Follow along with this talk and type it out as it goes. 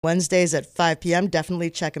Wednesdays at 5 p.m. Definitely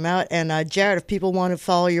check them out. And Jared, if people want to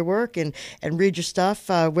follow your work and read your stuff,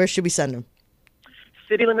 where should we send them?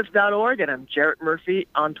 citylimits.org, and I'm Jarrett Murphy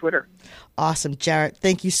on Twitter. Awesome, Jarrett.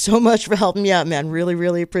 Thank you so much for helping me out, man. Really,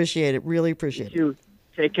 really appreciate it. Really appreciate it. You too.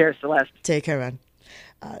 Take care, Celeste. Take care, man.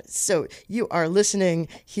 So you are listening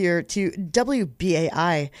here to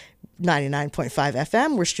WBAI 99.5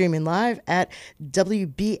 FM. We're streaming live at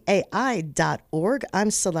WBAI.org.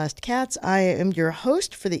 I'm Celeste Katz. I am your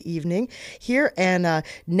host for the evening here. And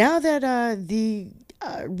now that the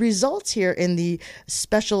results here in the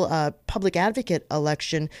special public advocate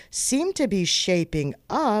election seem to be shaping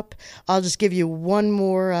up, I'll just give you one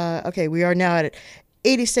more. Okay, we are now at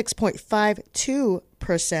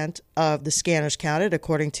 86.52% of the scanners counted,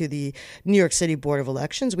 according to the New York City Board of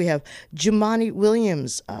Elections. We have Jumaane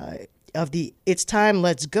Williams of the It's Time,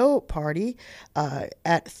 Let's Go party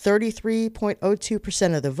at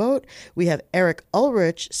 33.02% of the vote. We have Eric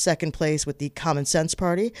Ulrich, second place with the Common Sense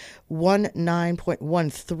Party,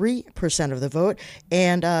 19.13% of the vote.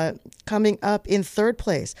 And coming up in third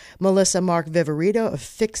place, Melissa Mark Viverito of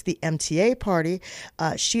Fix the MTA Party.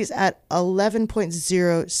 She's at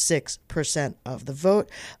 11.06% of the vote.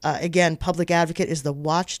 Again, Public Advocate is the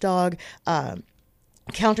watchdog,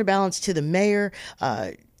 counterbalance to the mayor,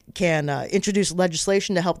 can introduce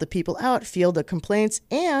legislation to help the people out, field the complaints,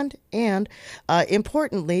 and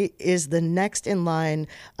importantly, is the next in line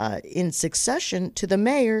in succession to the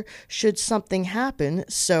mayor should something happen.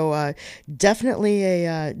 So definitely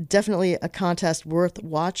a contest worth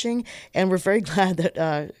watching, and we're very glad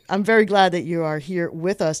that I'm very glad that you are here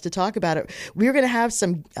with us to talk about it. We're going to have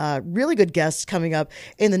some really good guests coming up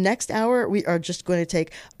in the next hour. We are just going to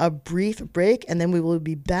take a brief break, and then we will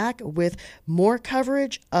be back with more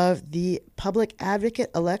coverage of the Public Advocate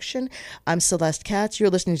election. I'm Celeste Katz. You're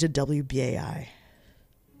listening to WBAI.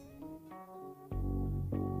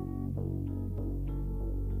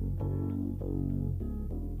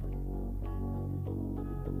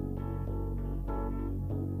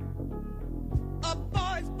 A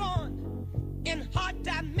boy's born in hot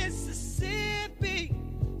time, Mississippi,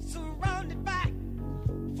 surrounded by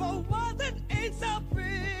four walls that ain't so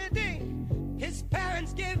pretty. His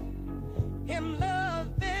parents give him love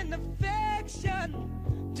and affection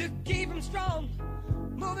to keep him strong,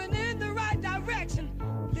 moving in the right direction,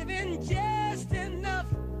 living just enough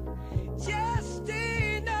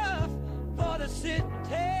for the city.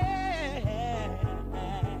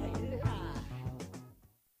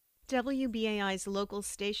 WBAI's local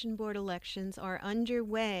station board elections are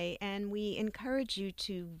underway, and we encourage you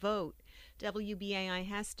to vote. WBAI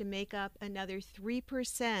has to make up another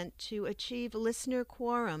 3% to achieve listener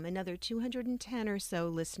quorum, another 210 or so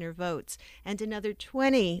listener votes, and another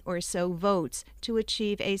 20 or so votes to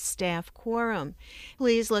achieve a staff quorum.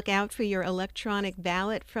 Please look out for your electronic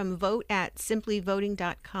ballot from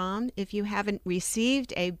vote@simplyvoting.com. If you haven't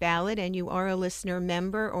received a ballot and you are a listener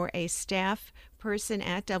member or a staff person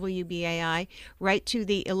at WBAI, write to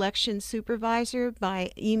the election supervisor by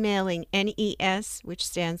emailing NES, which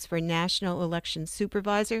stands for National Election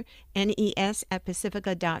Supervisor,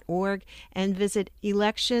 NES@pacifica.org, and visit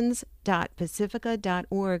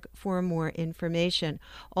elections.pacifica.org for more information.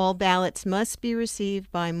 All ballots must be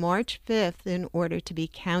received by March 5th in order to be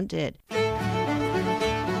counted.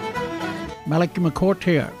 Malachy McCourt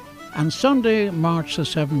here. On Sunday, March the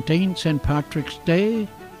 17th, St. Patrick's Day,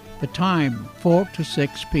 the time 4 to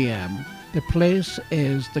 6 p.m. The place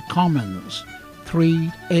is the Commons,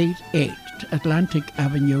 388 Atlantic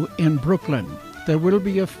Avenue in Brooklyn. There will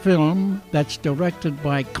be a film that's directed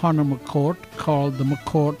by Conor McCourt called The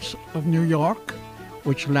McCourts of New York,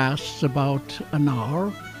 which lasts about an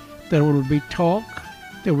hour. There will be talk,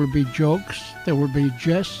 there will be jokes, there will be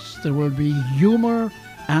jests, there will be humor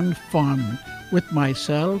and fun with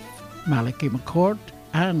myself, Malachy McCourt,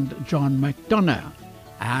 and John McDonough.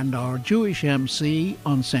 And our Jewish MC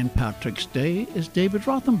on St. Patrick's Day is David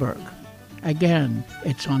Rothenberg. Again,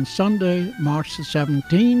 it's on Sunday, March the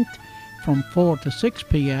 17th, from 4 to 6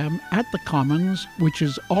 p.m. at the Commons, which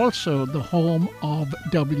is also the home of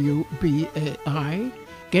WBAI.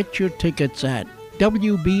 Get your tickets at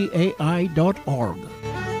WBAI.org.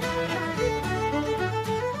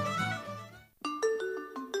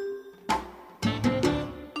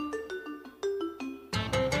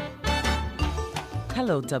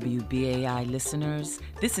 Hello, WBAI listeners.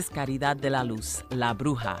 This is Caridad de la Luz, La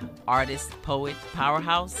Bruja, artist, poet,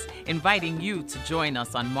 powerhouse, inviting you to join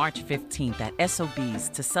us on March 15th at SOB's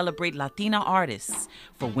to celebrate Latina artists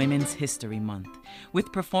for Women's History Month.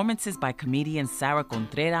 With performances by comedian Sarah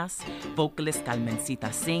Contreras, vocalist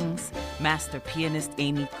Carmencita Sings, master pianist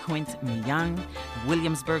Amy Quint Millán,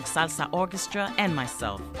 Williamsburg Salsa Orchestra, and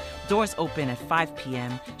myself. Doors open at 5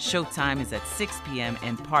 p.m., showtime is at 6 p.m.,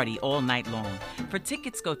 and party all night long. For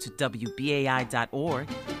tickets, go to WBAI.org,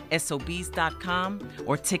 SOBs.com,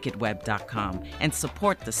 or TicketWeb.com and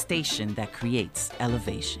support the station that creates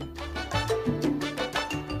elevation.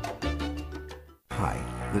 Hi,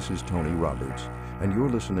 this is Tony Roberts, and you're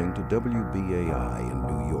listening to WBAI in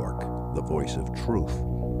New York, the voice of truth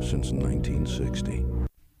since 1960.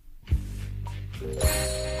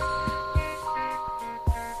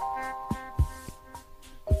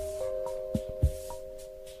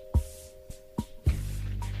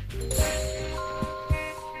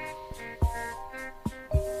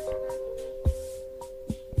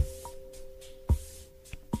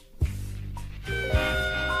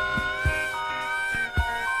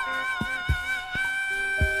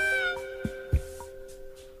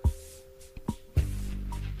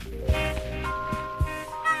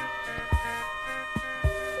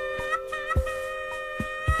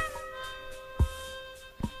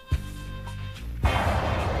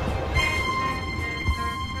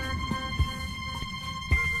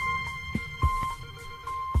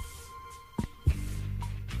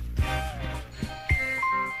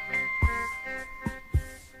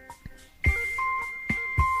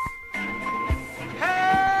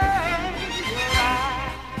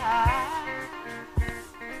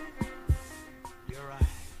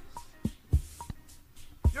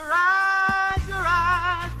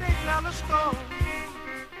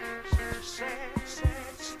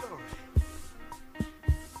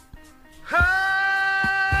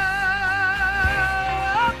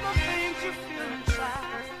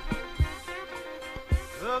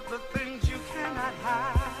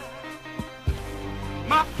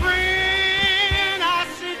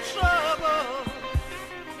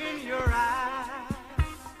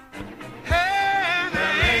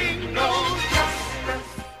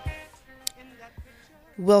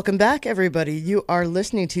 Welcome back, everybody. You are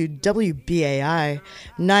listening to WBAI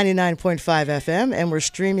 99.5 FM, and we're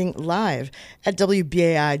streaming live at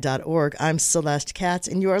WBAI.org. I'm Celeste Katz,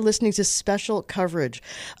 and you are listening to special coverage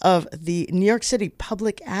of the New York City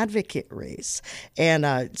Public Advocate race. And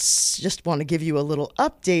just want to give you a little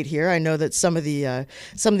update here. I know that some of the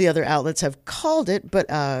other outlets have called it,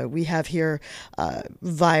 but we have here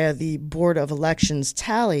via the Board of Elections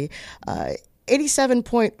tally,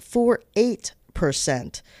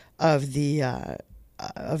 87.48% of the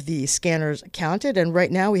scanners counted, and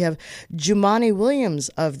right now we have Jumaane Williams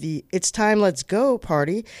of the It's Time Let's Go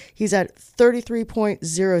party. He's at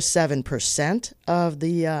 33.07% of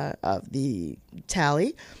the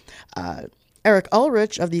tally. Eric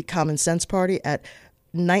Ulrich of the Common Sense Party at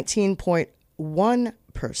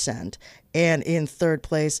 19.1%, and in third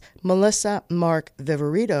place, Melissa Mark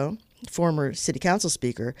Viverito, former city council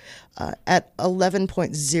speaker, at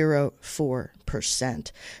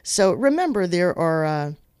 11.04%. So remember, there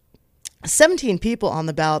are 17 people on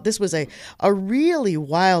the ballot. This was a really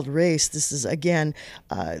wild race. This is, again,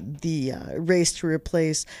 the race to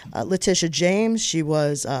replace Letitia James. She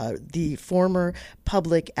was the former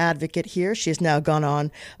public advocate here. She has now gone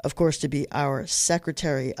on, of course, to be our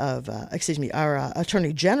our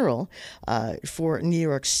Attorney General for New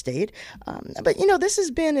York State. But, this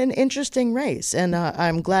has been an interesting race, and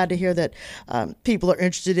I'm glad to hear that people are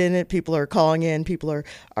interested in it. People are calling in. People are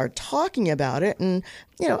talking about it. And,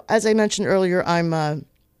 as I mentioned earlier, I'm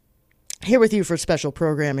here with you for special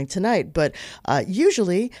programming tonight, but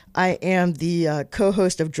usually I am the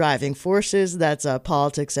co-host of Driving Forces. That's a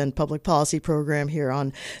politics and public policy program here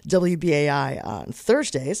on WBAI on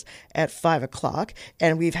Thursdays at 5 o'clock.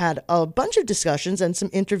 And we've had a bunch of discussions and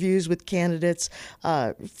some interviews with candidates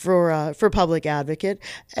for public advocate.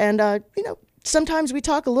 And, sometimes we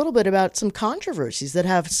talk a little bit about some controversies that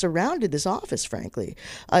have surrounded this office, frankly.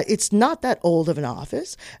 It's not that old of an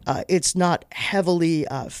office. It's not heavily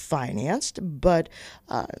financed, but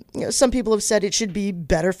some people have said it should be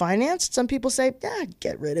better financed. Some people say,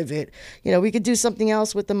 get rid of it. We could do something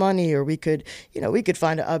else with the money, or we could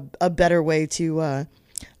find a better way to,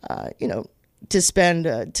 to spend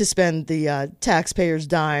the taxpayers'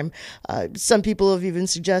 dime. Some people have even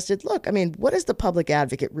suggested, look, I mean, what does the public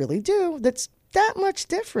advocate really do that's that much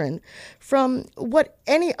different from what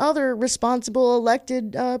any other responsible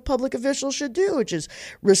elected public official should do, which is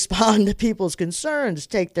respond to people's concerns,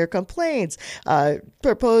 take their complaints,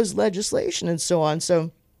 propose legislation, and so on.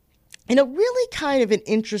 So, really kind of an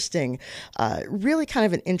interesting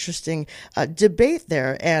debate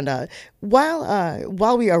there. And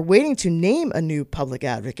while we are waiting to name a new public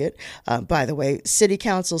advocate, by the way, City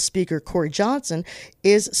Council Speaker Corey Johnson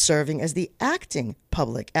is serving as the acting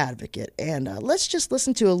public advocate. And let's just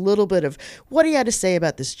listen to a little bit of what he had to say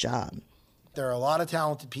about this job. There are a lot of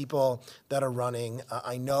talented people that are running.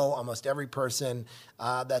 I know almost every person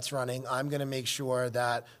that's running. I'm going to make sure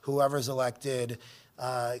that whoever's elected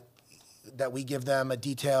that we give them a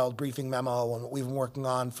detailed briefing memo on what we've been working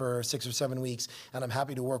on for 6 or 7 weeks, and I'm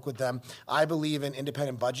happy to work with them. I believe in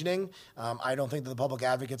independent budgeting. I don't think that the Public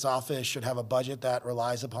Advocate's Office should have a budget that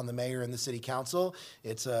relies upon the mayor and the city council.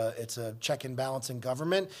 It's a check and balance in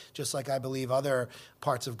government, just like I believe other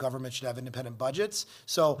parts of government should have independent budgets.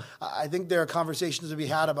 So I think there are conversations to be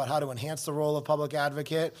had about how to enhance the role of public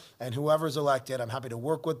advocate, and whoever's elected, I'm happy to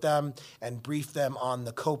work with them and brief them on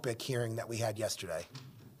the COPIC hearing that we had yesterday.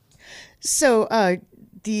 So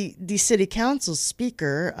the city council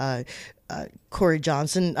speaker, Corey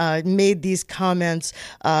Johnson, made these comments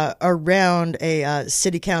around a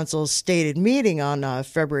city council stated meeting on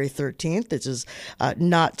February 13th. This is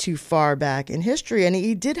not too far back in history. And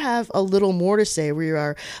he did have a little more to say.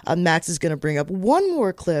 Max is going to bring up one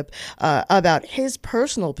more clip about his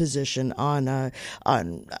personal position on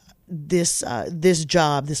this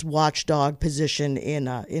job, this watchdog position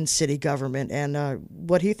in city government, and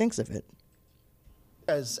what he thinks of it.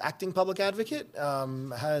 As acting public advocate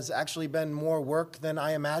has actually been more work than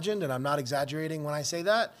I imagined, and I'm not exaggerating when I say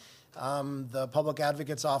that. The Public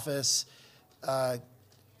Advocate's Office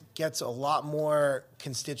gets a lot more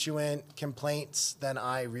constituent complaints than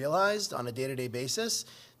I realized on a day-to-day basis.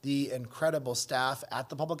 The incredible staff at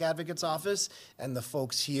the Public Advocate's Office and the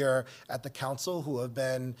folks here at the council who have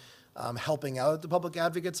been helping out at the Public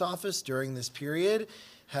Advocate's Office during this period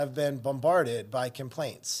have been bombarded by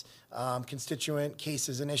complaints, constituent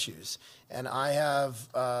cases and issues. And I have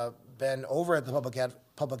been over at the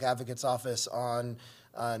Public Advocate's Office on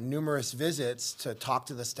numerous visits to talk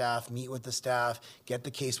to the staff, meet with the staff, get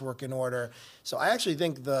the casework in order. So I actually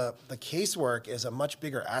think the casework is a much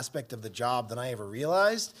bigger aspect of the job than I ever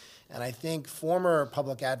realized. And I think former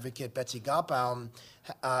Public Advocate Betsy Gotbaum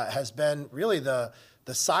has been really the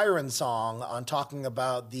siren song on talking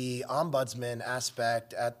about the ombudsman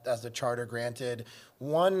aspect as the charter granted.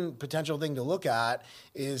 One potential thing to look at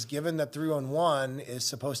is, given that 311 is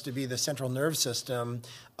supposed to be the central nerve system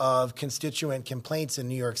of constituent complaints in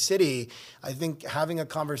New York City, I think having a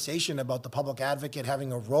conversation about the public advocate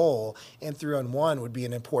having a role in 311 would be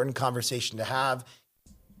an important conversation to have.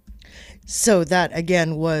 So that,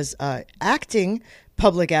 again, was acting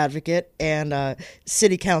public advocate and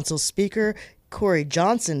city council speaker Corey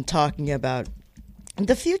Johnson talking about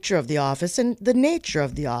the future of the office and the nature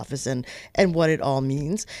of the office and what it all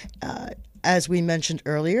means. As we mentioned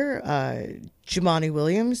earlier, Jumaane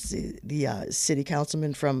Williams, the city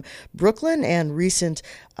councilman from Brooklyn and recent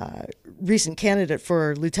candidate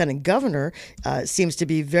for lieutenant governor, seems to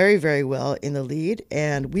be very, very well in the lead.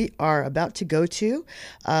 And we are about to go to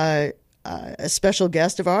a special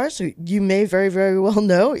guest of ours who you may very, very well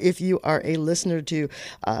know if you are a listener to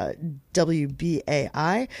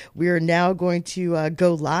WBAI. We are now going to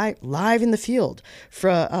go live in the field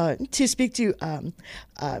to speak to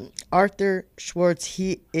Arthur Schwartz.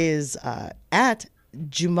 He is at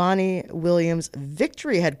Jumaane Williams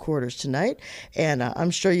Victory Headquarters tonight, and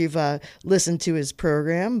I'm sure you've listened to his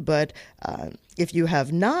program, but if you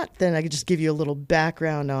have not, then I could just give you a little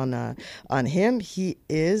background on him. He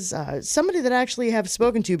is somebody that I actually have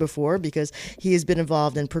spoken to before because he has been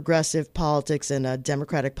involved in progressive politics and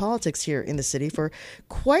democratic politics here in the city for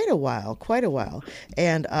quite a while,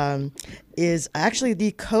 and is actually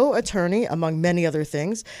the co-attorney, among many other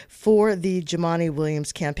things, for the Jumaane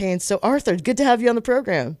Williams campaign. So, Arthur, good to have you on the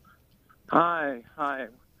program. Hi.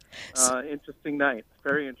 Interesting night.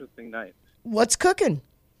 Very interesting night. What's cooking?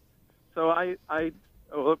 So I mean,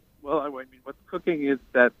 what's cooking is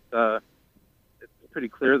that it's pretty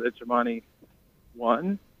clear that Jumaane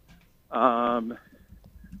won. I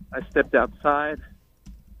stepped outside.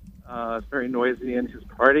 It's very noisy in his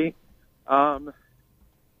party. I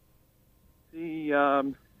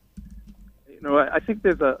think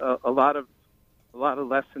there's a lot of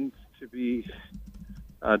lessons to be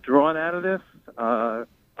drawn out of this.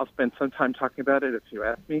 I'll spend some time talking about it if you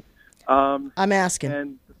ask me. I'm asking.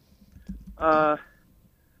 And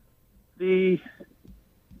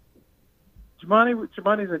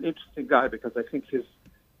Jumane's an interesting guy because I think his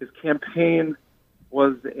campaign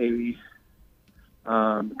was a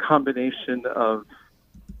combination of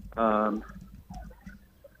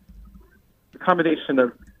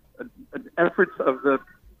efforts of the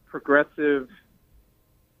progressive,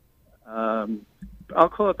 I'll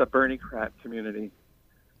call it the Bernie-crat community,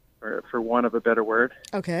 for want of a better word.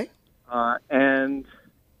 Okay. And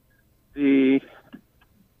the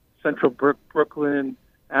Central Brooklyn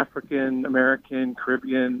African American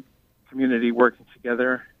Caribbean community working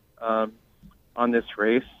together on this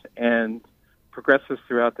race, and progressives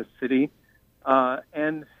throughout the city,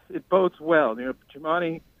 and it bodes well. You know,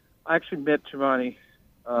 Jumani, I actually met Jumani.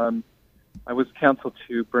 I was counsel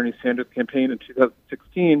to Bernie Sanders' campaign in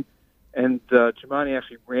 2016, and Jumani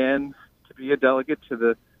actually ran to be a delegate to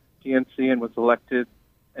the DNC and was elected,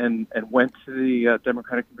 and went to the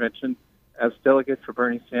Democratic Convention as delegate for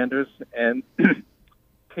Bernie Sanders, and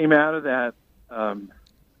came out of that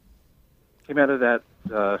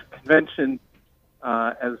convention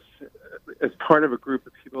as part of a group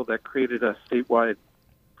of people that created a statewide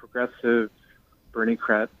progressive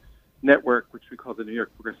Bernie-crat network, which we call the New York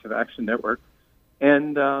Progressive Action Network,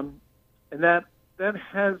 and that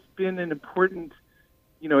has been an important.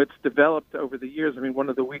 You know, it's developed over the years. I mean, one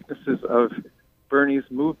of the weaknesses of Bernie's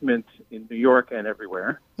movement in New York and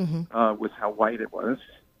everywhere was how white it was,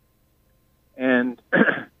 and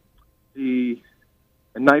NIPAN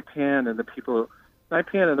and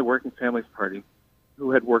NIPAN and the Working Families Party,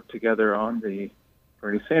 who had worked together on the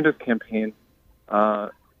Bernie Sanders campaign,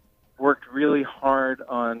 worked really hard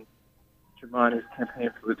on Jumani's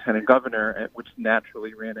campaign for lieutenant governor, which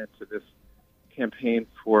naturally ran into this campaign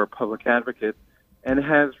for public advocate, and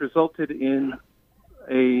has resulted in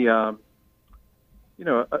a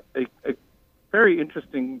very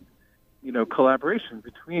interesting, collaboration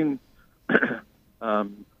between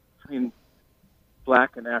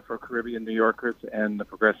Black and Afro-Caribbean New Yorkers and the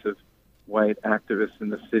progressive white activists in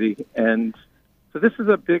the city. And so this is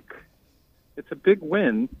a big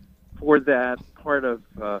win for that part of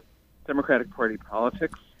Democratic Party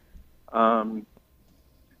politics, and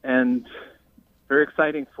very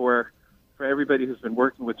exciting for everybody who's been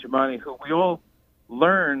working with Jumani, who we all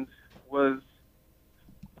learned was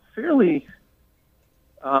fairly,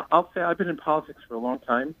 I'll say I've been in politics for a long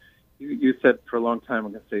time. You said for a long time,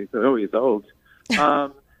 I'm going to say, oh, he's old.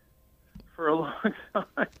 For a long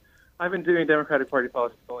time, I've been doing Democratic Party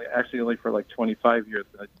politics only for like 25 years.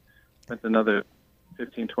 I spent another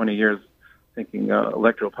 15, 20 years thinking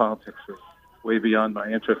electoral politics was way beyond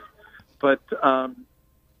my interest. But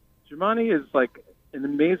Jumani is like an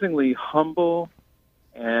amazingly humble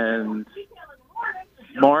and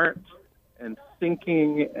smart and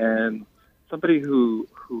thinking, and somebody who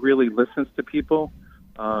really listens to people.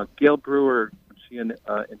 Gail Brewer, she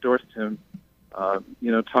endorsed him,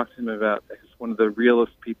 talked to him about he's one of the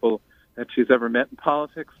realest people that she's ever met in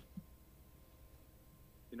politics.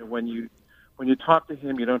 You know, when you talk to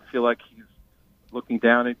him, you don't feel like he's looking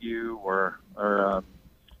down at you or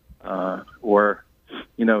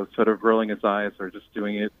sort of rolling his eyes or just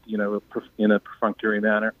doing it, in a perfunctory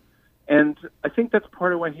manner. And I think that's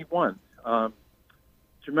part of why he won.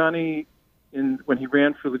 Jumani, when he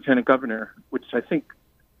ran for lieutenant governor, which I think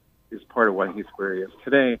is part of why he's where he is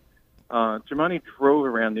today, Jumani drove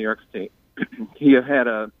around New York State. He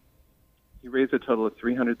raised a total of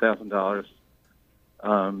 $300,000.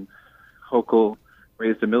 Hochul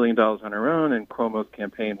raised $1 million on her own, and Cuomo's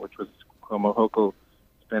campaign, which was Cuomo-Hochul,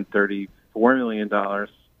 spent $34 million.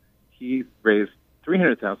 He raised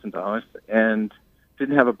 $300,000 and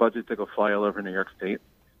didn't have a budget to go fly all over New York State.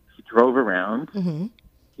 He drove around. Mm-hmm.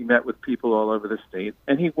 He met with people all over the state,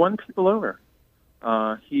 and he won people over.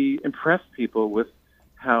 He impressed people with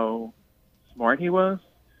how smart he was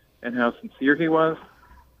and how sincere he was.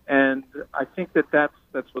 And I think that's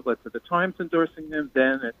what led to the Times endorsing him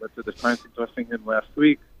then. It led to the Times endorsing him last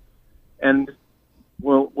week. And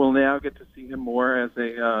we'll now get to see him more as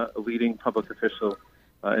a leading public official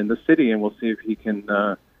in the city, and we'll see if he can,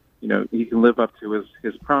 he can live up to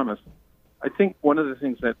his promise. I think one of the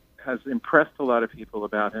things that has impressed a lot of people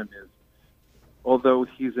about him is, although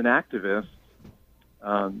he's an activist,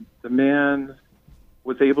 the man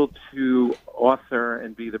was able to author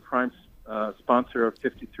and be the prime sponsor of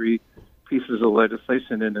 53 pieces of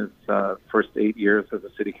legislation in his first 8 years as a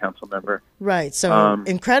city council member. Right. So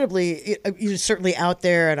incredibly, you're certainly out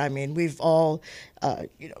there. And I mean, we've all,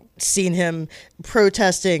 seen him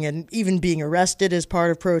protesting and even being arrested as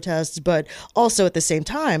part of protests, but also at the same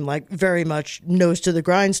time, like very much nose to the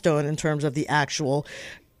grindstone in terms of the actual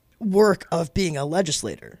work of being a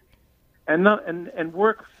legislator. And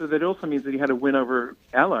work, so that also means that he had to win over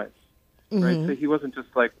allies, right? So he wasn't just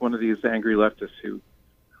like one of these angry leftists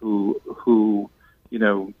who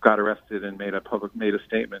got arrested and made a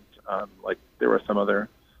statement. Like there were some other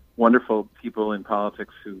wonderful people in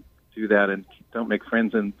politics who do that and don't make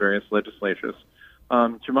friends in various legislatures.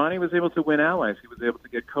 Jumaane was able to win allies. He was able to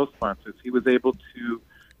get co-sponsors. He was able to,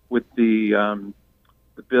 with the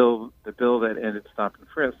bill that ended stop and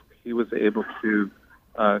frisk, he was able to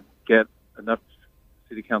get enough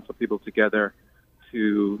city council people together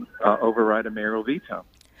to override a mayoral veto.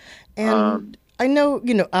 And I know,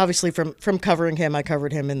 obviously from covering him, I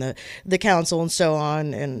covered him in the council and so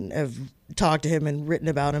on, and have talked to him and written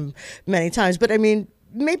about him many times. But I mean,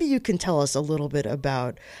 maybe you can tell us a little bit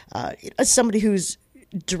about as somebody who's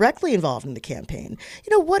directly involved in the campaign.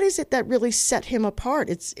 What is it that really set him apart?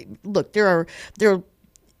 Look, there are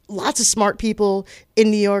lots of smart people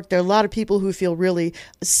in New York. There are a lot of people who feel really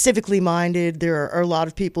civically minded. There are a lot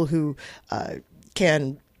of people who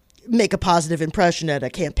can make a positive impression at a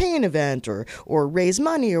campaign event or raise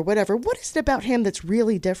money or whatever. What is it about him that's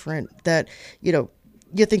really different that, you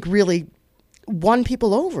think really won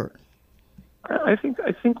people over? I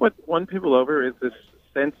think what won people over is this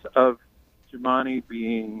sense of Jumaane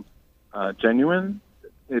being genuine.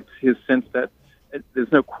 It's his sense that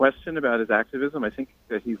there's no question about his activism. I think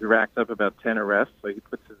that he's racked up about 10 arrests, so he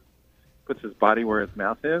puts his body where his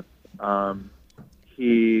mouth is.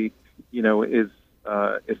 He, is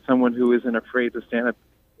someone who isn't afraid to stand up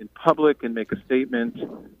in public and make a statement,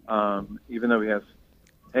 even though he has,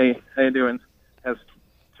 hey, how you doing? Has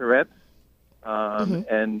Tourette's,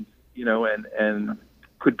 and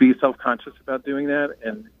could be self-conscious about doing that,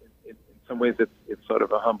 and in some ways it's sort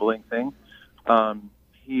of a humbling thing.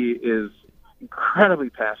 He is incredibly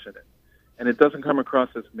passionate, and it doesn't come across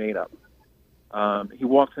as made up. He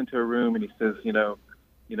walks into a room and he says,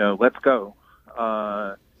 let's go,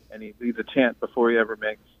 and he leads a chant before he ever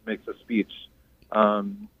makes a speech.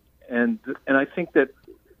 And I think that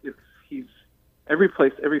he's every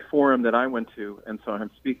forum that I went to and saw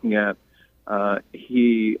him speaking at,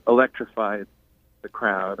 he electrified the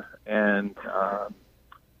crowd, and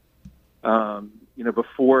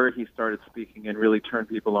before he started speaking and really turned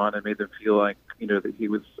people on and made them feel like that he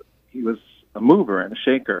was a mover and a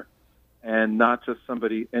shaker, and not just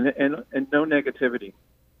somebody, and no negativity.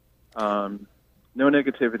 No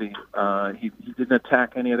negativity. He didn't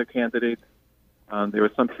attack any other candidates. There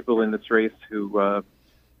were some people in this race who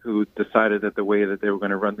decided that the way that they were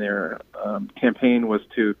going to run their campaign was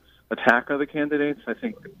to attack other candidates. I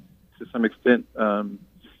think to some extent,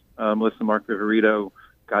 Melissa Mark Viverito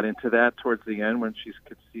got into that towards the end when she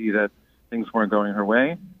could see that things weren't going her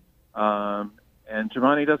way. And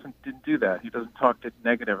Jumaane didn't do that. He doesn't talk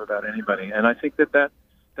negative about anybody. And I think that's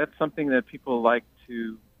something that people like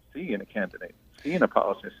to see in a candidate, see in a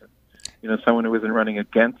politician. Someone who isn't running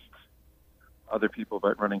against other people,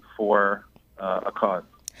 but running for a cause.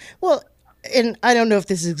 Well, and I don't know if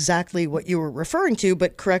this is exactly what you were referring to,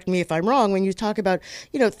 but correct me if I'm wrong, when you talk about,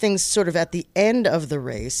 things sort of at the end of the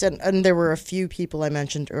race, and there were a few people I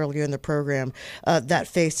mentioned earlier in the program that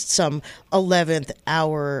faced some 11th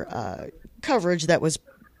hour coverage that was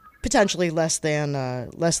potentially less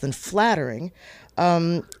than flattering.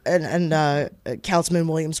 Councilman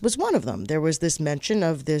Williams was one of them. There was this mention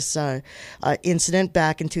of this incident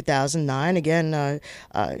back in 2009. Again,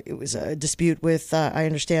 it was a dispute with, I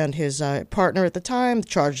understand, his partner at the time. The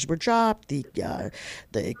charges were dropped. The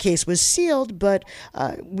case was sealed, but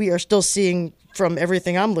we are still seeing, from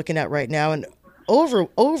everything I'm looking at right now, an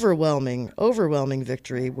overwhelming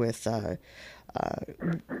victory with right,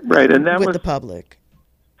 and that with was the public.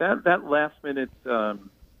 That last minute.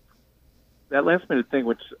 That last minute thing,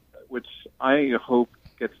 which I hope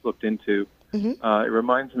gets looked into, it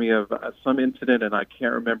reminds me of some incident, and I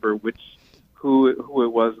can't remember who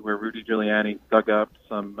it was, where Rudy Giuliani dug up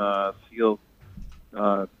some sealed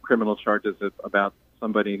criminal charges about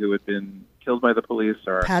somebody who had been killed by the police,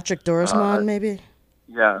 or Patrick Dorismond, maybe.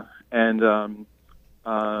 Yeah, and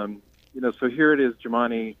so here it is.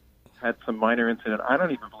 Jumaane had some minor incident. I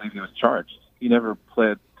don't even believe he was charged. He never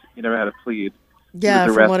pled. He never had a plead. Yeah,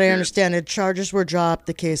 from what I understand, the charges were dropped.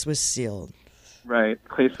 The case was sealed. Right, the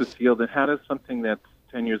case was sealed. And how does something that's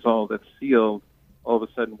 10 years old, that's sealed, all of a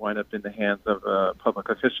sudden wind up in the hands of a public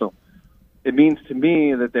official? It means to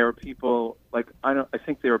me that there are people, I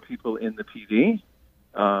think there are people in the PD,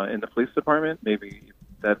 in the police department, maybe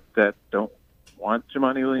that don't want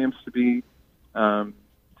Jumaane Williams to be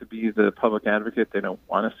the public advocate. They don't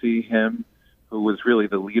want to see him, who was really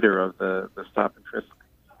the leader of the stop and frisk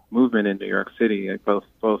movement in New York City, both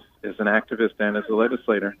as an activist and as a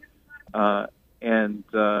legislator.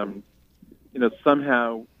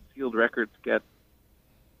 Somehow sealed records get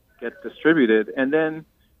distributed, and then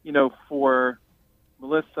for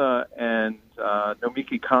Melissa and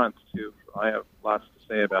Nomiki Konst, who I have lots to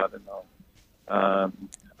say about, and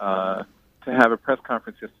to have a press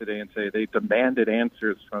conference yesterday and say they demanded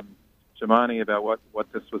answers from Jumaane about what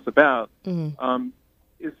this was about,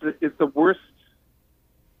 is the worst.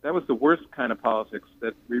 That was the worst kind of politics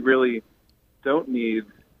that we really don't need.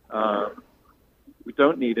 We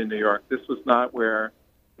don't need in New York. This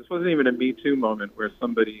wasn't even a Me Too moment where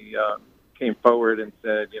somebody came forward and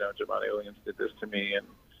said, Jumaane Williams did this to me and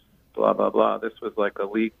blah, blah, blah. This was like a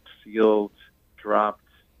leaked, sealed, dropped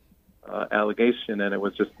allegation, and it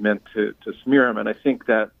was just meant to smear him. And I think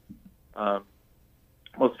that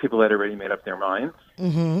most people had already made up their minds,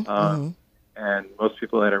 and most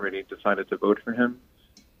people had already decided to vote for him.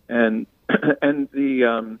 And the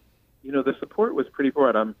support was pretty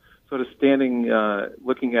broad. I'm sort of standing,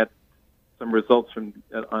 looking at some results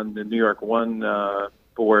on the New York One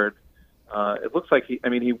board. It looks like he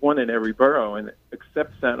won in every borough, and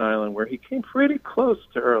except Staten Island, where he came pretty close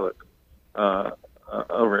to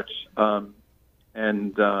Ulrich.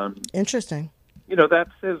 Interesting. That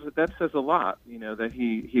says a lot. That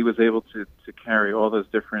he was able to carry all those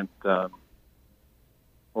different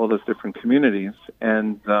communities,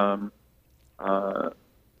 and I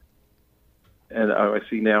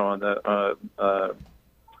see now on the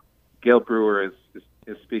Gail Brewer is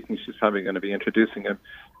speaking. She's probably going to be introducing him.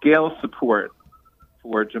 Gail's support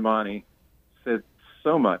for Jumaane said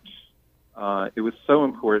so much. It was so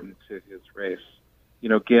important to his race.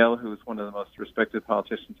 Gail, who is one of the most respected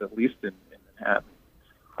politicians, at least in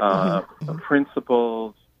Manhattan,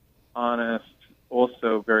 principled, honest,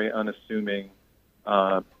 also very unassuming,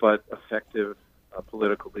 but effective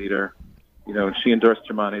political leader. She endorsed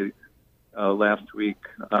Jumaane last week.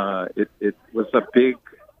 It was a big.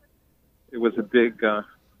 A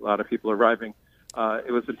lot of people arriving.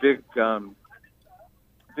 It was a big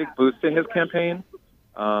boost to his campaign.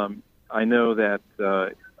 I know that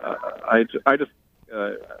I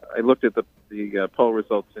looked at the poll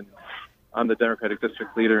results on the Democratic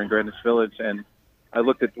district leader in Greenwich Village, and I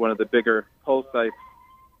looked at one of the bigger poll sites,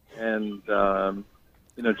 and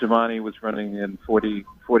Jumaane was running in 40 to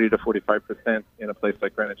 45% in a place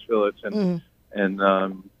like Greenwich Village, and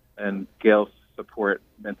Gail's support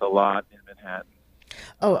meant a lot in Manhattan.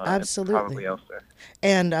 Oh, absolutely. And probably elsewhere.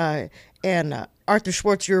 And Arthur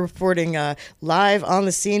Schwartz, you're reporting live on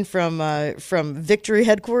the scene from Victory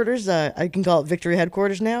Headquarters. I can call it Victory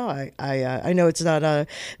Headquarters now. I know it's not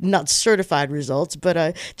certified results,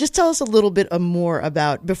 but just tell us a little bit more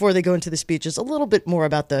about, before they go into the speeches, a little bit more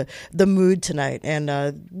about the mood tonight, and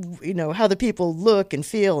how the people look and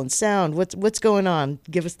feel and sound. What's going on?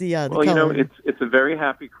 Give us the color. It's a very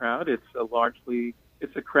happy crowd. It's a largely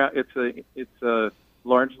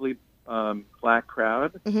black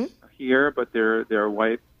crowd here, but there are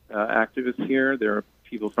white activists here. There are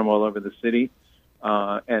people from all over the city,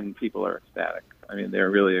 and people are ecstatic. They're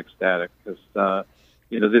really ecstatic because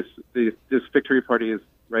this victory party is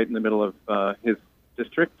right in the middle of his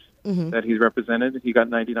district that he's represented. He got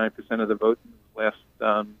 99% of the vote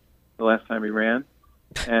the last time he ran,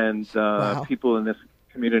 and wow. People in this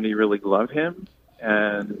community really love him,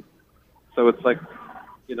 and so it's like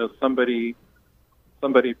somebody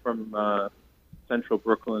from central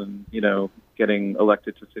Brooklyn, getting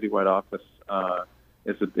elected to citywide office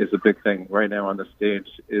is a big thing. Right now on the stage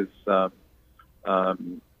is the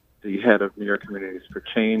head of New York Communities for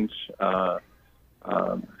Change,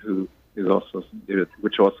 who is also,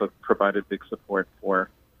 which also provided big support for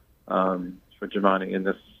Jumaane in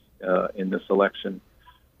this election,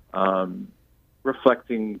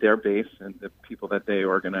 reflecting their base and the people that they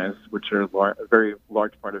organize, which are a very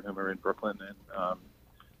large part of whom are in Brooklyn,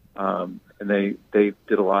 and they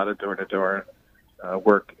did a lot of door-to-door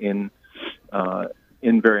work in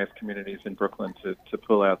various communities in Brooklyn to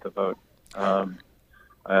pull out the vote.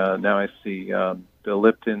 Now I see Bill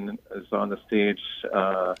Lipton is on the stage.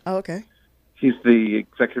 Okay. He's the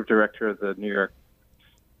executive director of the New York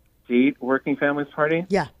State Working Families Party.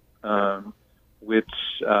 Yeah. Which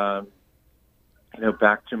backed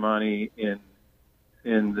Jumaane in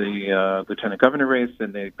the lieutenant governor race,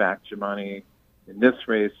 and they backed Jumaane in this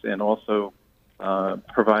race, and also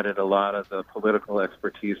provided a lot of the political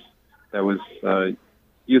expertise that was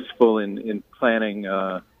useful in planning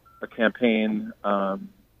a campaign. I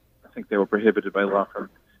think they were prohibited by law from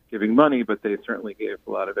giving money, but they certainly gave a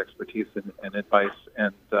lot of expertise and advice,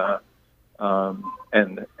 and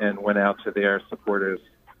went out to their supporters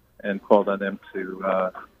and called on them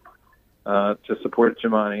to to support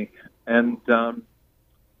Jumaane. And,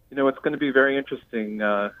 it's going to be very interesting.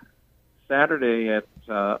 Saturday at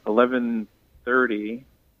 11:30,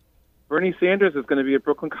 Bernie Sanders is going to be at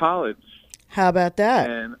Brooklyn College. How about that?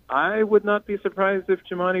 And I would not be surprised if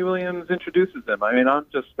Jumaane Williams introduces them. I mean, I'm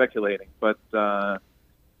just speculating, but that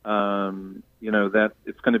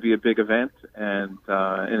it's going to be a big event, and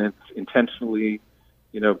it's intentionally,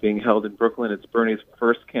 being held in Brooklyn. It's Bernie's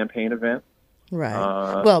first campaign event.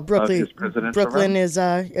 Right. Well, Brooklyn is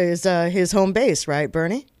his home base, right,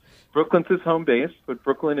 Bernie? Brooklyn's his home base, but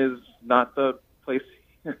Brooklyn is not the place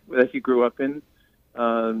that he grew up in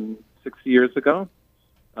 60 years ago.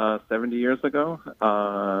 70 years ago,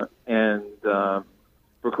 and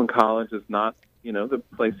Brooklyn College is not, the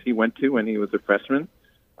place he went to when he was a freshman,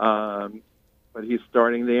 but he's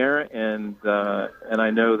starting there, and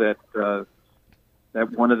I know that that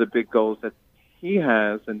one of the big goals that he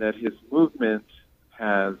has and that his movement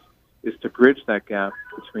has is to bridge that gap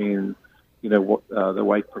between, the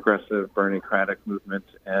white progressive Bernie-cratic movement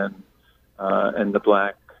and the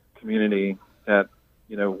black community that,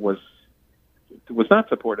 was not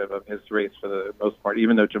supportive of his race for the most part,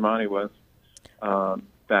 even though Jumaane was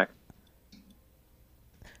back.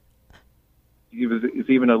 It's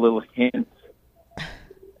even a little hint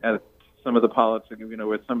at some of the politics,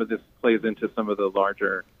 where some of this plays into some of the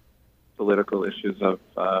larger political issues of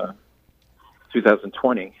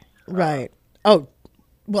 2020. Right.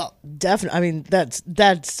 Well, definitely. I mean,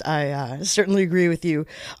 I certainly agree with you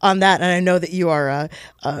on that. And I know that you are,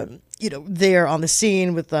 there on the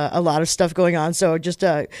scene with a lot of stuff going on. So just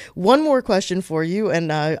one more question for you.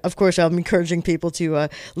 And of course, I'm encouraging people to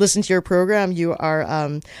listen to your program. You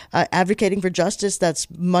are advocating for justice. That's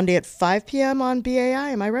Monday at 5 p.m. on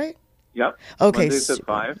BAI. Am I right? Yep. Okay. Mondays at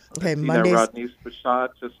 5. Okay. Mondays. Rodney Bashad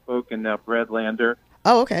just spoke, and now Brad Lander.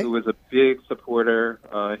 Oh, okay. Who was a big supporter.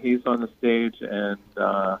 He's on the stage, and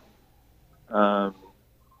I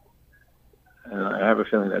have a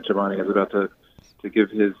feeling that Jumaane is about to give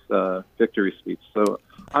his victory speech. So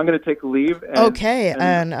I'm going to take a leave. And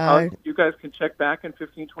you guys can check back in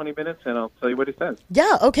 15, 20 minutes, and I'll tell you what he says.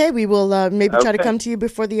 Yeah, okay. We will maybe try to come to you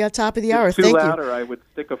before the top of the hour. Thank you. Too loud, or I would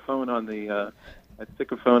stick a phone on the... I'd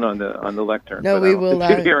stick a phone on the lectern. No, we will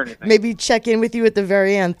maybe check in with you at the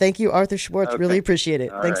very end. Thank you, Arthur Schwartz. Okay. Really appreciate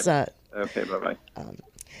it. All Thanks. right. Okay, bye-bye.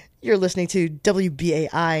 You're listening to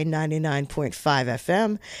WBAI 99.5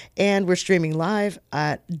 FM, and we're streaming live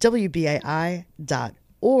at WBAI.org.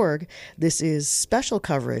 This is special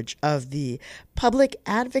coverage of the Public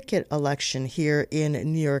Advocate election here in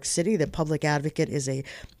New York City. The Public Advocate is a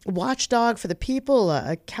watchdog for the people,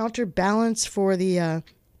 a counterbalance for the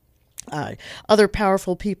other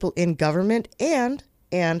powerful people in government, and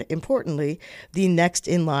importantly, the next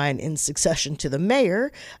in line in succession to the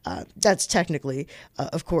mayor. That's technically,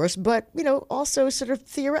 of course, but, also sort of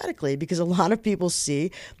theoretically, because a lot of people see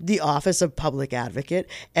the office of public advocate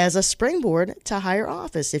as a springboard to higher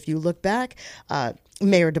office. If you look back,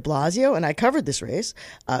 Mayor de Blasio, and I covered this race,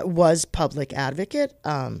 was public advocate.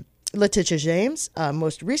 Letitia James,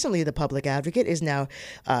 most recently the public advocate, is now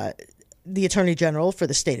the Attorney General for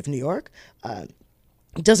the state of New York.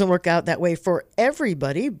 It doesn't work out that way for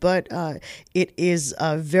everybody, but it is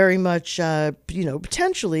very much,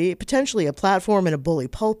 potentially a platform and a bully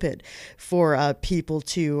pulpit for people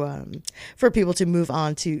to move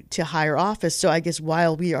on to higher office. So I guess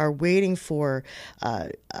while we are waiting for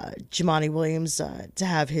Jumaane Williams to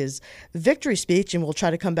have his victory speech, and we'll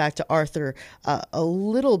try to come back to Arthur a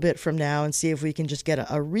little bit from now and see if we can just get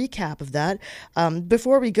a recap of that.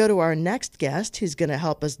 Before we go to our next guest, who's going to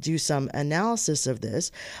help us do some analysis of this.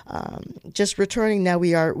 Just returning now,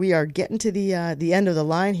 we are getting to the end of the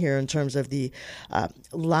line here in terms of the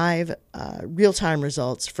live real-time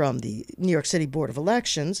results from the New York City Board of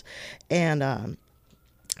Elections, and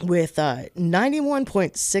with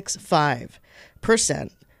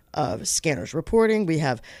 91.65% of scanners reporting, we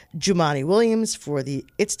have Jumaane Williams for the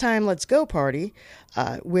It's Time Let's Go party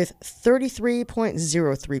with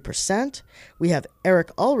 33.03%. We have Eric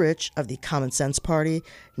Ulrich of the Common Sense Party,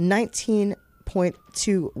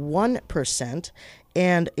 19.21%.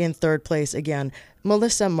 And in third place, again,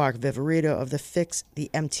 Melissa Mark Viverito of the Fix the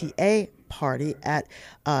MTA party at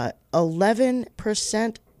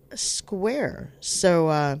 11% square.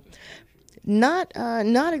 So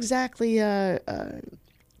not exactly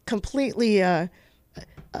completely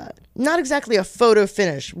not exactly a photo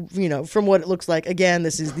finish, from what it looks like. Again,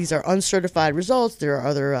 these are uncertified results. There are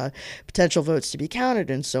other potential votes to be counted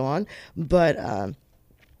and so on, but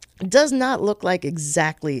does not look like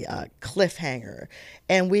exactly a cliffhanger.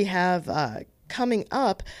 And we have coming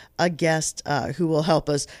up a guest who will help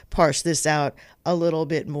us parse this out a little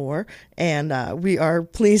bit more. And we are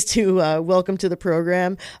pleased to welcome to the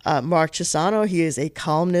program Mark Chisano. He is a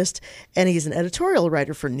columnist and he's an editorial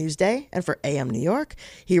writer for Newsday and for AM New York.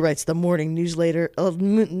 He writes the morning newsletter.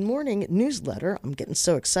 I'm getting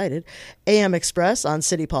so excited. AM Express on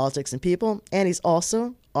city politics and people. And he's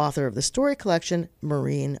also author of the story collection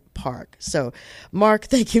Marine Park. So, Mark,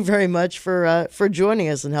 thank you very much for joining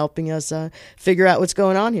us and helping us figure out what's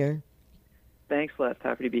going on here. Thanks, Les.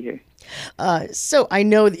 Happy to be here. So I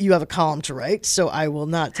know that you have a column to write, so I will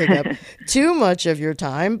not take up too much of your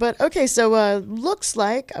time. But okay, so looks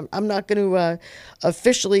like I'm not going to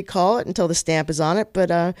officially call it until the stamp is on it, but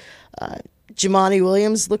Jumaane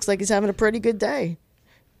Williams looks like he's having a pretty good day.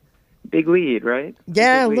 Big lead, right?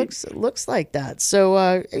 Yeah, Big it looks like that. So,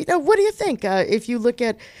 what do you think? If you look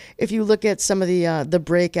at some of the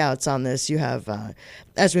breakouts on this, you have,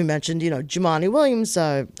 as we mentioned, Jumaane Williams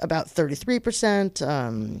about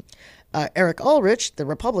 33%, Eric Ulrich, the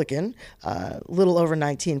Republican, a little over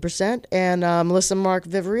 19%, and Melissa Mark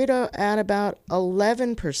Viverito at about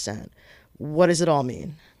 11%. What does it all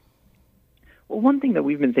mean? Well, one thing that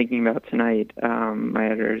we've been thinking about tonight, my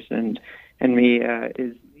editors and me,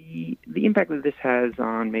 is the impact that this has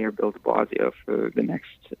on Mayor Bill de Blasio for the next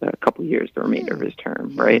couple of years, the remainder of his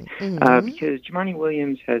term, right? Mm-hmm. Because Jumaane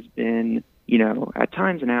Williams has been, at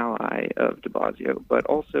times an ally of de Blasio, but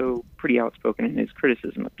also pretty outspoken in his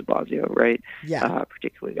criticism of de Blasio, right? Yeah.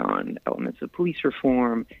 Particularly on elements of police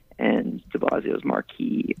reform and de Blasio's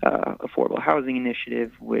marquee affordable housing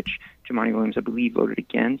initiative, which Jumaane Williams, I believe, voted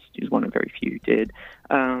against. He was one of very few who did.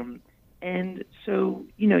 And so,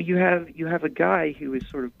 you have a guy who is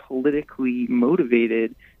sort of politically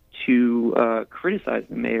motivated to criticize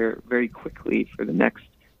the mayor very quickly for the next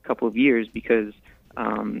couple of years because,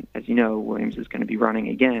 as you know, Williams is going to be running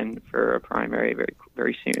again for a primary very,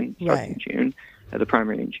 very soon, starting in June, the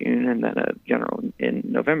primary in June, and then a general in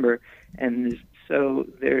November. And so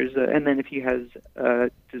and then if he has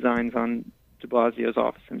designs on de Blasio's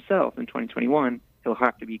office himself in 2021, he'll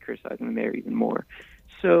have to be criticizing the mayor even more.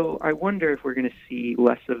 So I wonder if we're going to see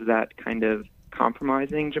less of that kind of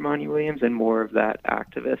compromising Jumaane Williams and more of that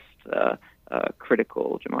activist,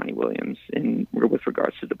 critical Jumaane Williams with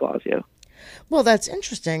regards to de Blasio. Well, that's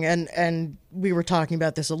interesting, and we were talking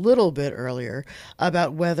about this a little bit earlier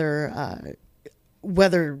about whether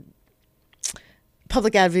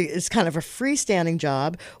public advocate is kind of a freestanding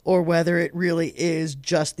job or whether it really is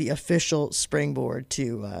just the official springboard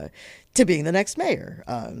to being the next mayor.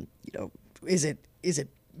 Is it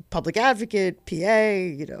public advocate, PA,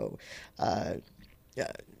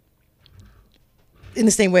 in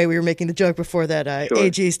the same way we were making the joke before that sure.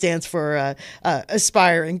 AG stands for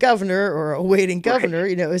aspiring governor or awaiting governor.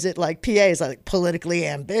 Right. Is it like PA is like politically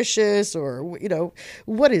ambitious or,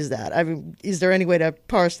 what is that? I mean, is there any way to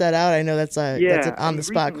parse that out? I know that's an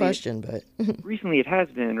on-the-spot question, but... recently it has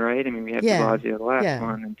been, right? I mean, we had de Blasio the last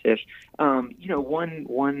one and Tisch.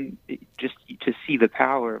 One just to see the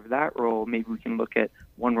power of that role, maybe we can look at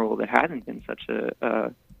one role that hasn't been such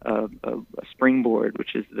a springboard,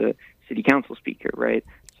 which is the city council speaker, right?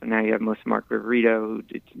 So now you have Melissa Mark Viverito,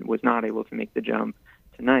 who was not able to make the jump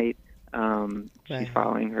tonight. She's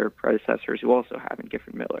following her predecessors, who also haven't,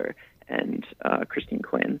 Gifford Miller and Christine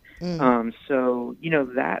Quinn. So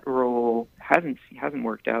that role hasn't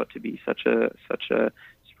worked out to be such a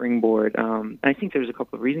springboard. I think there's a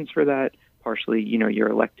couple of reasons for that. Partially, you're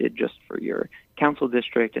elected just for your council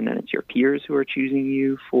district, and then it's your peers who are choosing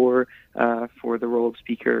you for the role of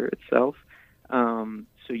speaker itself.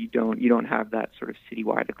 So you don't have that sort of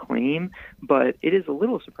citywide acclaim. But it is a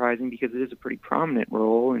little surprising because it is a pretty prominent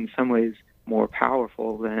role, in some ways more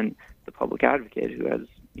powerful than the public advocate, who has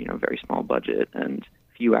very small budget and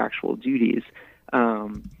few actual duties.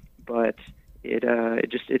 But it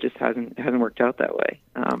just hasn't worked out that way.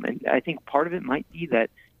 And I think part of it might be that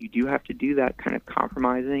you do have to do that kind of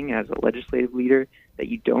compromising as a legislative leader that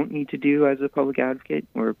you don't need to do as a public advocate.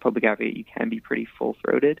 Or a public advocate, you can be pretty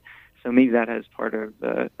full-throated. So maybe that has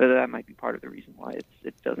that might be part of the reason why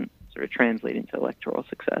it doesn't sort of translate into electoral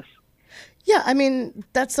success. Yeah, I mean,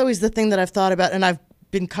 that's always the thing that I've thought about, and I've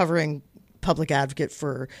been covering public advocate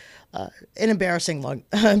for an embarrassingly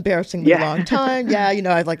long time. Yeah,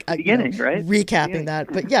 I've right? Recapping that,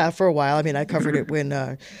 but for a while. I mean, I covered it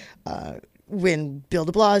when Bill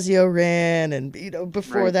de Blasio ran, and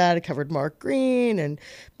before that I covered Mark Green and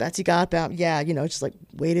Betsy Gotbaum. Just like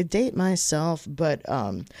way to date myself, but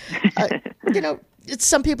it's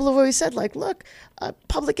some people have always said, like, look,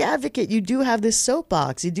 public advocate, you do have this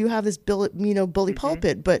soapbox, you do have this bully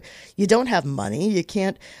pulpit, but you don't have money. You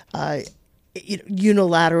can't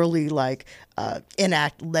unilaterally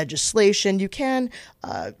enact legislation. You can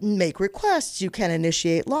make requests. You can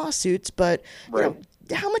initiate lawsuits, but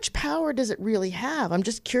how much power does it really have? I'm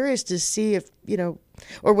just curious to see if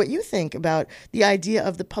or what you think about the idea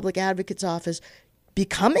of the public advocate's office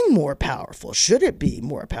becoming more powerful. Should it be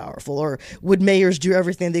more powerful, or would mayors do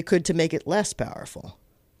everything they could to make it less powerful?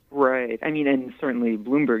 Right. I mean, and certainly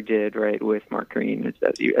Bloomberg did, right, with Mark Green,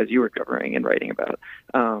 as you were covering and writing about,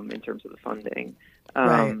 in terms of the funding.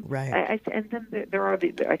 Right. And then there are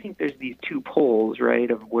I think there's these two poles, right,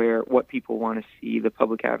 of what people want to see the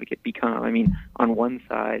public advocate become. I mean, on one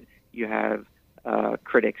side, you have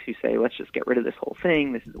critics who say, let's just get rid of this whole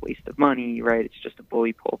thing. This is a waste of money, right? It's just a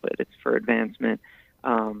bully pulpit. It's for advancement.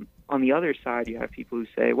 On the other side, you have people who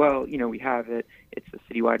say, well, we have it. It's a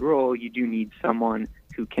citywide role. You do need someone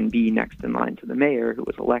who can be next in line to the mayor who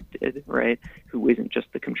was elected, right, who isn't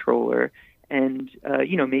just the controller. And,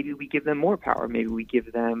 maybe we give them more power. Maybe we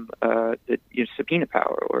give them the subpoena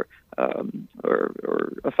power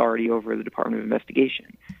or authority over the Department of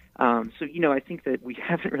Investigation. I think that we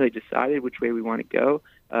haven't really decided which way we want to go.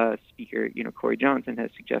 Speaker, Corey Johnson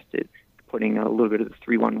has suggested putting a little bit of the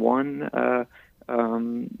 311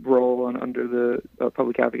 role under the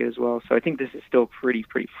public advocate as well. So I think this is still pretty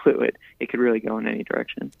fluid. It could really go in any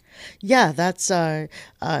direction. Yeah, that's that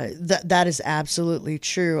is absolutely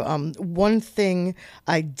true. One thing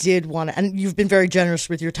I did want to, and you've been very generous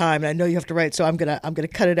with your time, and I know you have to write, so I'm gonna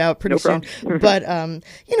cut it out pretty soon. But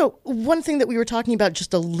one thing that we were talking about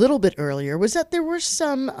just a little bit earlier was that there were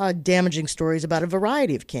some damaging stories about a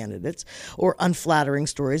variety of candidates, or unflattering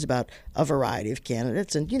stories about a variety of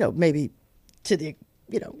candidates, and maybe to the,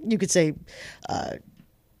 you could say,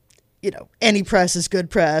 any press is good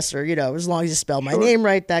press, or, as long as you spell my name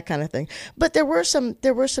right, that kind of thing. But there were some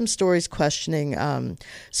stories questioning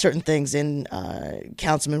certain things in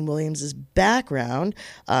Councilman Williams's background,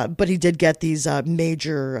 but he did get these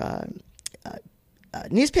major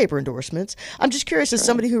newspaper endorsements. I'm just curious, as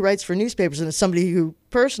somebody who writes for newspapers and as somebody who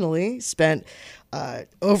personally spent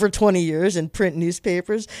over 20 years in print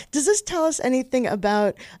newspapers, does this tell us anything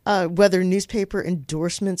about whether newspaper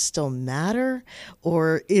endorsements still matter,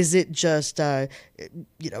 or is it just the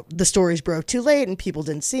stories broke too late and people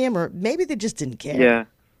didn't see them, or maybe they just didn't care? Yeah,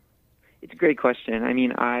 it's a great question. I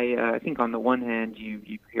mean, I think on the one hand, you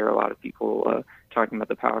hear a lot of people talking about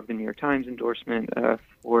the power of the New York Times endorsement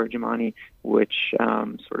for Jumaane, which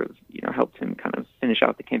sort of helped him kind of finish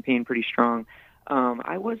out the campaign pretty strong.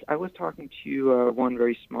 I was talking to one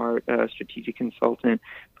very smart strategic consultant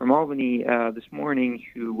from Albany this morning,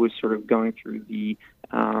 who was sort of going through his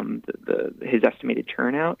estimated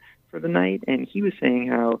turnout for the night, and he was saying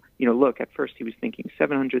how look, at first he was thinking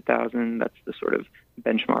 700,000. That's the sort of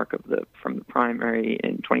benchmark from the primary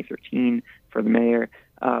in 2013 for the mayor.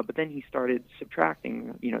 But then he started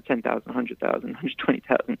subtracting, 10,000, 100,000,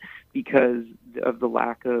 120,000 because of the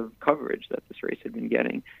lack of coverage that this race had been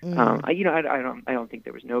getting. I don't think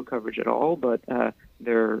there was no coverage at all, but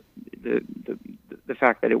the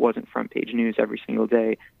fact that it wasn't front page news every single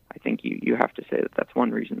day, I think you have to say that that's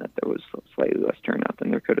one reason that there was slightly less turnout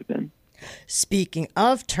than there could have been. Speaking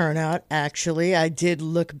of turnout, actually, I did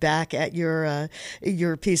look back at your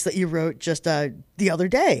piece that you wrote just the other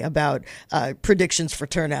day about predictions for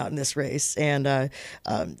turnout in this race, and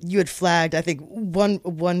you had flagged, I think,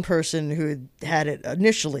 one person who had it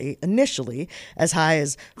initially as high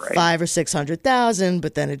as 500,000 or 600,000,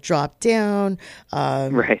 but then it dropped down,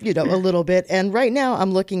 a little bit. And right now,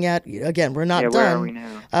 I'm looking at, again, we're not done. Where are we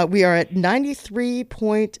now? We are at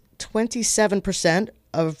 93.27%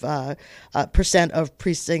 of of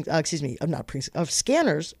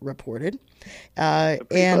scanners reported,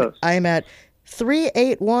 and close. I'm at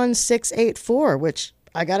 381,684, which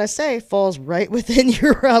I gotta say falls right within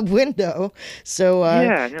your window. So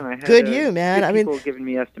I good you, man. I mean, people giving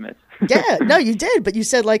me estimates. Yeah, no, you did, but you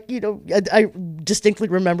said I distinctly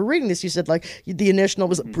remember reading this. You said the initial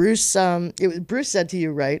was Bruce. Bruce said to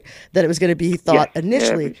you, right, that it was going to be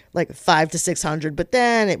initially 500 to 600, but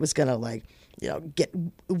then it was going to get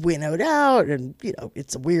winnowed out, and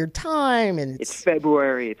it's a weird time, and it's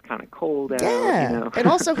February. It's kind of cold out. And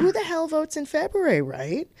also, who the hell votes in February,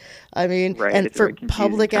 right? I mean, and for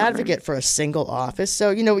public advocate for a single office.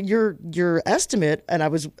 So your estimate, and I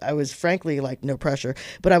was frankly no pressure,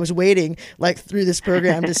 but I was waiting through this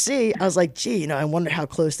program to see. I was like, gee, I wonder how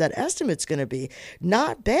close that estimate's going to be.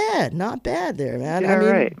 Not bad there,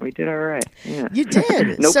 man. We did all right. Yeah. You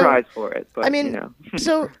did. No prize for it, but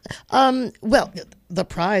so Well, the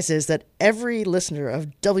prize is that every listener of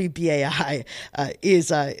WBAI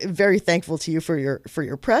is very thankful to you for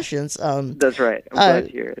your prescience. That's right. I'm glad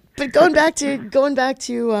to hear it. But going back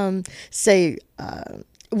to say.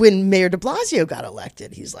 When Mayor de Blasio got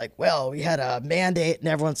elected, he's like, well, we had a mandate, and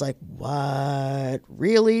everyone's like, what?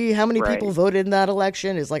 Really? How many people voted in that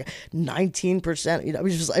election? It's like 19%. You know,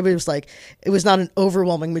 it was not an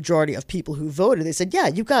overwhelming majority of people who voted. They said, yeah,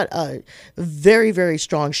 you got a very, very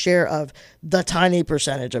strong share of the tiny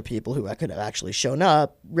percentage of people who could have actually shown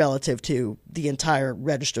up relative to the entire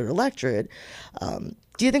registered electorate.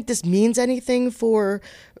 Do you think this means anything for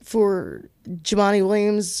Jumaane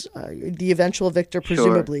Williams, the eventual victor,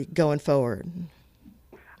 presumably going forward?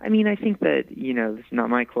 I mean, I think that, this is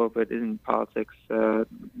not my quote, but in politics,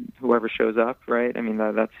 whoever shows up, right? I mean,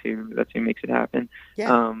 that's who makes it happen.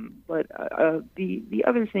 Yeah. But the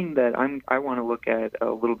other thing that I want to look at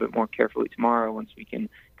a little bit more carefully tomorrow, once we can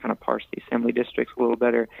kind of parse the assembly districts a little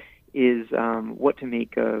better, is what to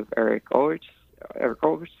make of Eric Ulrich's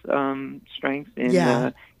strength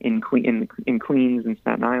in Queens and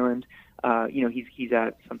Staten Island. He's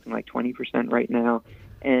at something like 20% right now.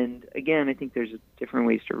 And again, I think there's different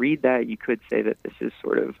ways to read that. You could say that this is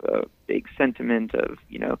sort of a big sentiment of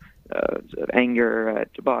anger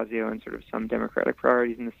at de Blasio and sort of some Democratic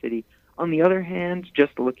priorities in the city. On the other hand,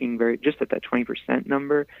 just at that 20%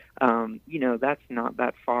 number, that's not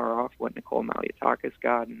that far off what Nicole Malliotakis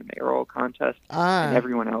got in the mayoral contest. And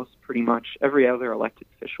everyone else, pretty much every other elected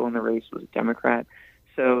official in the race was a Democrat.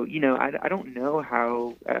 So, I don't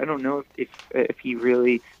know if he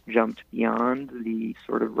really jumped beyond the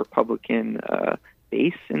sort of Republican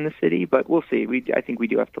base in the city, but we'll see. I think we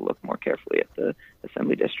do have to look more carefully at the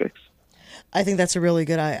assembly districts. I think that's a really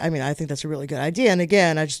good. I think that's a really good idea. And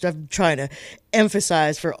again, I'm trying to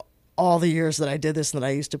emphasize for all the years that I did this, and that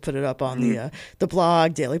I used to put it up on the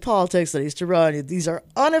blog, Daily Politics, that I used to run. These are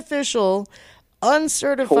unofficial,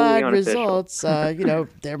 uncertified totally results.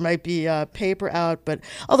 There might be paper out, but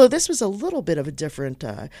although this was a little bit of a different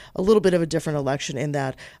election in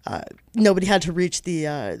that nobody had to reach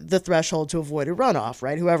the threshold to avoid a runoff.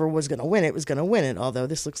 Right, whoever was going to win it was going to win it. Although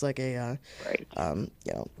this looks like a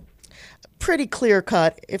pretty clear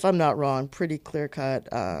cut, if I'm not wrong, pretty clear cut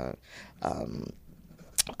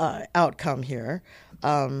outcome here.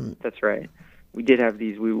 That's right. We did have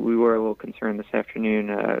these. We were a little concerned this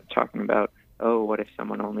afternoon talking about, what if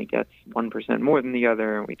someone only gets 1% more than the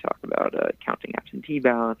other? And we talked about counting absentee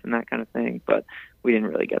ballots and that kind of thing. But we didn't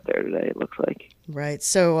really get there today, it looks like. Right.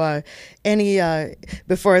 So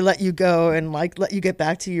before I let you go and let you get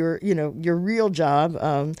back to your real job,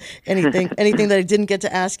 anything that I didn't get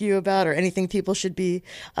to ask you about, or anything people should be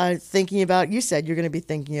thinking about? You said you're going to be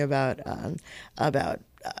thinking about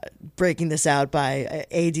breaking this out by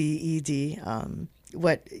AD/ED.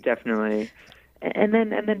 What? Definitely. And then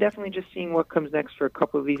definitely just seeing what comes next for a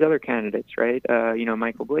couple of these other candidates, right?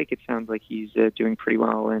 Michael Blake, it sounds like he's doing pretty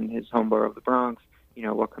well in his home borough of the Bronx.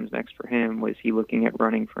 What comes next for him? Was he looking at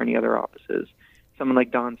running for any other offices? Someone like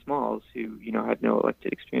Dawn Smalls, who, had no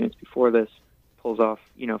elected experience before this, pulls off,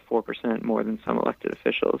 4% more than some elected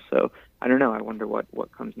officials. So I don't know. I wonder what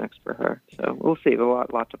comes next for her. So we'll see. A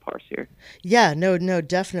lot to parse here. Yeah, no,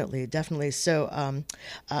 definitely. So,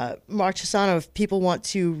 Mark Chissano, if people want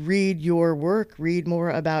to read your work, read more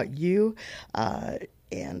about you,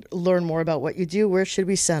 and learn more about what you do, where should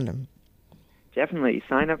we send them? Definitely.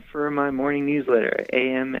 Sign up for my morning newsletter,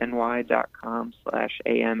 amny.com/AM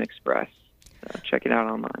Express. Check it out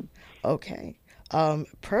online. Okay.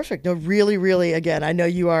 Perfect. No, really, really, again, I know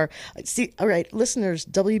you are. See, all right, listeners,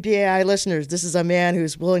 WBAI listeners, this is a man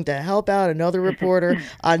who's willing to help out another reporter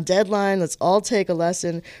on deadline. Let's all take a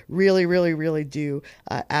lesson. Really, really, really do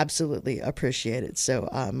absolutely appreciate it. So,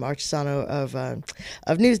 Mark Chissano of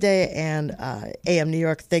Newsday and AM New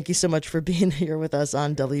York, thank you so much for being here with us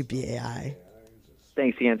on WBAI.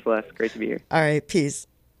 Thanks again, Celeste. Great to be here. All right, peace.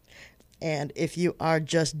 And if you are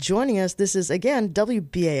just joining us, this is, again,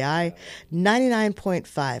 WBAI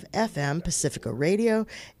 99.5 FM, Pacifica Radio,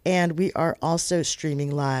 and we are also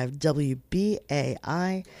streaming live, WBAI.org.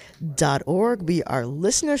 We are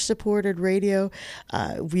listener-supported radio.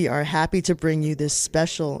 We are happy to bring you this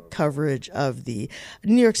special coverage of the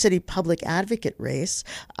New York City Public Advocate race.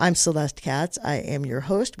 I'm Celeste Katz. I am your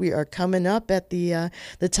host. We are coming up at the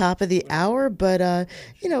top of the hour, but,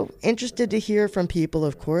 interested to hear from people,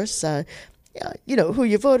 of course, who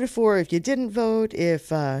you voted for, if you didn't vote,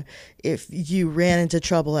 if you ran into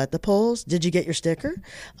trouble at the polls, did you get your sticker?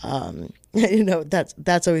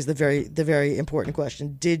 That's always the very important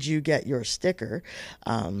question. Did you get your sticker?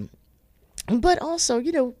 But also,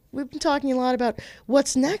 we've been talking a lot about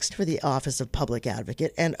what's next for the Office of Public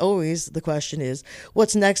Advocate, and always the question is,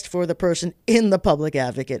 what's next for the person in the Public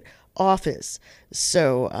Advocate office?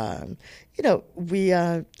 So, we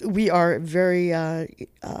are very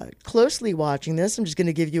closely watching this. I'm just going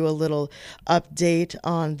to give you a little update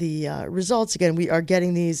on the results. Again, we are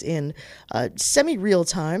getting these in semi-real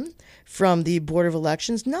time from the Board of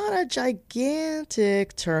Elections. Not a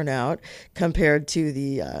gigantic turnout compared to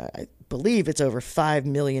the I believe it's over 5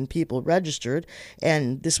 million people registered,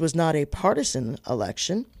 and this was not a partisan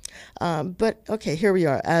election. But okay, here we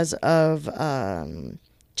are. As of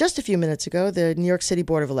just a few minutes ago, the New York City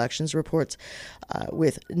Board of Elections reports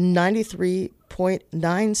with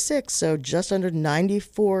 93.96, so just under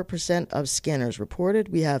 94% of scanners reported.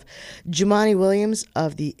 We have Jumaane Williams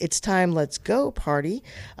of the It's Time, Let's Go party,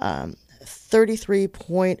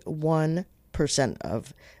 33.1%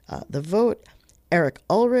 of the vote. Eric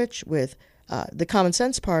Ulrich with the Common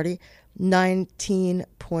Sense Party,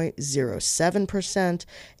 19.07%.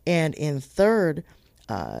 And in third,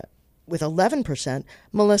 with 11%,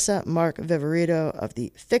 Melissa Mark Viverito of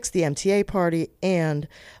the Fix the MTA Party and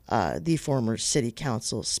the former city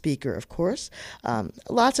council speaker, of course.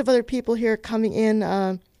 Lots of other people here coming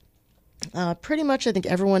in. Pretty much, I think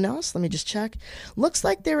everyone else, let me just check, looks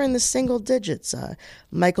like they're in the single digits.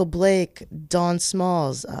 Michael Blake, Dawn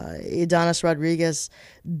Smalls, Adonis Rodriguez,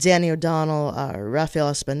 Danny O'Donnell,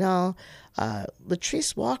 Rafael Espinal,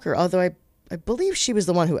 Latrice Walker, although I believe she was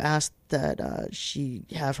the one who asked that she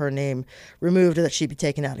have her name removed or that she be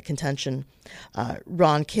taken out of contention.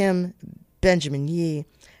 Ron Kim, Benjamin Yee,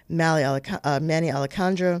 Manny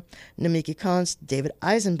Alejandro, Namiki Konst, David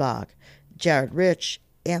Eisenbach, Jared Rich,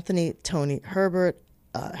 Anthony Tony Herbert,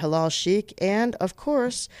 Hilal Sheikh, and, of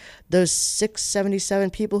course, those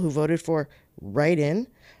 677 people who voted for write-in.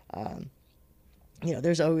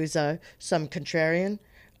 There's always some contrarian.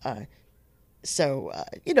 So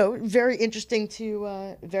very interesting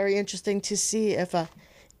to see if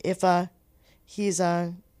he's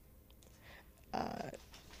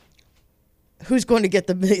who's going to get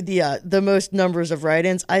the most numbers of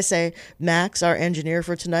write-ins. I say Max, our engineer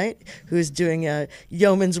for tonight, who's doing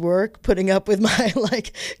yeoman's work, putting up with my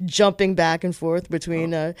jumping back and forth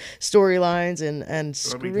between storylines and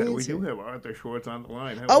screens. We do have Arthur Schwartz on the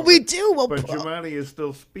line. However, we do. Well, but Jumaane is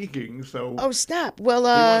still speaking, so oh snap! Well, he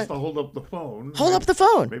wants to hold up the phone. Hold up the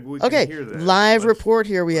phone. Maybe we can hear that. Live report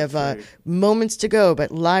here. We have moments to go,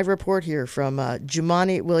 but live report here from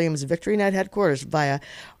Jumaane Williams Victory Night headquarters via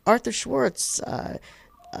Arthur Schwartz. So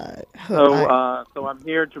I'm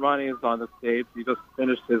here. Jumaane is on the stage. He just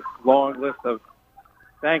finished his long list of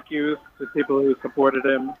thank yous to people who supported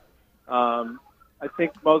him. I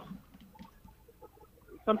think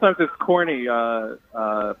sometimes it's corny,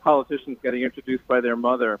 politicians getting introduced by their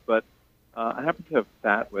mother, but I happen to have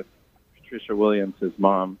sat with Patricia Williams, his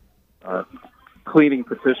mom, cleaning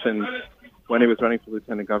petitions when he was running for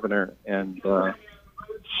lieutenant governor, and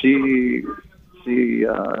she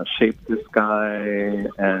shaped this guy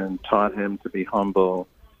and taught him to be humble,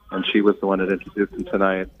 and she was the one that introduced him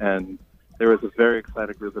tonight. And there was a very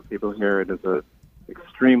excited group of people here. It is a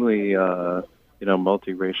extremely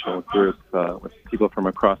multiracial group with people from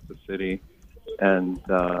across the city, and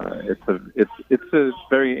it's a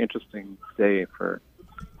very interesting day for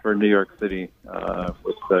New York City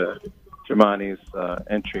with Jumaane's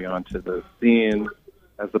entry onto the scene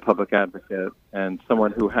as a public advocate and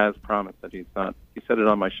someone who has promised that he said it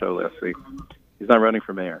on my show last week, he's not running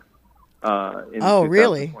for mayor. In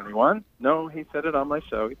 2021. No, he said it on my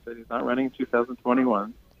show. He said he's not running in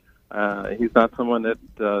 2021. He's not someone that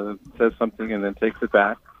says something and then takes it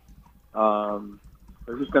back. So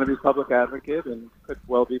he's going to be public advocate and could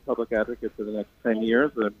well be public advocate for the next 10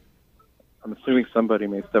 years. And I'm assuming somebody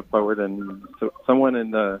may step forward, and so someone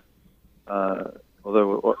in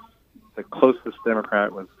although the closest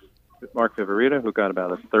Democrat was Mark Viverito, who got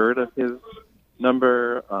about a third of his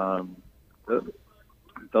number.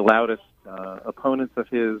 The loudest opponents of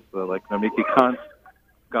his, like Namiki Konst,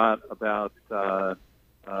 got about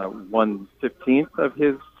 1/15 of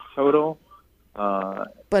his total.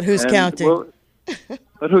 But who's counting?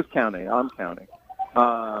 But who's counting? I'm counting.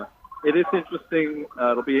 It is interesting.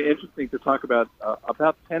 It'll be interesting to talk about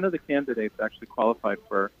 10 of the candidates actually qualified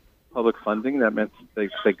for public funding. That meant they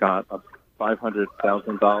got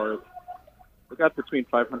 $500,000. They got between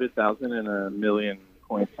 $500,000 and $1 million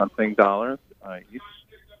point something dollars each.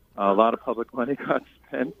 A lot of public money got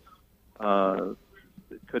spent.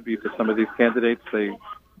 It could be for some of these candidates. They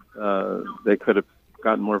could have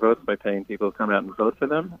gotten more votes by paying people to come out and vote for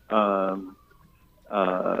them.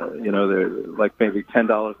 They're like maybe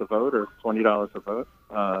 $10 a vote or $20 a vote.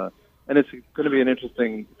 and it's going to be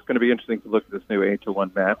interesting to look at this new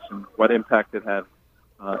 8-to-1 match and what impact it had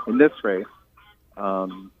in this race.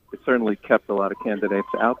 It certainly kept a lot of candidates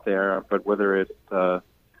out there, but whether it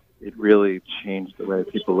really changed the way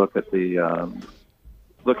people look at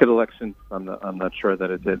elections, I'm not sure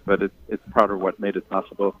that it did. But it's part of what made it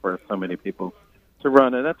possible for so many people to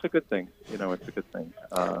run, and that's a good thing. It's a good thing.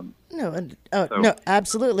 No,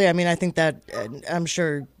 absolutely. I mean, I think that I'm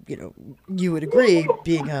sure you would agree,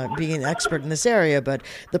 being an expert in this area. But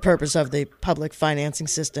the purpose of the public financing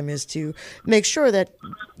system is to make sure that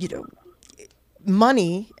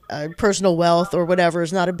money, personal wealth, or whatever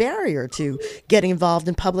is not a barrier to getting involved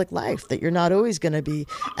in public life. That you're not always going to be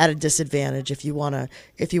at a disadvantage if you want to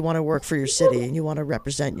work for your city and you want to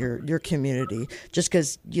represent your community. Just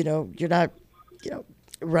because you're not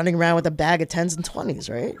running around with a bag of 10s and 20s,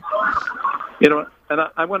 right? And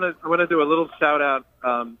I want to do a little shout out.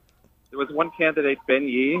 There was one candidate, Ben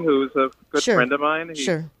Yee, who's a good friend of mine. He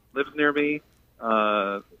lives near me.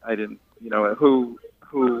 Who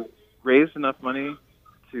raised enough money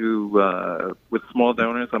to with small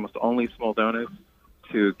donors, almost only small donors,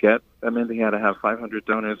 to get. I mean, he had to have 500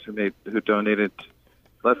 donors who donated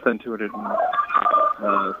less than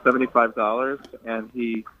 $275, and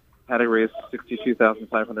he had to raise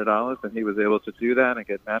 $62,500, and he was able to do that and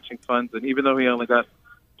get matching funds. And even though he only got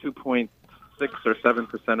 2.6 or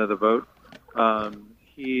 7% of the vote,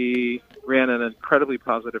 he ran an incredibly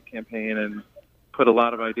positive campaign and put a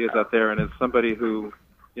lot of ideas out there. And as somebody who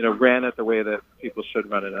ran it the way that people should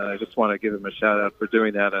run it, and I just want to give him a shout out for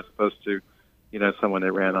doing that, as opposed to someone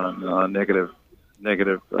that ran on a negative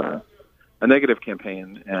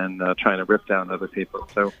campaign and trying to rip down other people.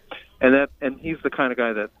 So, and he's the kind of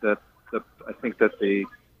guy that I think that the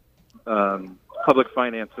public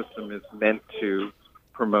finance system is meant to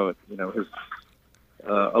promote.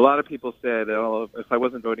 A lot of people said, "Oh, if I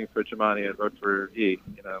wasn't voting for Jumaane, I'd vote for Yee."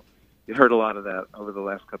 You heard a lot of that over the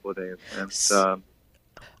last couple of days, and.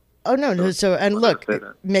 No. So, and look,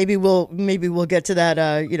 maybe we'll get to that.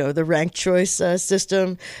 The ranked choice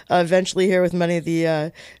system eventually here, with many of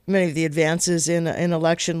the advances in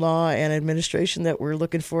election law and administration that we're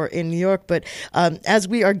looking for in New York. But as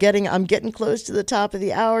I'm getting close to the top of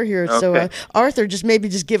the hour here. Okay. So, Arthur, just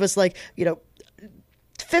give us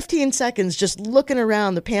 15 seconds, just looking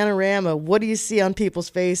around the panorama. What do you see on people's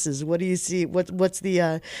faces? What do you see? What's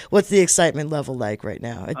the excitement level like right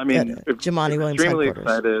now? At Jumaane Williams extremely headquarters.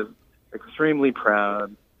 Excited, extremely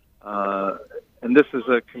proud, and this is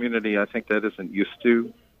a community I think that isn't used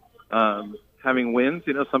to having wins.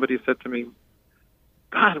 Somebody said to me,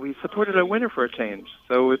 "God, we supported a winner for a change."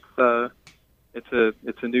 So it's a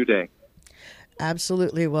new day.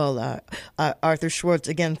 Absolutely. Well, Arthur Schwartz,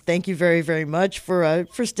 again, thank you very, very much for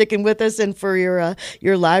sticking with us and for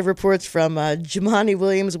your live reports from Jumaane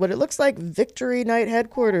Williams, what it looks like Victory Night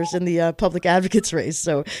headquarters in the public advocates race.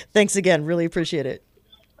 So thanks again. Really appreciate it.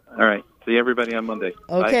 All right. See everybody on Monday.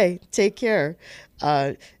 Okay. Bye. Take care.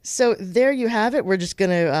 So there you have it. We're just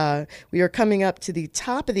going to, we are coming up to the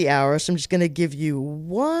top of the hour. So I'm just going to give you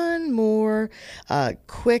one more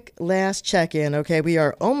quick last check-in. Okay. We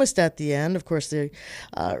are almost at the end. Of course, the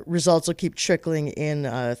results will keep trickling in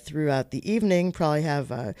throughout the evening, probably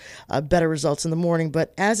have better results in the morning.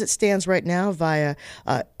 But as it stands right now, via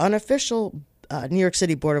unofficial New York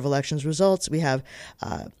City Board of Elections results, we have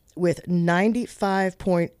with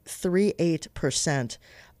 95.38%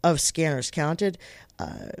 of scanners counted.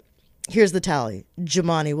 Here's the tally.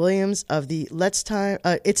 Jumaane Williams of the It's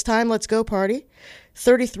Time, Let's Go Party,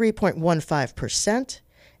 33.15%.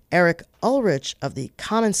 Eric Ulrich of the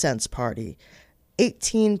Common Sense Party,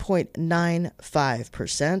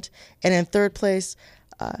 18.95%. And in third place,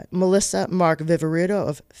 Melissa Mark Viverito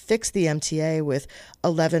of Fix the MTA with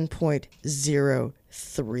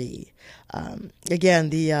 11.03. Again,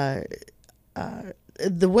 the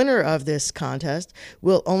winner of this contest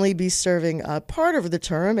will only be serving part of the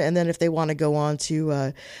term, and then if they want to go on to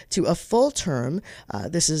a full term,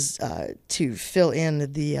 this is to fill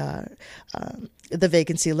in the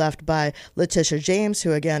vacancy left by Letitia James,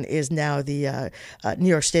 who again is now the New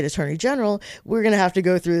York State Attorney General. We're going to have to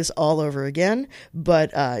go through this all over again,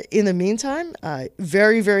 but in the meantime,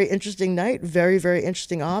 very, very interesting night, very, very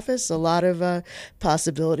interesting office, a lot of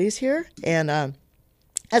possibilities here, and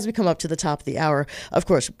as we come up to the top of the hour. Of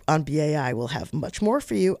course, on BAI, we'll have much more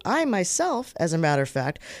for you. I myself, as a matter of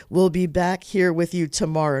fact, will be back here with you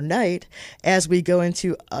tomorrow night as we go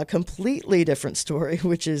into a completely different story,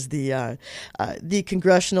 which is the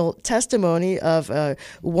congressional testimony of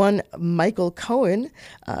one Michael Cohen,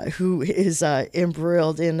 who is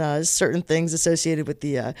embroiled in certain things associated with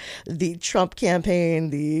the Trump campaign,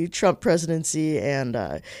 the Trump presidency,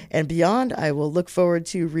 and beyond. I will look forward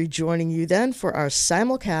to rejoining you then for our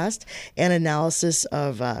simulcast and analysis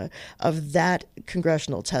of that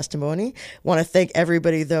congressional testimony. Want to thank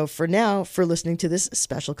everybody, though, for now, for listening to this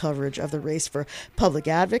special coverage of the race for public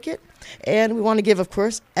advocate. And we want to give, of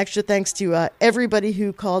course, extra thanks to everybody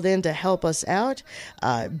who called in to help us out.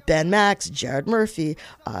 Ben Max, Jared Murphy,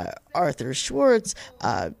 Arthur Schwartz,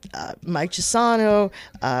 Mike Chisano.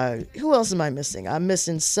 Who else am I missing? I'm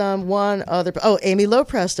missing one other. Oh, Amy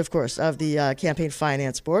Loprest, of course, of the Campaign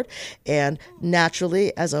Finance Board. And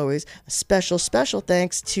naturally, as always, special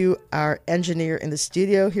thanks to our engineer in the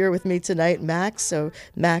studio here with me tonight, Max. So,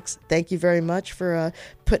 Max, thank you very much for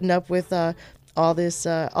putting up with all this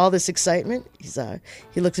excitement.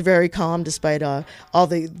 He looks very calm despite all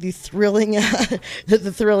the thrilling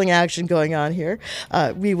the thrilling action going on here.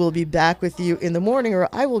 We will be back with you in the morning, or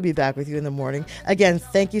I will be back with you in the morning. Again,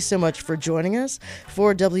 thank you so much for joining us.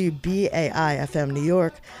 For WBAI FM New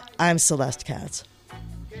York, I'm Celeste Katz.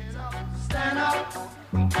 Stand up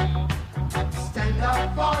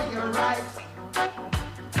for your rights.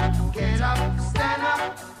 Get up, stand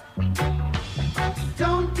up.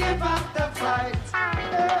 Don't give up the fight.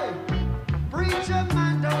 Hey, preacher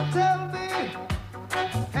man, don't tell me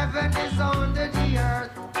heaven is under the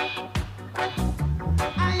earth.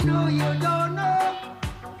 I know you don't know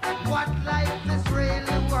what life is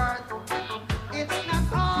really worth. It's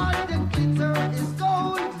not all the glitter is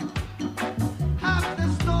gold. Half the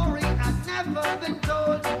story has never been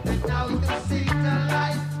told, and now you see the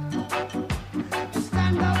light.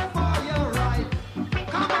 Stand up for your right.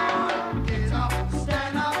 Come on, get up,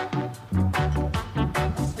 stand up.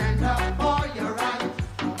 Stand up for your right.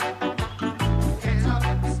 Get up,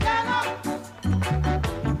 stand up.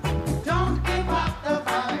 Don't give up the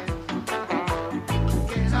fight.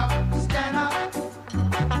 Get up, stand up.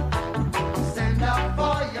 Stand up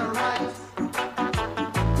for your right.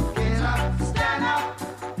 Get up, stand up.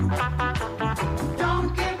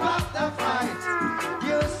 Don't give up the fight.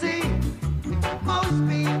 You see, most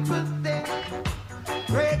people think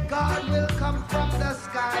great God will come from the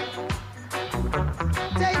sky,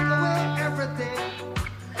 take away everything,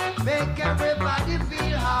 make everybody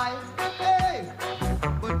feel high. Hey,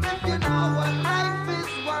 but if you know what life is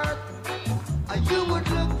worth, you would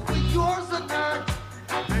look for yours on earth,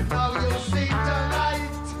 and now you see the light.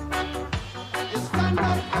 You stand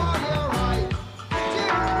up for your right.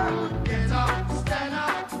 Get up, stand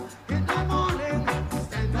up in the morning,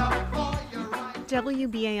 stand up for your right.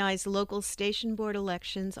 WBAI's local station board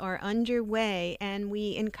elections are underway, and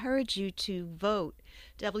we encourage you to vote.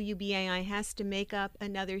 WBAI has to make up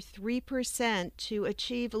another 3% to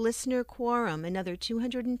achieve listener quorum, another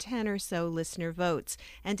 210 or so listener votes,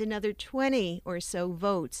 and another 20 or so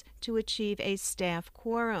votes to achieve a staff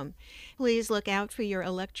quorum. Please look out for your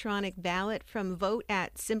electronic ballot from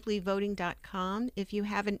vote@simplyvoting.com. If you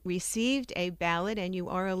haven't received a ballot and you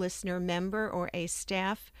are a listener member or a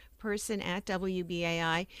staff person at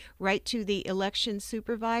WBAI, write to the election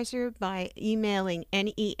supervisor by emailing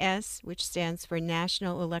NES, which stands for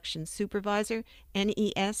National Election Supervisor,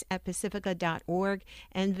 NES@pacifica.org,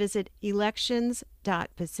 and visit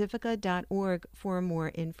elections.pacifica.org for more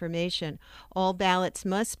information. All ballots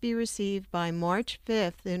must be received by March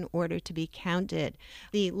 5th in order to be counted.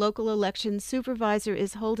 The local election supervisor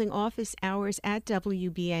is holding office hours at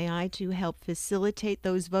WBAI to help facilitate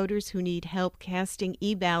those voters who need help casting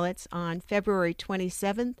e-ballots on February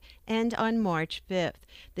 27th and on March 5th.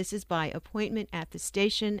 This is by appointment at the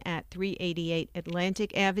station at 388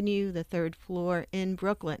 Atlantic Avenue, the 3rd floor in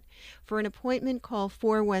Brooklyn. For an appointment, call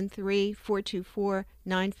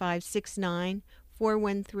 413-424-9569,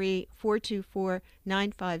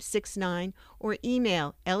 413-424-9569, or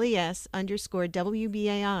email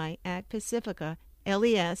les_WBAI@Pacifica,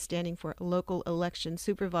 LES standing for Local Election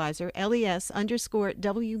Supervisor,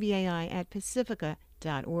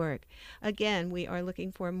 LES_WBAI@Pacifica.org. Again, we are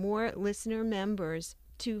looking for more listener members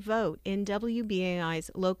to vote in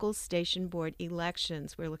WBAI's local station board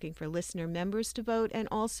elections. We're looking for listener members to vote and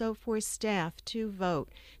also for staff to vote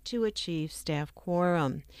to achieve staff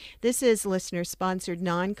quorum. This is listener-sponsored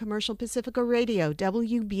non-commercial Pacifica Radio,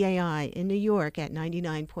 WBAI in New York at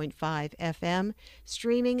 99.5 FM,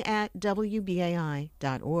 streaming at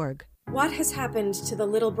WBAI.org. What has happened to the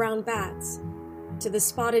little brown bats? to the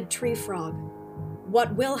spotted tree frog?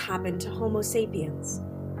 What will happen to Homo sapiens?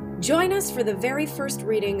 Join us for the very first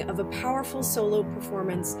reading of a powerful solo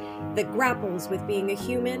performance that grapples with being a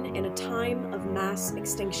human in a time of mass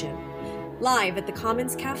extinction. Live at the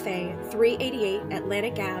Commons Cafe, 388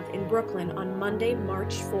 Atlantic Ave in Brooklyn on Monday,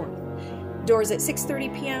 March 4th. Doors at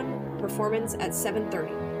 6:30 p.m., performance at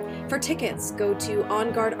 7:30. For tickets, go to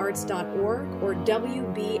onguardarts.org or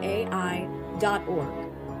wbai.org.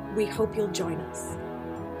 We hope you'll join us.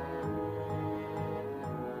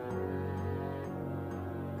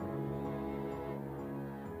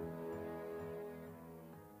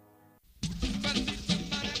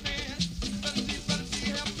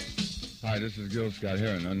 Hi, this is Gil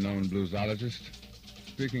Scott-Heron, unknown bluesologist,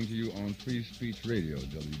 speaking to you on Free Speech Radio,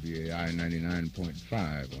 WBAI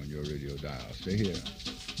 99.5 on your radio dial. Stay here.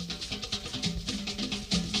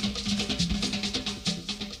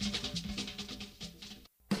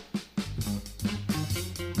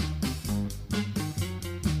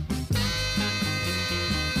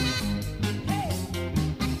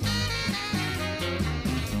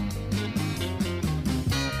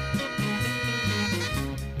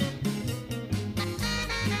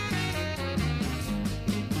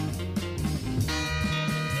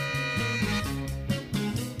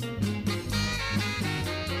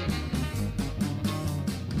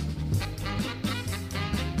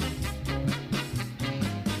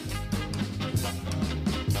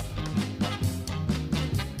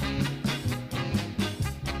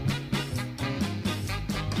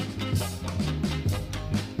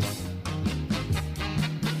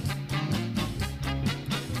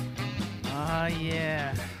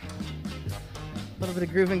 Yeah. A little bit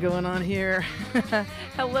of grooving going on here.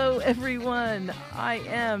 Hello, everyone. I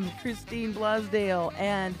am Christine Blasdale,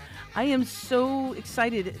 and I am so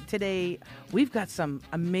excited today. We've got some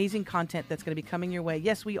amazing content that's going to be coming your way.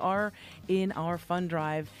 Yes, we are in our fund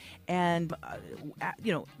drive, and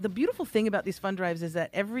the beautiful thing about these fund drives is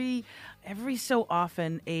that every so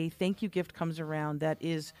often a thank you gift comes around that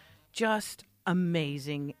is just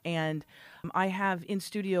amazing. And I have in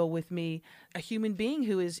studio with me a human being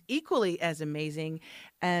who is equally as amazing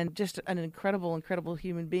and just an incredible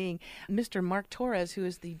human being, Mr. Mark Torres, who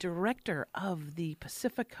is the director of the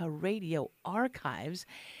Pacifica Radio Archives.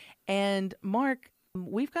 And Mark,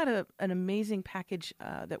 we've got an amazing package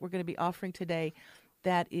that we're going to be offering today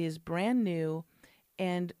that is brand new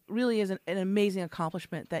and really is an amazing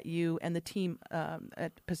accomplishment that you and the team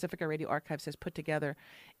at Pacifica Radio Archives has put together.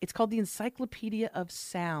 It's called the Encyclopedia of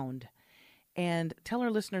Sound. And tell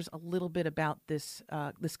our listeners a little bit about this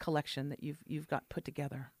this collection that you've got put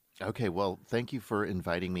together. Okay, well, thank you for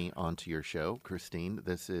inviting me onto your show, Christine.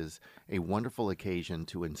 This is a wonderful occasion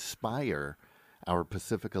to inspire our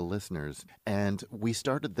Pacifica listeners. And we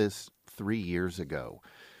started this 3 years ago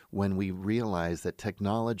when we realized that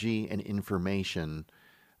technology and information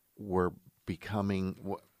were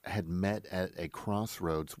had met at a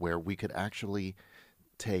crossroads where we could actually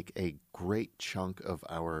take a great chunk of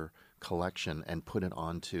our collection and put it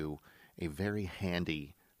onto a very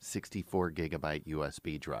handy 64 gigabyte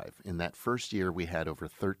USB drive. In that first year, we had over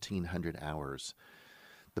 1,300 hours,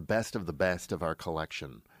 the best of our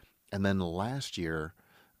collection. And then last year,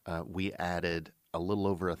 we added a little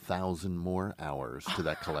over 1,000 more hours to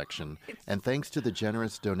that collection. And thanks to the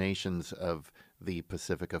generous donations of the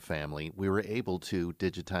Pacifica family, we were able to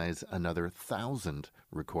digitize another 1,000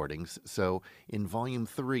 recordings. So in Volume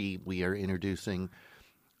 3, we are introducing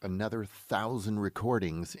another 1,000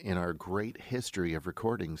 recordings in our great history of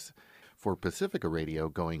recordings for Pacifica Radio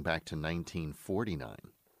going back to 1949.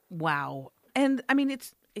 Wow. And I mean,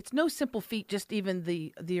 it's no simple feat, just even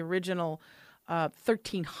the original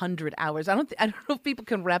 1,300 hours. I don't know if people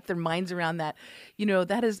can wrap their minds around that. You know,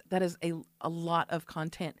 that is a lot of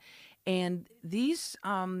content. And these,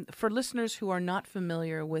 for listeners who are not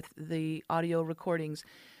familiar with the audio recordings,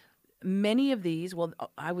 many of these, well,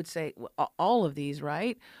 I would say all of these,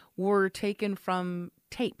 right, were taken from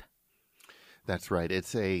tape. That's right.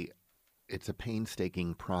 It's a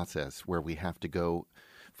painstaking process where we have to go.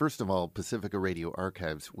 First of all, Pacifica Radio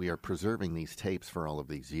Archives, we are preserving these tapes for all of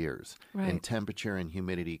these years in temperature and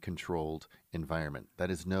humidity controlled environment. That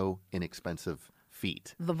is no inexpensive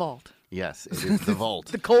feat. The vault. Yes, it is the vault.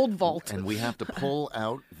 The cold vault. And we have to pull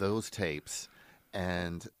out those tapes,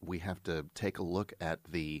 and we have to take a look at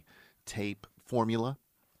the tape formula.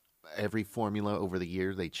 Every formula over the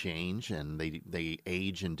year, they change, and they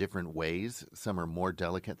age in different ways. Some are more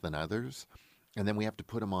delicate than others. And then we have to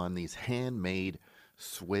put them on these handmade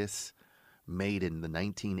Swiss, made in the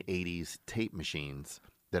 1980s tape machines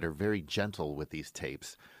that are very gentle with these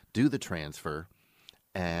tapes, do the transfer,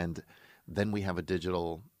 and then we have a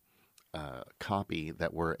digital copy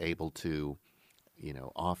that we're able to,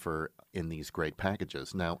 offer in these great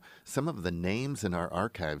packages. Now, some of the names in our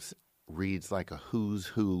archives reads like a who's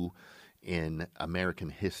who in American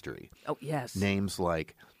history. Oh, yes. Names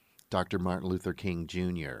like Dr. Martin Luther King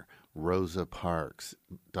Jr., Rosa Parks,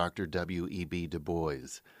 Dr. W.E.B. Du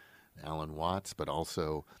Bois, Alan Watts, but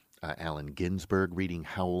also Allen Ginsberg reading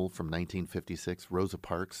Howl from 1956, Rosa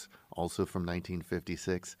Parks also from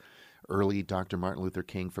 1956, early Dr. Martin Luther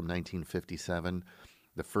King from 1957,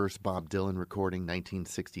 the first Bob Dylan recording,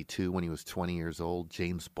 1962, when he was 20 years old,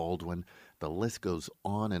 James Baldwin. The list goes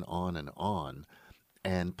on and on and on.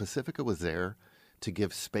 And Pacifica was there to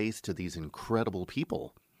give space to these incredible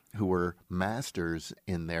people who were masters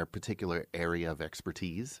in their particular area of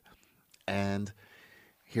expertise. And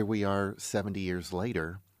here we are 70 years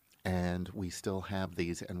later, and we still have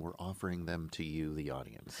these, and we're offering them to you, the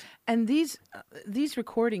audience. And these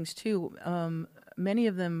recordings too, many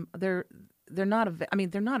of them they're not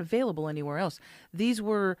they're not available anywhere else. These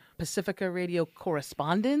were Pacifica Radio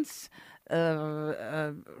correspondents,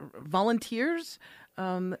 volunteers,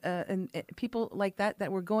 and people like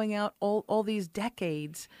that were going out all these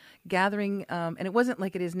decades gathering, and it wasn't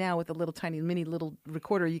like it is now with a little tiny mini little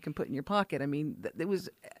recorder you can put in your pocket. I mean,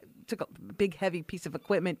 took a big heavy piece of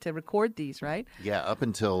equipment to record these, right? Yeah, up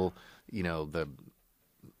until the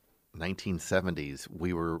 1970s,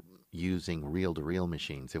 we were using reel-to-reel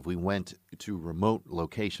machines. If we went to remote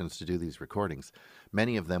locations to do these recordings,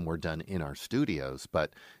 many of them were done in our studios,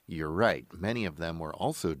 but you're right, many of them were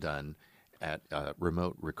also done at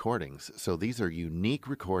remote recordings. So these are unique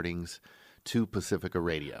recordings to Pacifica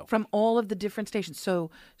Radio. From all of the different stations. So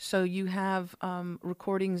you have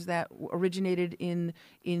recordings that originated on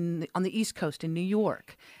the East Coast in New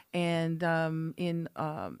York, and in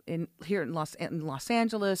here in Los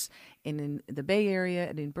Angeles, and in the Bay Area,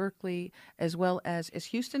 and in Berkeley, as well as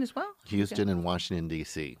Houston as well? Houston and Washington,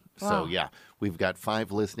 D.C. Wow. So, yeah, we've got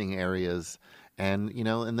 5 listening areas, and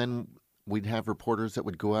then we'd have reporters that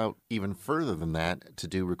would go out even further than that to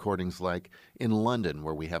do recordings like in London,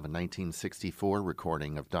 where we have a 1964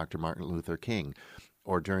 recording of Dr. Martin Luther King,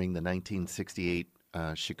 or during the 1968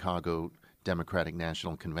 Chicago Democratic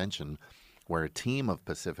National Convention, where a team of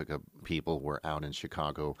Pacifica people were out in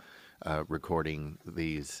Chicago recording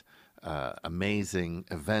these amazing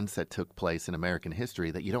events that took place in American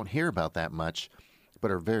history that you don't hear about that much,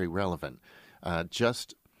 but are very relevant.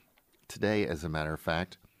 Just today, as a matter of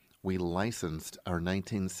fact, we licensed our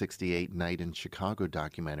 1968 Night in Chicago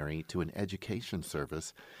documentary to an education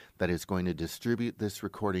service that is going to distribute this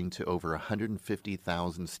recording to over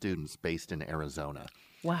 150,000 students based in Arizona.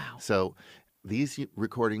 Wow. So these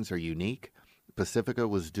recordings are unique. Pacifica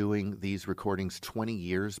was doing these recordings 20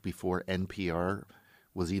 years before NPR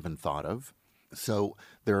was even thought of. So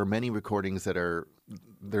there are many recordings that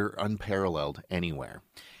they're unparalleled anywhere.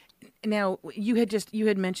 Now, you had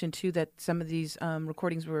mentioned too that some of these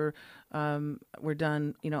recordings were done,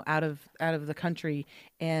 out of the country,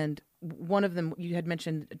 and one of them you had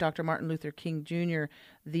mentioned Dr. Martin Luther King Jr.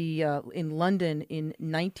 In London in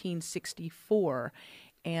 1964,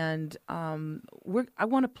 and I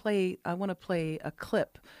want to play a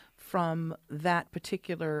clip from that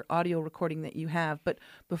particular audio recording that you have. But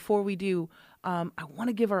before we do, I want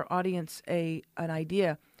to give our audience an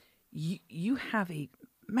idea. You have a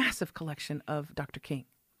massive collection of Dr. King.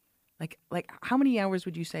 Like how many hours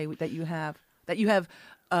would you say that you have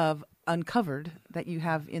uncovered that you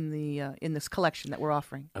have in this collection that we're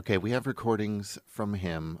offering? Okay, we have recordings from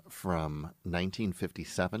him from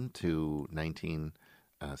 1957 to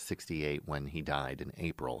 1968 when he died in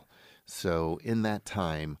April. So in that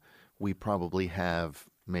time, we probably have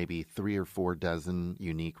maybe 3 or 4 dozen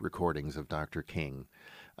unique recordings of Dr. King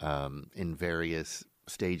in various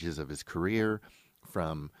stages of his career,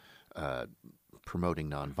 from promoting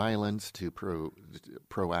nonviolence to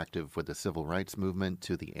proactive with the civil rights movement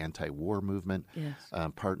to the anti-war movement, yes.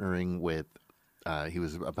 Partnering with, he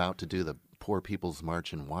was about to do the Poor People's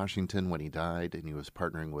March in Washington when he died, and he was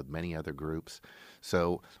partnering with many other groups.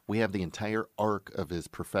 So we have the entire arc of his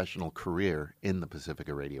professional career in the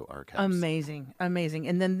Pacifica Radio archives. Amazing.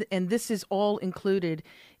 And this is all included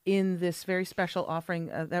in this very special offering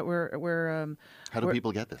that we're How do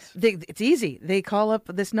people get this? It's easy. They call up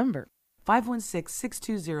this number,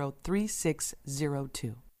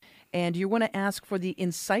 516-620-3602. And you want to ask for the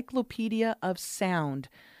Encyclopedia of Sound.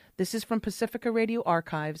 This is from Pacifica Radio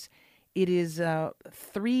Archives. It is a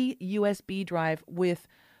 3 USB drive with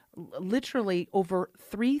literally over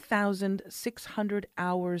 3,600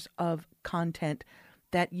 hours of content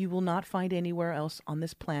that you will not find anywhere else on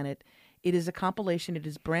this planet. It is a compilation. It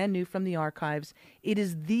is brand new from the archives. It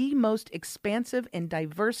is the most expansive and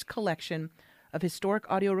diverse collection of historic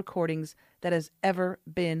audio recordings that has ever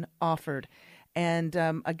been offered. And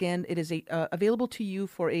again, it is available to you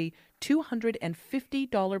for a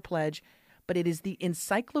 $250 pledge, but it is the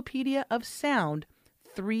Encyclopedia of Sound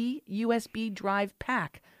 3 USB drive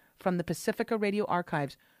pack from the Pacifica Radio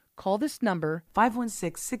Archives. Call this number,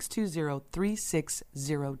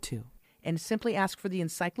 516-620-3602. and simply ask for the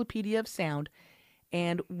Encyclopedia of Sound.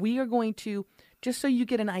 And we are going to, just so you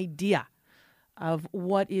get an idea of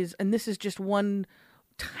what is, and this is just one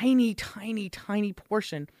tiny, tiny, tiny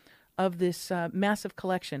portion of this massive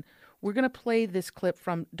collection. We're going to play this clip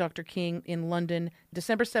from Dr. King in London,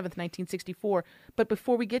 December 7th, 1964. But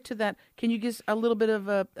before we get to that, can you give us a little bit of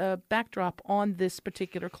a backdrop on this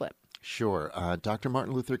particular clip? Sure. Dr.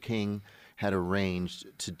 Martin Luther King had arranged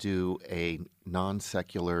to do a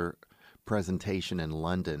non-secular presentation in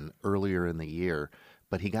London earlier in the year,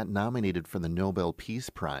 but he got nominated for the Nobel Peace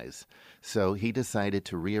Prize. So he decided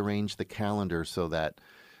to rearrange the calendar so that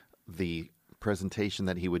the presentation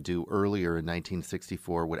that he would do earlier in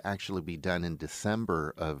 1964 would actually be done in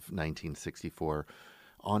December of 1964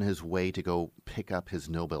 on his way to go pick up his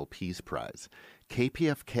Nobel Peace Prize.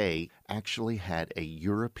 KPFK actually had a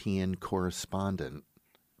European correspondent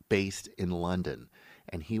based in London,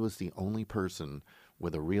 and he was the only person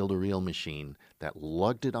with a reel-to-reel machine that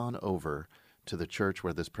lugged it on over to the church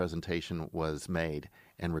where this presentation was made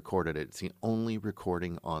and recorded it. It's the only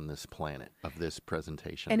recording on this planet of this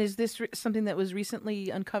presentation. And is this something that was recently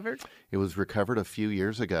uncovered? It was recovered a few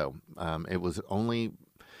years ago. It was only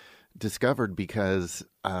discovered because,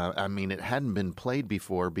 it hadn't been played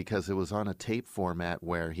before because it was on a tape format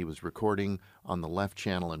where he was recording on the left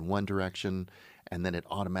channel in one direction, and then it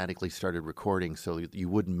automatically started recording so you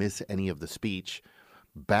wouldn't miss any of the speech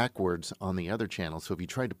backwards on the other channel. So if you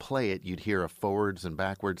tried to play it, you'd hear a forwards and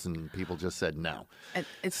backwards, and people just said no. And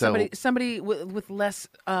it's somebody with less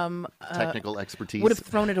technical expertise would have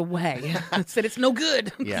thrown it away. Said it's no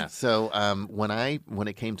good. Yeah. So when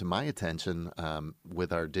it came to my attention,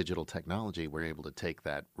 with our digital technology, we're able to take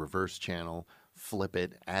that reverse channel, flip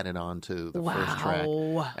it, add it on to the first track,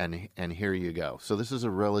 and here you go. So this is a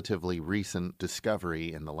relatively recent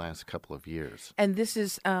discovery in the last couple of years. And this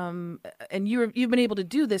is, and you've been able to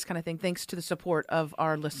do this kind of thing thanks to the support of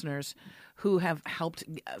our listeners who have helped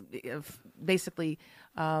basically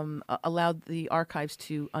allowed the archives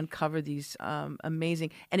to uncover these amazing.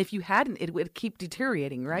 And if you hadn't, it would keep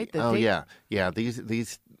deteriorating, right? Yeah.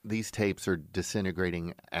 These tapes are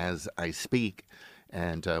disintegrating as I speak.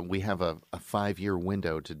 And we have a 5-year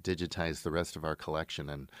window to digitize the rest of our collection.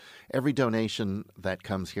 And every donation that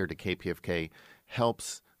comes here to KPFK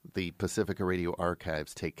helps the Pacifica Radio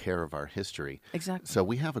Archives take care of our history. Exactly. So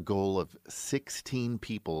we have a goal of 16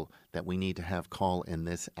 people that we need to have call in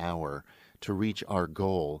this hour to reach our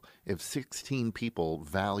goal. If 16 people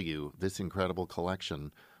value this incredible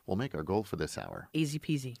collection, we'll make our goal for this hour. Easy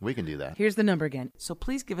peasy. We can do that. Here's the number again. So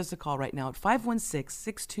please give us a call right now at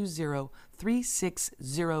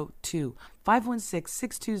 516-620-3602.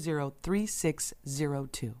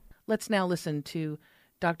 516-620-3602. Let's now listen to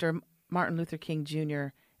Dr. Martin Luther King Jr.,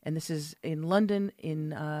 and this is in London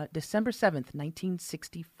in December 7th,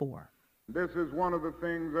 1964. This is one of the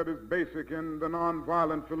things that is basic in the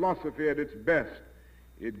nonviolent philosophy at its best.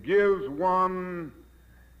 It gives one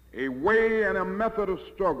a way and a method of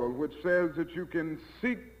struggle which says that you can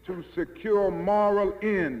seek to secure moral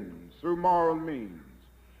ends through moral means.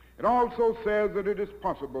 It also says that it is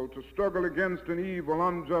possible to struggle against an evil,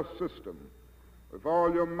 unjust system with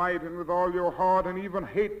all your might and with all your heart, and even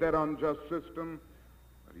hate that unjust system,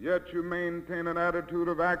 but yet you maintain an attitude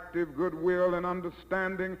of active goodwill and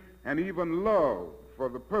understanding and even love for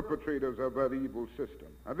the perpetrators of that evil system.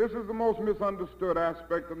 Now, this is the most misunderstood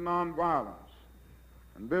aspect of nonviolence.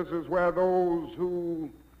 And this is where those who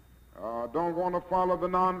don't want to follow the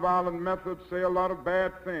nonviolent method say a lot of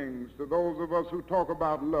bad things to those of us who talk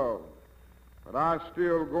about love. But I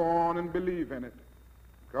still go on and believe in it,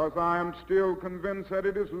 because I am still convinced that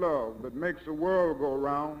it is love that makes the world go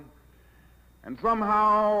round. And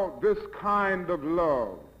somehow this kind of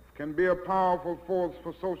love can be a powerful force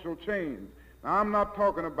for social change. Now, I'm not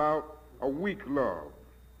talking about a weak love.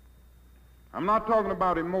 I'm not talking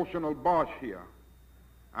about emotional bosh here.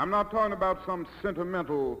 I'm not talking about some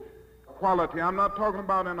sentimental quality. I'm not talking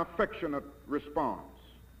about an affectionate response.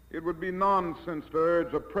 It would be nonsense to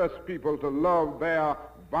urge oppressed people to love their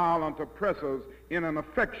violent oppressors in an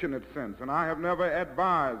affectionate sense, and I have never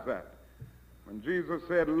advised that. When Jesus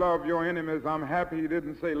said, love your enemies, I'm happy he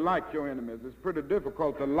didn't say like your enemies. It's pretty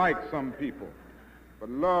difficult to like some people, but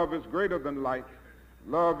love is greater than like.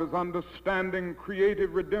 Love is understanding,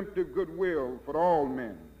 creative, redemptive goodwill for all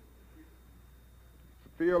men.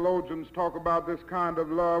 Theologians talk about this kind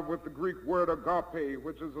of love with the Greek word agape,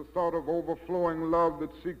 which is a sort of overflowing love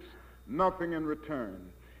that seeks nothing in return.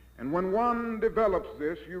 And when one develops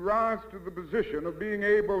this, you rise to the position of being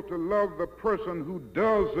able to love the person who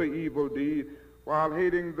does the evil deed while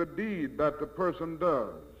hating the deed that the person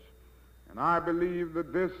does. And I believe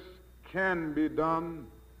that this can be done.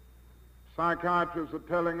 Psychiatrists are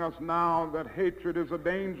telling us now that hatred is a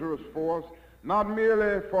dangerous force, not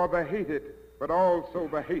merely for the hated, but also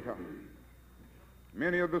the hater.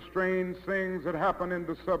 Many of the strange things that happen in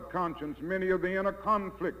the subconscious, many of the inner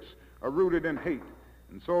conflicts are rooted in hate.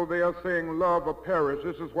 And so they are saying love or perish.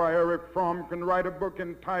 This is why Erich Fromm can write a book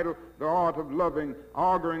entitled The Art of Loving,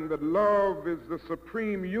 arguing that love is the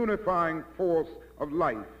supreme unifying force of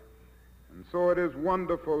life. And so it is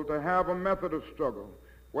wonderful to have a method of struggle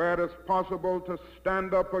where it is possible to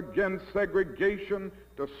stand up against segregation,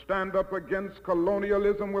 to stand up against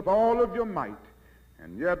colonialism with all of your might,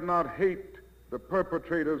 and yet not hate the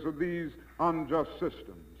perpetrators of these unjust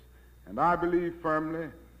systems. And I believe firmly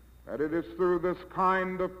that it is through this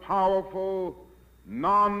kind of powerful,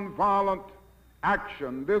 nonviolent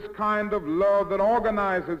action, this kind of love that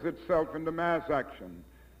organizes itself into mass action,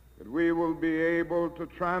 that we will be able to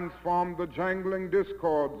transform the jangling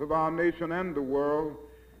discords of our nation and the world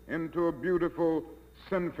into a beautiful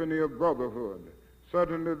symphony of brotherhood.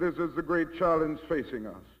 Certainly this is the great challenge facing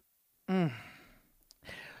us.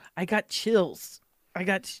 I got chills. I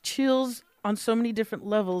got chills on so many different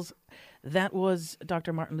levels. That was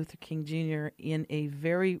Dr. Martin Luther King Jr. in a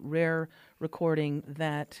very rare recording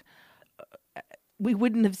that we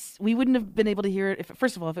wouldn't have been able to hear it if,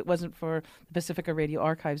 first of all, if it wasn't for the Pacifica Radio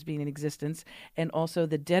Archives being in existence, and also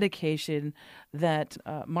the dedication that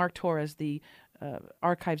Mark Torres, the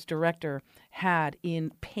archives director, had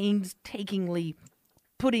in painstakingly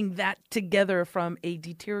putting that together from a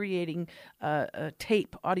deteriorating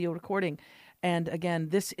tape audio recording. And again,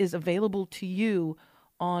 this is available to you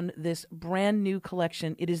on this brand new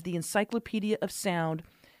collection. It is the Encyclopedia of Sound,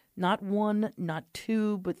 not one, not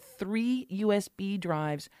two, but 3 USB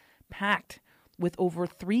drives packed with over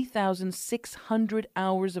 3,600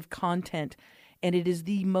 hours of content. And it is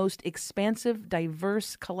the most expansive,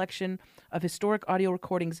 diverse collection of historic audio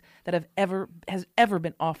recordings that has ever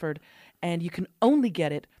been offered. And you can only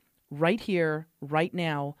get it right here, right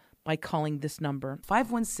now, by calling this number.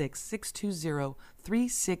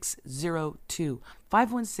 516-620-3602.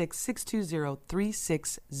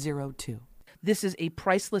 516-620-3602. This is a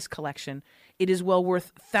priceless collection. It is well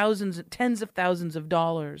worth tens of thousands of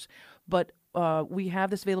dollars. But we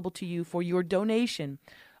have this available to you for your donation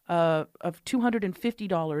of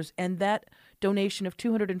 $250. And that donation of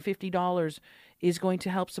 $250 is going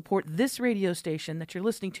to help support this radio station that you're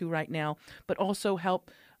listening to right now, but also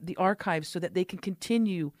help the archives so that they can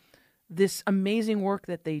continue this amazing work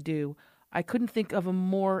that they do. I couldn't think of a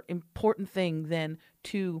more important thing than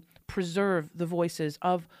to preserve the voices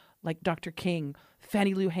of, like Dr. King,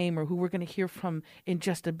 Fannie Lou Hamer, who we're going to hear from in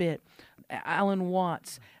just a bit, Alan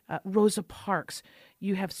Watts, Rosa Parks.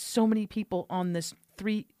 You have so many people on this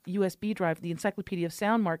 3 USB drive, the Encyclopedia of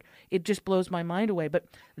Sound, Mark. It just blows my mind away. But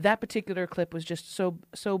that particular clip was just so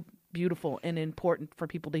beautiful and important for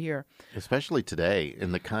people to hear. Especially today,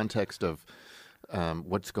 in the context of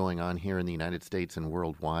what's going on here in the United States and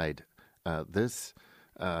worldwide. I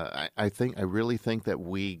really think that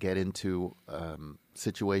we get into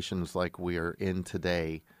situations like we are in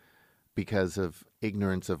today because of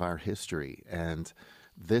ignorance of our history. And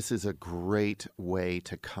this is a great way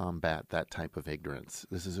to combat that type of ignorance.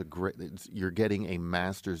 You're getting a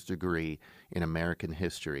master's degree in American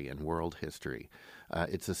history and world history.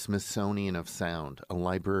 It's a Smithsonian of sound, a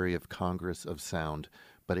Library of Congress of sound,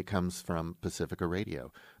 but it comes from Pacifica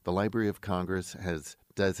Radio. The Library of Congress has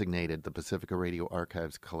designated the Pacifica Radio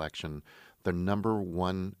Archives collection the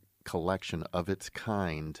 #1 collection of its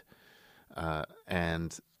kind,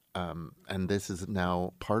 and this is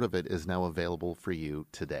now, part of it is now available for you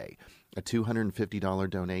today. A $250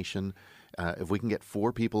 donation. If we can get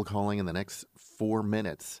 4 people calling in the next 4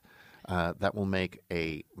 minutes, that will make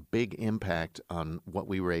a big impact on what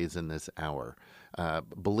we raise in this hour.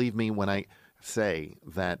 Believe me when I say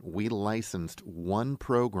that we licensed one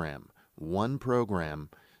program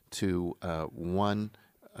to one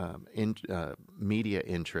media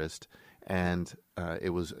interest, and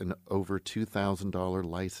it was an over $2,000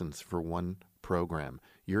 license for one program.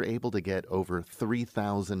 You're able to get over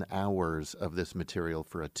 3,000 hours of this material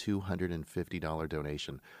for a $250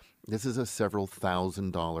 donation. This is a several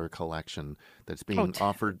 $1,000 collection that's being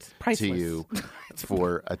offered to you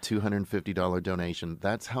for a $250 donation.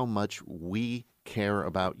 That's how much we care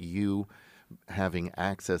about you having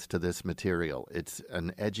access to this material. It's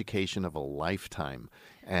an education of a lifetime,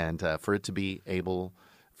 and for you to be able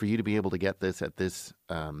to get this at this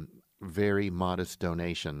very modest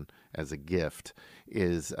donation as a gift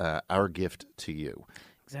is our gift to you.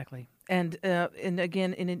 Exactly. And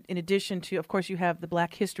again, in addition to, of course, you have the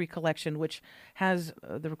Black History Collection, which has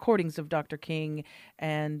the recordings of Dr. King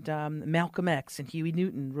and Malcolm X and Huey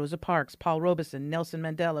Newton, Rosa Parks, Paul Robeson, Nelson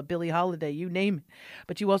Mandela, Billie Holiday, you name it.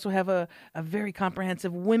 But you also have a very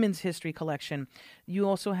comprehensive women's history collection. You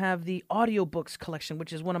also have the audiobooks collection,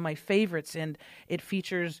 which is one of my favorites, and it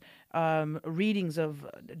features readings of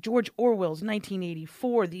George Orwell's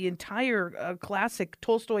 1984, the entire classic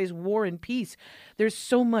Tolstoy's War and Peace. There's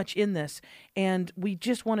so much in this, and we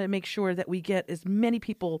just want to make sure that we get as many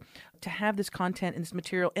people to have this content and this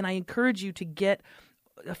material, and I encourage you to get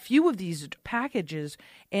a few of these packages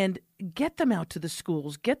and get them out to the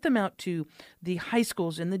schools, get them out to the high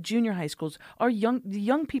schools and the junior high schools. The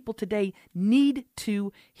young people today need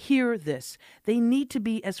to hear this. They need to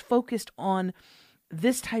be as focused on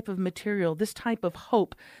this type of material, this type of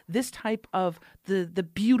hope, this type of the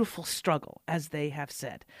beautiful struggle, as they have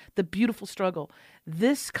said, the beautiful struggle.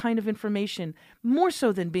 This kind of information, more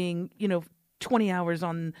so than being, 20 hours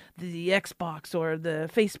on the Xbox or the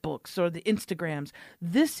Facebooks or the Instagrams.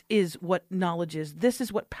 This is what knowledge is. This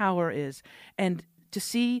is what power is. And to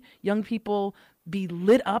see young people be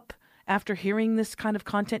lit up after hearing this kind of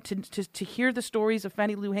content, to hear the stories of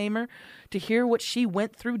Fannie Lou Hamer, to hear what she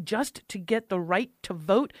went through just to get the right to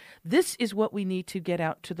vote, this is what we need to get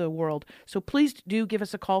out to the world. So please do give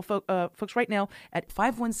us a call, folks, right now at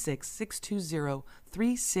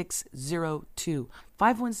 516-620-3602.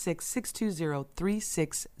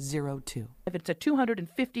 516-620-3602. If it's a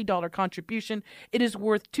 $250 contribution, it is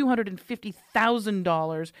worth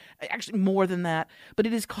 $250,000, actually more than that. But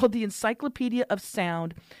it is called the Encyclopedia of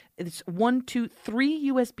Sound. It's 3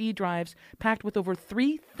 USB drives packed with over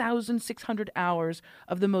 3,600 hours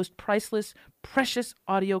of the most priceless, precious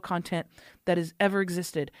audio content that has ever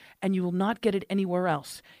existed. And you will not get it anywhere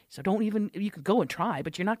else. So you can go and try,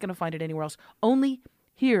 but you're not going to find it anywhere else. Only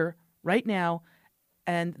here, right now,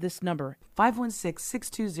 and this number,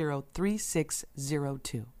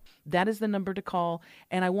 516-620-3602. That is the number to call.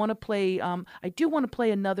 And I want to play, I do want to play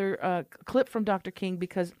another clip from Dr. King,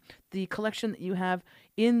 because the collection that you have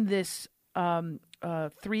in this 3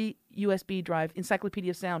 USB drive, Encyclopedia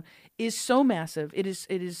of Sound, is so massive. It is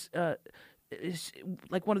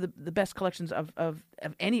like one of the best collections of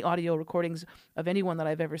any audio recordings of anyone that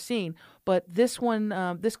I've ever seen. But this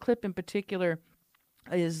one, this clip in particular,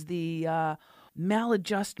 is the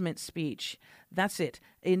maladjustment speech. That's it.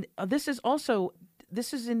 And this is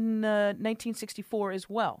in 1964 as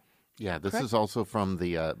well. Yeah, this Correct? is also from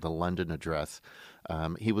the London Address.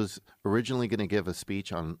 He was originally going to give a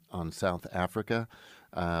speech on South Africa,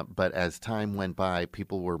 but as time went by,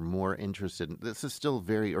 people were more interested. This is still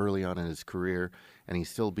very early on in his career, and he's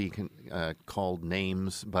still being called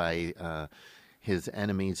names by his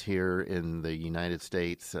enemies here in the United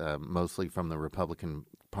States, mostly from the Republican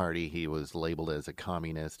Party. He was labeled as a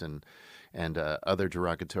communist and other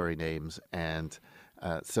derogatory names. And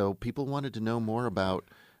so people wanted to know more about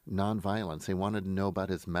nonviolence. They wanted to know about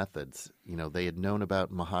his methods. They had known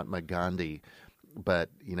about Mahatma Gandhi, but,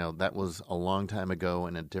 that was a long time ago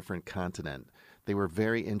in a different continent. They were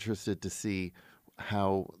very interested to see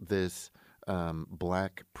how this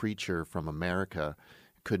black preacher from America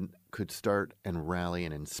could start and rally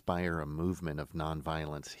and inspire a movement of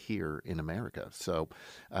nonviolence here in America. So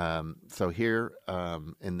here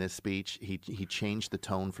in this speech, he changed the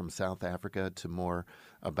tone from South Africa to more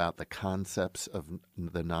about the concepts of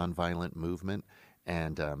the nonviolent movement,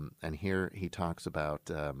 and here he talks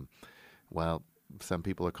about some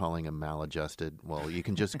people are calling him maladjusted. Well, you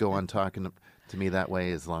can just go on talking to me that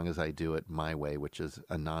way as long as I do it my way, which is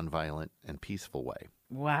a nonviolent and peaceful way.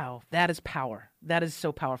 Wow, that is power. That is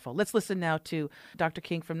so powerful. Let's listen now to Dr.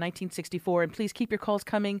 King from 1964. And please keep your calls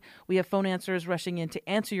coming. We have phone answerers rushing in to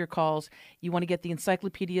answer your calls. You want to get the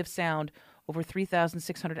Encyclopedia of Sound, over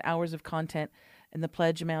 3,600 hours of content, and the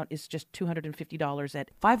pledge amount is just $250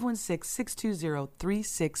 at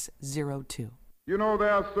 516-620-3602. There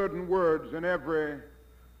are certain words in every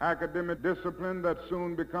academic discipline that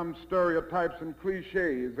soon become stereotypes and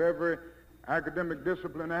cliches. Every academic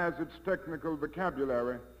discipline has its technical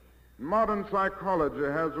vocabulary. Modern psychology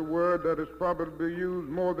has a word that is probably used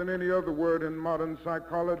more than any other word in modern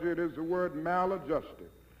psychology. It is the word maladjusted.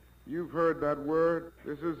 You've heard that word.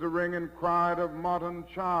 This is the ringing cry of modern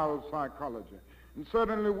child psychology. And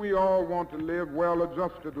certainly we all want to live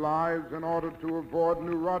well-adjusted lives in order to avoid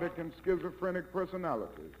neurotic and schizophrenic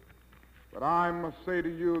personalities. But I must say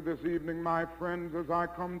to you this evening, my friends, as I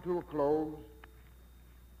come to a close,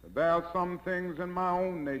 that there are some things in my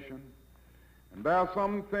own nation, and there are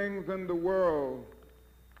some things in the world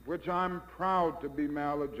which I'm proud to be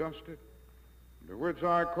maladjusted, to which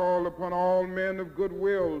I call upon all men of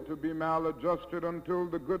goodwill to be maladjusted until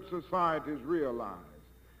the good society is realized.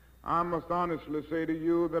 I must honestly say to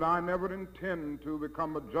you that I never intend to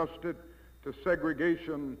become adjusted to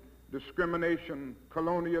segregation, discrimination,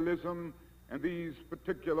 colonialism, and these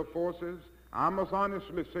particular forces. I must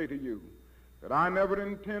honestly say to you that I never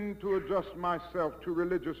intend to adjust myself to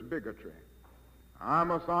religious bigotry. I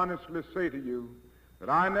must honestly say to you that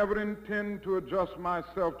I never intend to adjust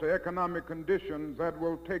myself to economic conditions that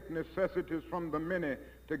will take necessities from the many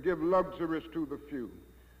to give luxuries to the few.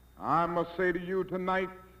 I must say to you tonight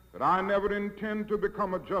that I never intend to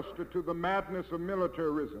become adjusted to the madness of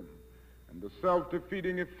militarism and the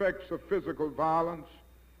self-defeating effects of physical violence.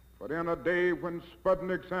 But in a day when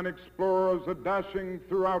Sputniks and explorers are dashing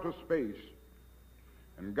through outer space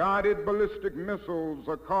and guided ballistic missiles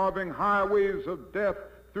are carving highways of death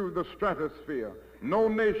through the stratosphere, no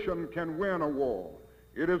nation can win a war.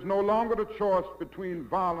 It is no longer the choice between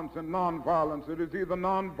violence and nonviolence. It is either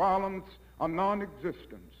nonviolence or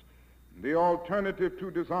non-existence. The alternative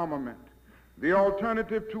to disarmament, the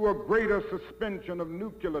alternative to a greater suspension of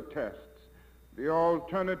nuclear tests, the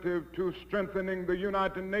alternative to strengthening the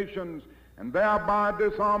United Nations and thereby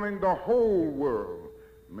disarming the whole world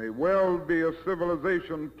may well be a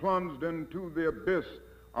civilization plunged into the abyss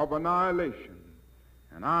of annihilation.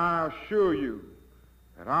 And I assure you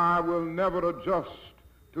that I will never adjust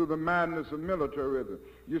to the madness of militarism.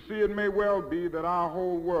 You see, it may well be that our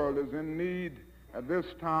whole world is in need at this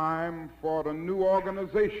time for a new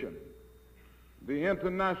organization, the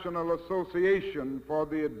International Association for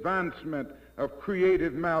the Advancement of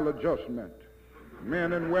Creative Maladjustment.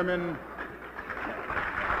 Men and women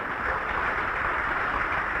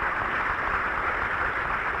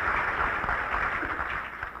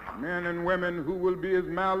who will be as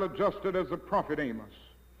maladjusted as the prophet Amos,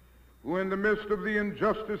 who in the midst of the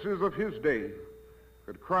injustices of his day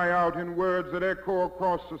could cry out in words that echo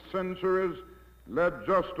across the centuries, "Let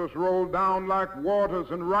justice roll down like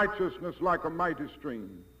waters and righteousness like a mighty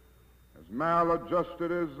stream." As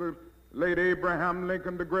maladjusted as the late Abraham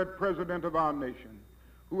Lincoln, the great president of our nation,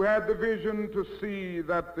 who had the vision to see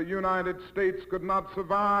that the United States could not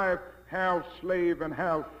survive half slave and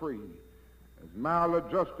half free. As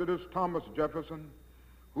maladjusted as Thomas Jefferson,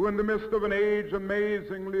 who in the midst of an age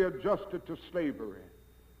amazingly adjusted to slavery,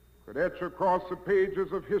 could etch across the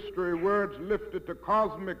pages of history words lifted to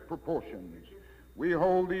cosmic proportions. We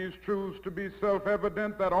hold these truths to be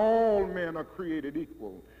self-evident, that all men are created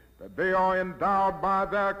equal, that they are endowed by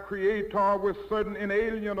their Creator with certain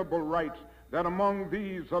inalienable rights, that among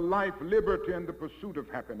these are life, liberty, and the pursuit of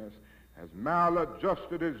happiness. As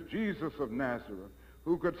maladjusted as Jesus of Nazareth,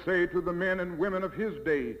 who could say to the men and women of his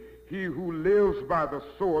day, "He who lives by the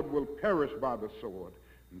sword will perish by the sword."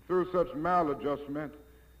 And through such maladjustment,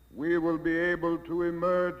 we will be able to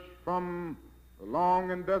emerge from the long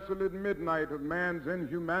and desolate midnight of man's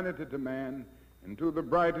inhumanity to man into the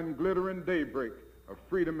bright and glittering daybreak of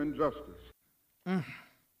freedom and justice.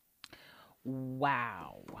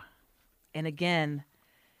 Wow. And again,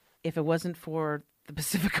 if it wasn't for the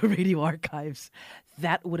Pacifica Radio Archives,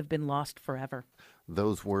 that would have been lost forever.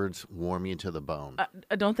 Those words warm you to the bone.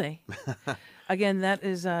 Don't they? Again, that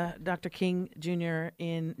is Dr. King Jr.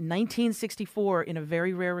 in 1964 in a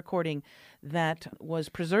very rare recording that was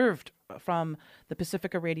preserved from the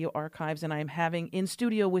Pacifica Radio Archives. And I am having in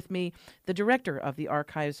studio with me the director of the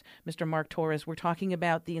archives, Mr. Mark Torres. We're talking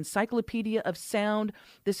about the Encyclopedia of Sound.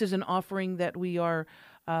 This is an offering that we are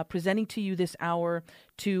presenting to you this hour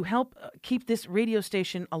to help keep this radio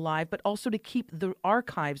station alive, but also to keep the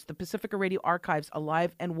archives, the Pacifica Radio Archives,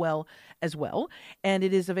 alive and well as well. And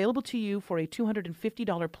it is available to you for a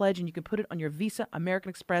 $250 pledge, and you can put it on your Visa, American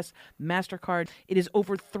Express, MasterCard. It is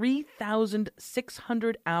over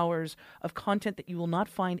 3,600 hours of content that you will not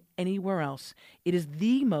find anywhere else. It is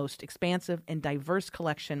the most expansive and diverse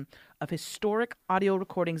collection of historic audio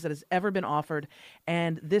recordings that has ever been offered.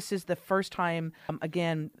 And this is the first time,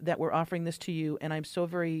 again, reason that we're offering this to you, and I'm so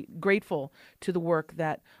very grateful to the work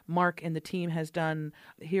that Mark and the team has done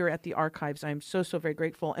here at the archives. I'm so very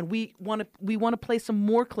grateful, and we want to play some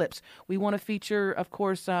more clips. We want to feature, of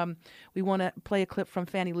course, we want to play a clip from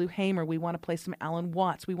Fannie Lou Hamer. We want to play some Alan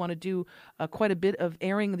Watts. We want to do quite a bit of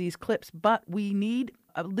airing these clips, but we need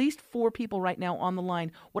at least 4 people right now on the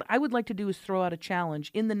line. What I would like to do is throw out a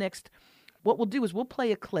challenge in the next. What we'll do is we'll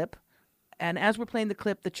play a clip. And as we're playing the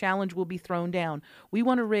clip, the challenge will be thrown down. We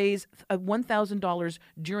want to raise $1,000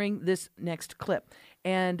 during this next clip.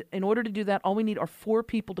 And in order to do that, all we need are 4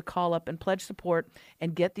 people to call up and pledge support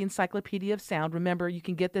and get the Encyclopedia of Sound. Remember, you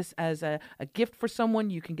can get this as a gift for someone.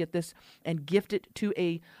 You can get this and gift it to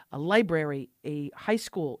a library, a high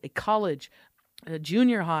school, a college, a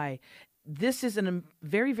junior high. This is a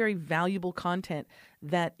very, very valuable content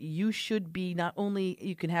that you should be, not only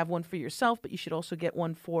you can have one for yourself, but you should also get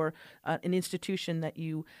one for an institution that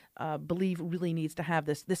you believe really needs to have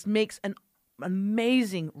this. This makes an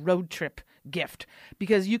amazing road trip gift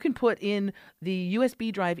because you can put in the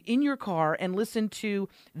USB drive in your car and listen to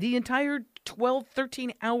the entire 12,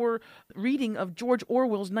 13-hour reading of George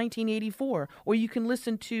Orwell's 1984, or you can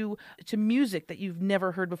listen to music that you've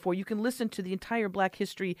never heard before. You can listen to the entire Black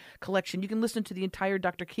History collection. You can listen to the entire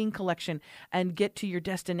Dr. King collection and get to your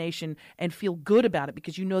destination and feel good about it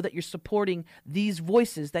because you know that you're supporting these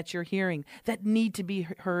voices that you're hearing that need to be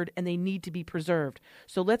heard and they need to be preserved.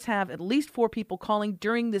 So let's have at least 4 people calling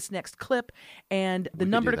during this next clip, and the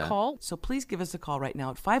number to call. So please give us a call right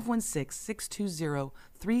now at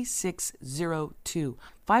 516-620-3602.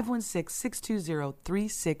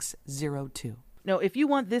 516-620-3602. No, if you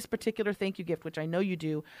want this particular thank you gift, which I know you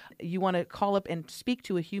do, you want to call up and speak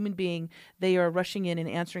to a human being. They are rushing in and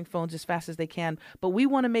answering phones as fast as they can. But we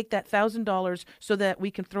want to make that $1,000 so that we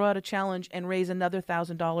can throw out a challenge and raise another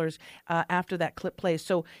 $1,000 after that clip plays.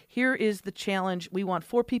 So here is the challenge. We want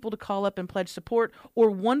 4 people to call up and pledge support, or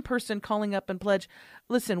 1 person calling up and pledge.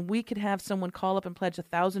 Listen, we could have someone call up and pledge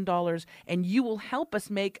 $1,000, and you will help us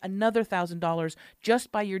make another $1,000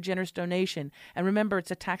 just by your generous donation. And remember, it's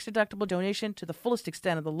a tax-deductible donation to the fullest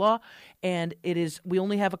extent of the law, and we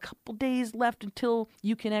only have a couple days left until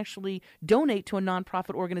you can actually donate to a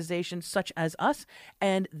nonprofit organization such as us,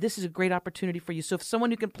 and this is a great opportunity for you. So if someone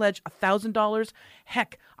who can pledge $1,000,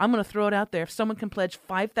 heck, I'm going to throw it out there. If someone can pledge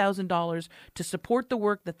 $5,000 to support the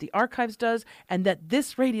work that the archives does and that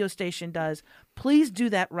this radio station does, please do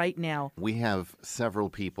that right now. We have several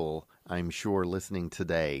people, I'm sure, listening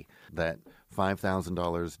today that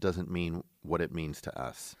 $5,000 doesn't mean what it means to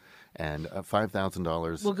us. And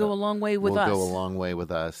 $5,000 will go a long way with us. Will go a long way with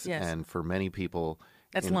us. Yes. And for many people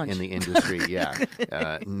That's in lunch. the industry,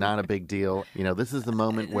 not a big deal. You know, this is the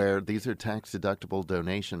moment where these are tax-deductible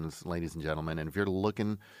donations, ladies and gentlemen. And if you're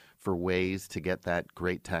looking for ways to get that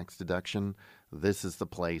great tax deduction, this is the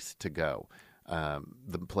place to go.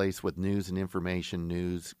 The place with news and information,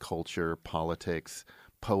 news, culture, politics,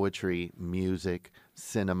 poetry, music,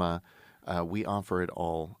 cinema. We offer it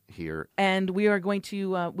all here. And we are going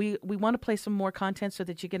to, we want to play some more content so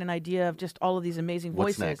that you get an idea of just all of these amazing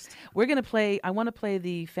voices. What's next? We're going to play, I want to play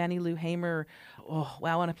the Fannie Lou Hamer,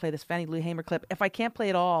 I want to play this Fannie Lou Hamer clip. If I can't play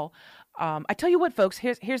it all, I tell you what, folks,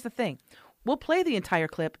 here's the thing. We'll play the entire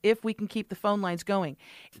clip if we can keep the phone lines going.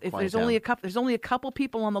 If there's only a couple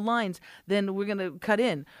people on the lines, then we're going to cut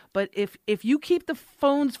in. But if you keep the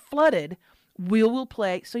phones flooded, we'll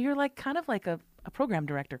play. So you're like kind of like a program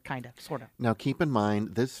director, kind of, sort of. Now, keep in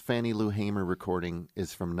mind, this Fannie Lou Hamer recording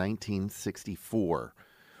is from 1964,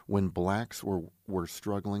 when blacks were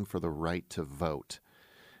struggling for the right to vote.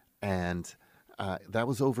 And that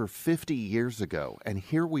was over 50 years ago. And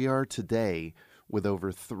here we are today with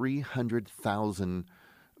over 300,000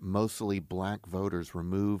 mostly black voters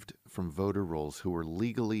removed from voter rolls who were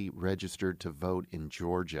legally registered to vote in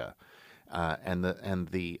Georgia. And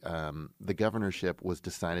the governorship was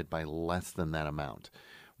decided by less than that amount.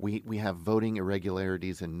 We have voting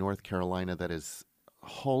irregularities in North Carolina that has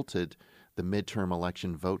halted the midterm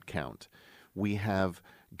election vote count. We have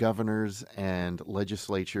governors and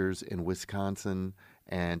legislatures in Wisconsin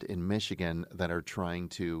and in Michigan that are trying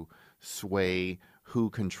to sway who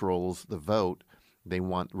controls the vote. They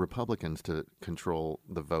want Republicans to control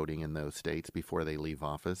the voting in those states before they leave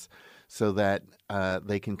office so that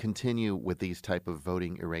they can continue with these type of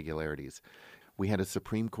voting irregularities. We had a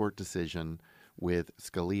Supreme Court decision with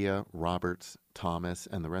Scalia, Roberts, Thomas,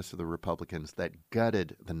 and the rest of the Republicans that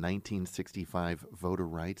gutted the 1965 Voter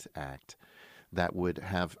Rights Act that would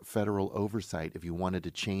have federal oversight if you wanted to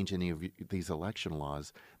change any of these election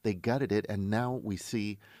laws. They gutted it, and now we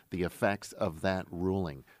see the effects of that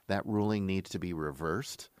ruling. That ruling needs to be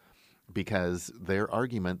reversed because their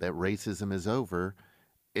argument that racism is over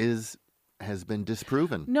has been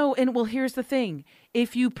disproven. No, and well, here's the thing: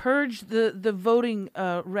 if you purge the voting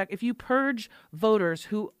if you purge voters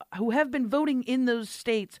who have been voting in those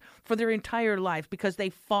states for their entire life because they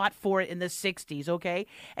fought for it in the 60s, okay,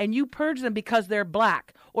 and you purge them because they're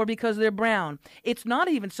black or because they're brown, it's not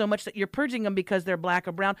even so much that you're purging them because they're black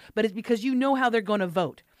or brown, but it's because you know how they're going to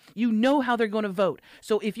vote. You know how they're going to vote.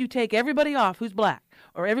 So if you take everybody off who's black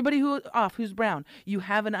or everybody off who's brown, you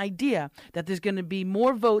have an idea that there's going to be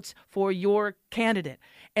more votes for your candidate.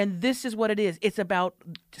 And this is what it is. It's about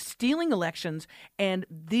stealing elections. And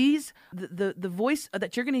the voice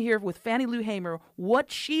that you're going to hear with Fannie Lou Hamer,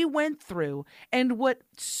 what she went through and what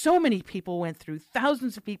so many people went through,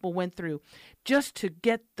 thousands of people went through just to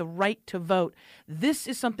get the right to vote. This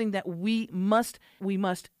is something that we must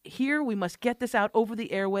hear. We must get this out over the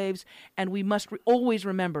airwaves, and we must always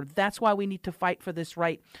remember that's why we need to fight for this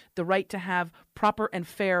right, the right to have proper and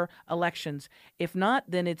fair elections. If not,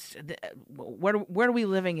 then it's where are we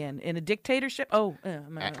living in a dictatorship?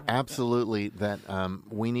 Absolutely. That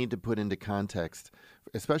we need to put into context,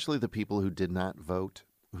 especially the people who did not vote,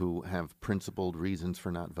 who have principled reasons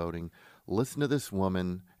for not voting. Listen to this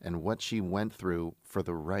woman and what she went through for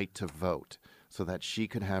the right to vote so that she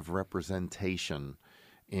could have representation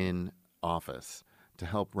in office to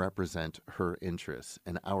help represent her interests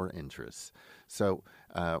and our interests. So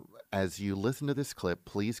as you listen to this clip,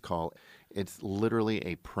 please call. It's literally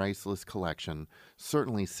a priceless collection,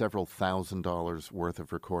 certainly several $1,000s worth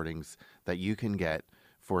of recordings that you can get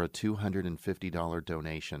for a $250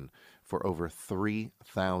 donation for over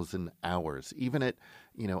 3,000 hours, even at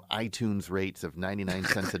iTunes rates of 99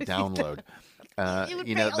 cents a download.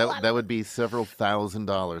 That would be several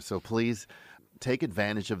 $1,000s. So please take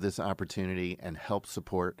advantage of this opportunity and help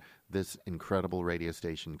support this incredible radio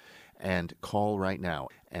station. And call right now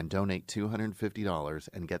and donate $250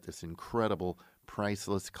 and get this incredible,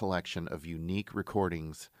 priceless collection of unique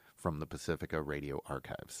recordings from the Pacifica Radio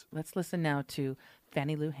Archives. Let's listen now to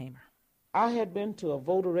Fannie Lou Hamer. I had been to a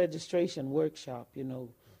voter registration workshop, they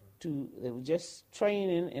were just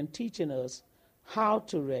training and teaching us how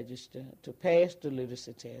to register, to pass the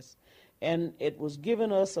literacy test. And it was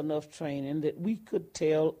giving us enough training that we could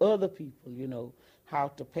tell other people, how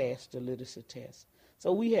to pass the literacy test.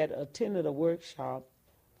 So we had attended a workshop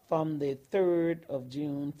from the 3rd of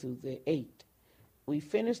June through the 8th. We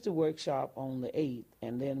finished the workshop on the 8th,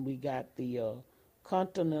 and then we got the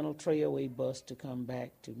Continental Trailway bus to come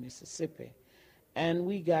back to Mississippi. And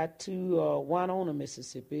we got to Winona,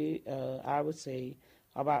 Mississippi, I would say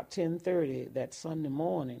about 10:30 that Sunday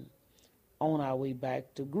morning on our way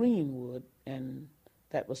back to Greenwood, and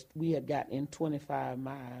we had got in 25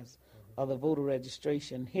 miles of the voter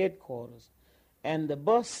registration headquarters. And the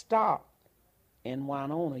bus stopped in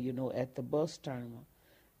Winona, at the bus terminal.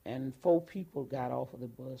 And 4 people got off of the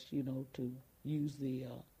bus, to use the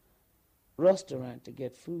restaurant to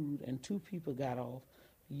get food, and 2 people got off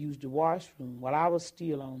to use the washroom while I was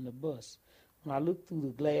still on the bus. When I looked through the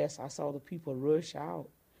glass, I saw the people rush out,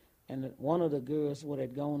 and one of the girls who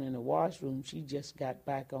had gone in the washroom, she just got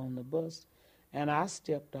back on the bus, and I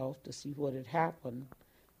stepped off to see what had happened,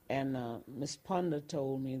 and Miss Ponder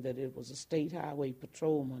told me that it was a state highway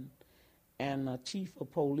patrolman and a chief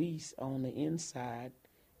of police on the inside,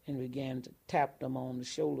 and began to tap them on the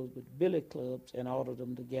shoulders with billy clubs and order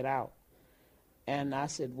them to get out. And I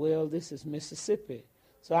said, well, this is Mississippi.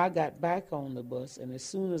 So I got back on the bus, and as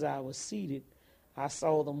soon as I was seated, I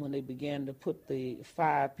saw them when they began to put the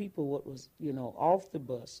 5 people what was, off the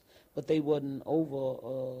bus, but they wasn't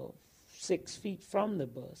over 6 feet from the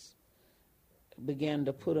bus, began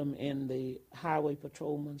to put them in the highway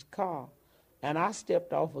patrolman's car. And I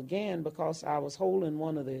stepped off again because I was holding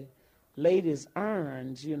one of the ladies'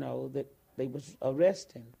 irons, that they was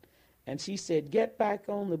arresting. And she said, get back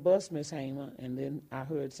on the bus, Miss Hamer. And then I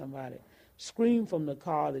heard somebody scream from the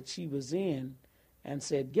car that she was in and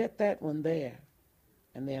said, get that one there.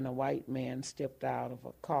 And then a white man stepped out of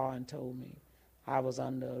a car and told me I was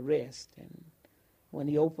under arrest. And when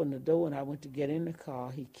he opened the door and I went to get in the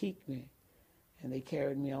car, he kicked me. And they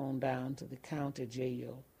carried me on down to the county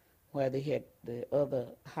jail where the other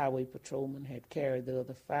highway patrolman had carried the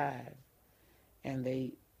other 5. And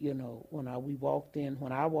they, when I walked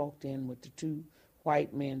in with the 2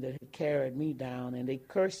 white men that had carried me down, and they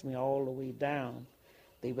cursed me all the way down.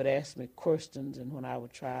 They would ask me questions, and when I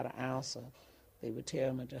would try to answer, they would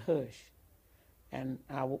tell me to hush. And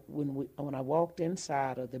when I walked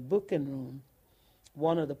inside of the booking room,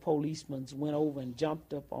 one of the policemen went over and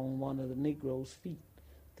jumped up on one of the Negroes' feet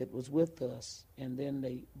that was with us, and then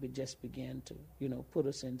they just began to, put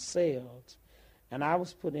us in cells. And I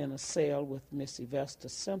was put in a cell with Miss Yvesta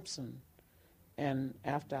Simpson, And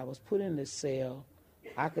after I was put in this cell,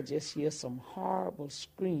 I could just hear some horrible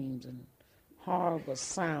screams and horrible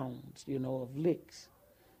sounds, of licks.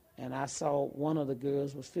 And I saw one of the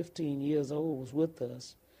girls was 15 years old, was with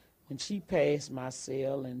us. When she passed my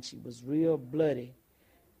cell, and she was real bloody.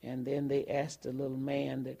 And then they asked the little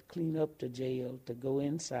man that cleaned up the jail to go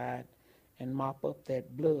inside and mop up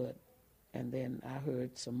that blood. And then I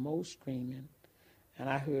heard some more screaming, and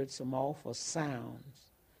I heard some awful sounds.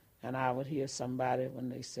 And I would hear somebody when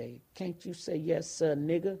they say, "Can't you say yes, sir,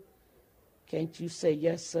 nigger? Can't you say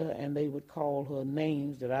yes, sir?" And they would call her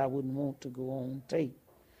names that I wouldn't want to go on tape.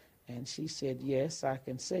 And she said, "Yes, I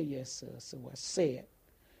can say yes, sir." So I said.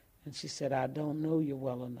 And she said, "I don't know you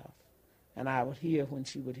well enough." And I would hear when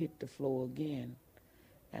she would hit the floor again.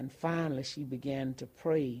 And finally she began to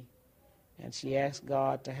pray. And she asked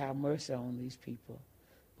God to have mercy on these people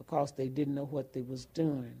because they didn't know what they was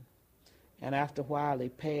doing. And after a while, they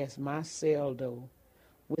passed my cell door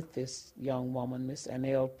with this young woman, Miss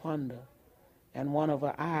Annelle Ponder. And one of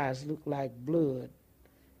her eyes looked like blood.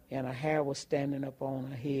 And her hair was standing up on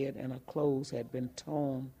her head, and her clothes had been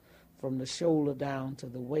torn from the shoulder down to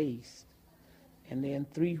the waist. And then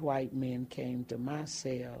 3 white men came to my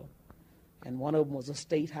cell. And one of them was a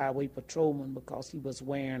state highway patrolman because he was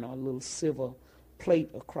wearing a little silver plate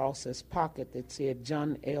across his pocket that said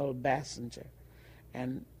John L. Bassinger.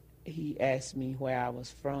 And he asked me where I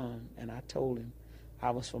was from, and I told him I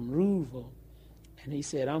was from Rouville. And he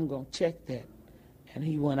said, "I'm going to check that." And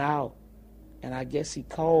he went out, and I guess he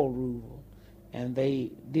called Rouville. And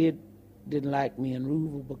they didn't like me in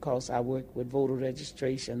Rouville because I worked with voter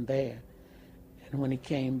registration there. And when he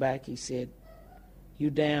came back, he said,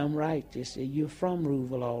 "You damn right." They said, "You're from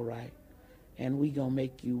Rouville, all right, and we gonna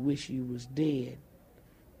make you wish you was dead."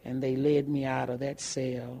 And they led me out of that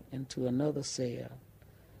cell into another cell,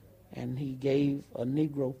 and he gave a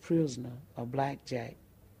Negro prisoner a blackjack,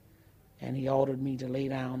 and he ordered me to lay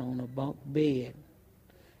down on a bunk bed.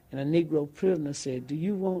 And a Negro prisoner said, "Do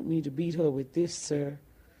you want me to beat her with this, sir?"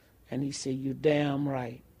 And he said, "You're damn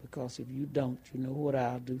right, because if you don't, you know what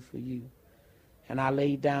I'll do for you." And I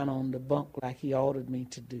laid down on the bunk like he ordered me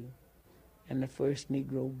to do. And the first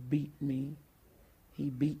Negro beat me. He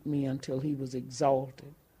beat me until he was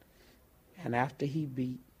exhausted. And after he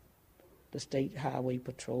beat, the state highway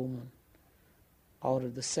patrolman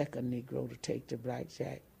ordered the second Negro to take the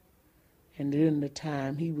blackjack. And during the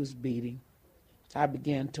time he was beating, I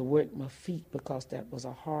began to work my feet because that was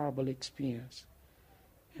a horrible experience.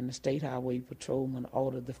 And the state highway patrolman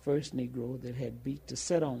ordered the first Negro that had beat to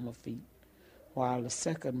sit on my feet while the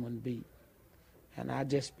second one beat. And I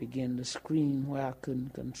just began to scream where I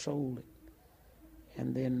couldn't control it.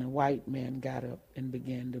 And then the white man got up and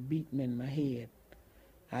began to beat me in my head.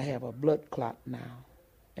 I have a blood clot now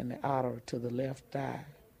in the artery to the left eye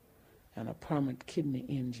and a permanent kidney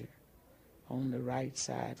injury on the right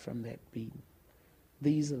side from that beating.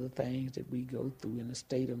 These are the things that we go through in the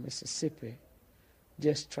state of Mississippi,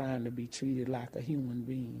 just trying to be treated like a human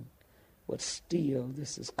being. But still,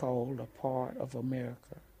 this is called a part of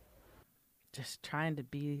America. Just trying to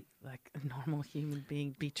be like a normal human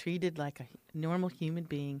being, be treated like a normal human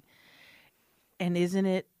being. And isn't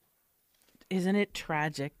it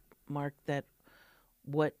tragic, Mark, that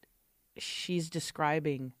what she's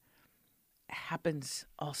describing happens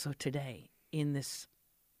also today in this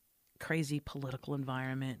crazy political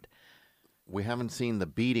environment? We haven't seen the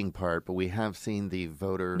beating part, but we have seen the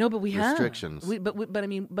voter restrictions.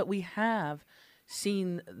 But we have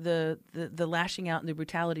seen the lashing out and the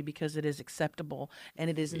brutality because it is acceptable, and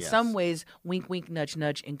it is in some ways, wink, wink, nudge,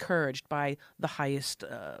 nudge, encouraged by the highest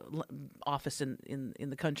office in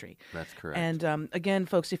the country. That's correct. And again,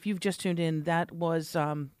 folks, if you've just tuned in, that was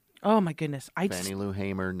oh my goodness, Fannie Lou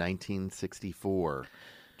Hamer, 1964,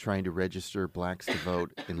 trying to register blacks to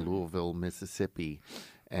vote in Louisville, Mississippi.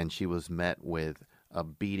 And she was met with a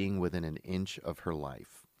beating within an inch of her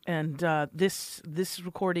life. And this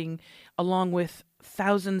recording, along with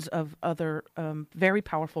thousands of other very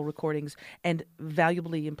powerful recordings and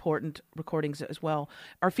valuably important recordings as well,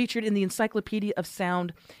 are featured in the Encyclopedia of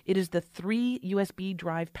Sound. It is the 3 USB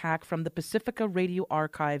drive pack from the Pacifica Radio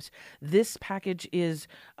Archives. This package is,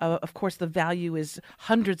 of course, the value is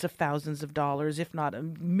hundreds of thousands of dollars, if not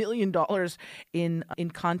 $1 million in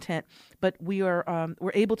content. But we're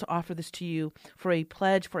able to offer this to you for a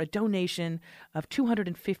pledge, for a donation of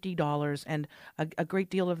 $250, and a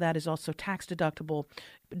great deal of that is also tax deductible.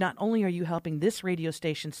 But not only are you helping this radio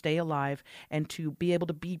station stay alive and to be able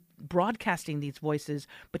to be broadcasting these voices,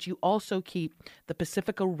 but you also keep the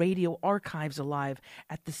Pacifica Radio archives alive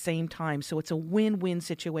at the same time. So it's a win-win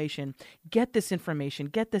situation. Get this information,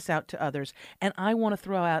 get this out to others. And I want to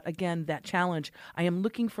throw out again that challenge. I am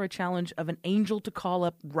looking for a challenge of an angel to call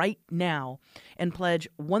up right now and pledge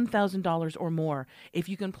 $1,000 or more. If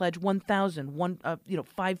you can pledge $1,000,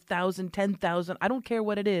 5,000, 10,000, I don't care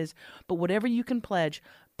what it is, but whatever you can pledge,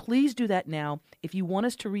 please do that now. If you want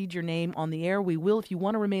us to read your name on the air, we will. If you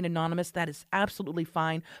want to remain anonymous, that is absolutely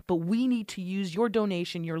fine. But we need to use your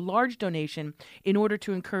donation, your large donation, in order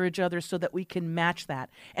to encourage others so that we can match that.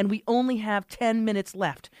 And we only have 10 minutes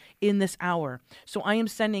left in this hour. So I am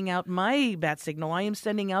sending out my bat signal. I am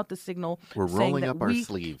sending out the signal. We're rolling up our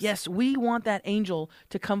sleeves. Yes, we want that angel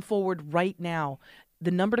to come forward right now. The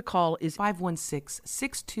number to call is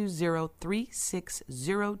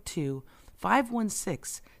 516-620-3602.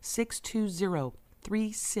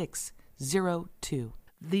 516-620-3602.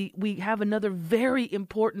 We have another very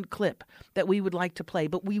important clip that we would like to play,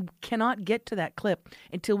 but we cannot get to that clip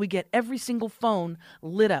until we get every single phone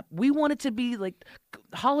lit up. We want it to be like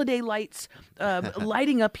holiday lights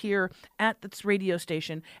lighting up here at this radio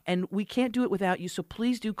station, and we can't do it without you, so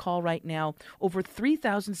please do call right now. Over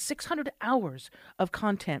 3,600 hours of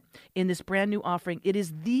content in this brand new offering. It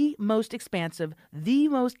is the most expansive, the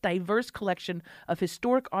most diverse collection of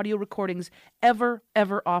historic audio recordings ever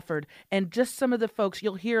offered. And just some of the folks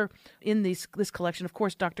you'll hear in this collection, of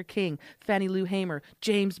course, Dr. King, Fannie Lou Hamer,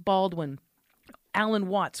 James Baldwin, Alan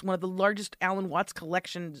Watts, one of the largest Alan Watts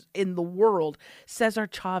collections in the world, Cesar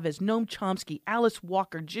Chavez, Noam Chomsky, Alice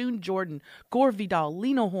Walker, June Jordan, Gore Vidal,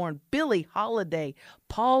 Lena Horne, Billie Holiday,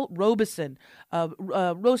 Paul Robeson,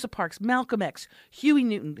 Rosa Parks, Malcolm X, Huey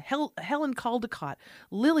Newton, Helen Caldecott,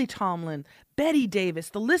 Lily Tomlin, Betty Davis.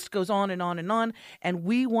 The list goes on and on and on, and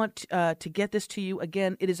we want to get this to you.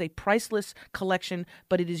 Again, it is a priceless collection,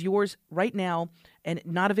 but it is yours right now and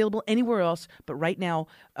not available anywhere else, but right now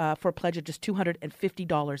for a pledge of just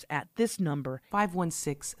 $250 at this number.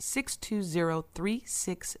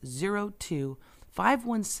 516-620-3602.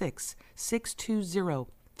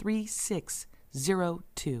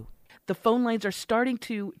 516-620-3602. The phone lines are starting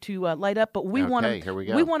to light up, but we want here we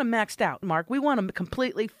go. We want them maxed out, Mark. We want them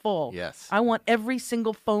completely full. Yes. I want every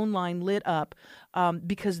single phone line lit up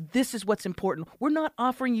because this is what's important. We're not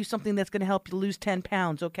offering you something that's going to help you lose 10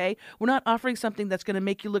 pounds, okay? We're not offering something that's going to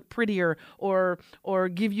make you look prettier or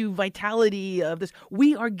give you vitality of this.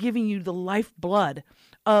 We are giving you the lifeblood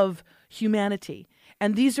of humanity.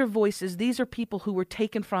 And these are voices, these are people who were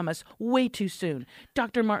taken from us way too soon.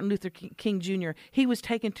 Dr. Martin Luther King Jr., he was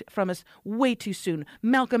taken from us way too soon.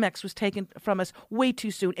 Malcolm X was taken from us way too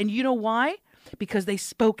soon. And you know why? Because they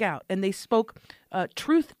spoke out and they spoke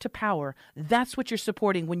truth to power. That's what you're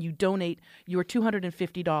supporting when you donate your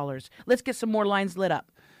 $250. Let's get some more lines lit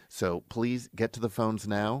up. So please get to the phones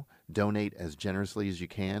now. Donate as generously as you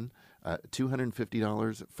can.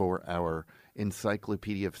 $250 for our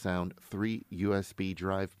Encyclopedia of Sound 3 USB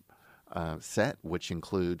drive set, which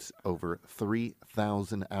includes over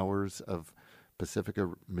 3,000 hours of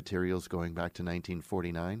Pacifica materials going back to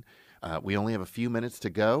 1949. We only have a few minutes to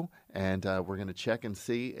go, and we're going to check and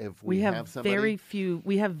see if we have somebody.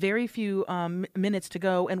 We have very few minutes to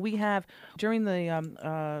go, and we have during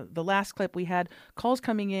the last clip we had calls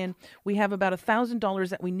coming in. We have about $1,000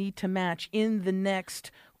 that we need to match in the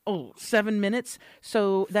next 7 minutes.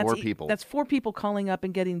 So that's 4 people. That's 4 people calling up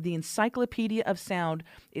and getting the Encyclopedia of Sound.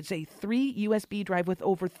 It's a 3 USB drive with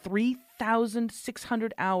over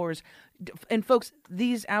 3,600 hours. And folks,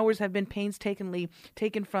 these hours have been painstakingly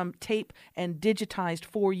taken from tape and digitized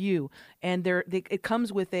for you. And it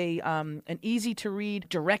comes with an easy-to-read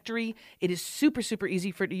directory. It is super, super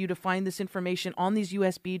easy for you to find this information on these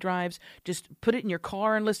USB drives. Just put it in your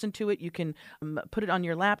car and listen to it. You can put it on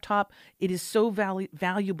your laptop. It is so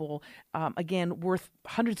valuable, again, worth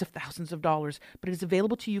hundreds of thousands of dollars. But it is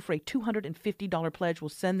available to you for a $250 pledge. We'll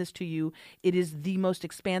send this to you. It is the most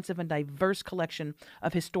expansive and diverse collection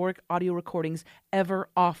of historic audio recordings ever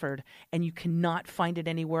offered, and you cannot find it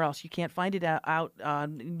anywhere else. You can't find it out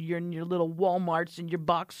in your little Walmarts and your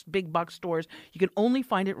big box stores. You can only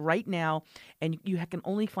find it right now, and you can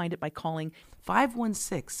only find it by calling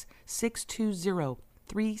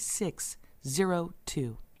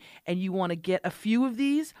 516-620-3602. and you want to get a few of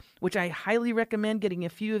these, which I highly recommend getting a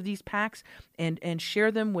few of these packs and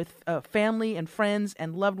share them with family and friends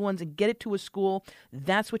and loved ones and get it to a school,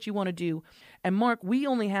 that's what you want to do. And Mark, we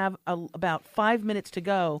only have about 5 minutes to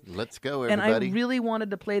go. Let's go, everybody. And I really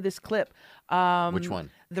wanted to play this clip. Which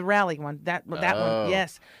one? The rally one. That one.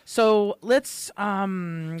 Yes. So let's. All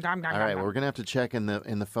right. Well, we're gonna have to check in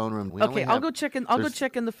the phone room. I'll go check in. I'll go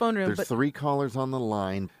check in the phone room. There's 3 callers on the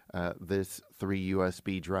line. This 3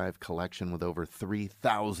 USB drive collection with over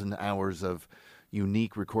 3,000 hours of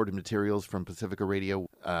unique recorded materials from Pacifica Radio.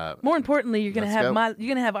 More importantly, you're going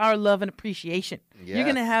to have our love and appreciation. Yes. You're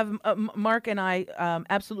going to have Mark and I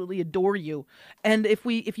absolutely adore you. And if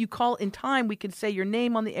you call in time, we could say your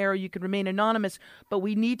name on the air. You could remain anonymous, but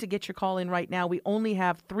we need to get your call in right now. We only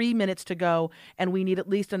have 3 minutes to go, and we need at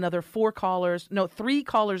least another 3 callers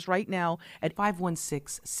right now at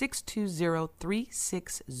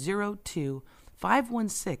 516-620-3602.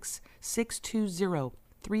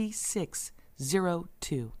 516-620-3602.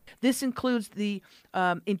 This includes the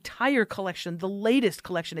entire collection, the latest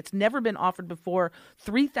collection. It's never been offered before.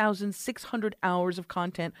 3,600 hours of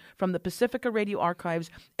content from the Pacifica Radio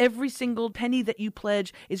archives. Every single penny that you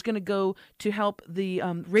pledge is going to go to help the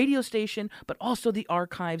radio station, but also the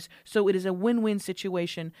archives. So it is a win-win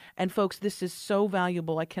situation. And folks, this is so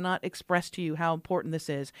valuable. I cannot express to you how important this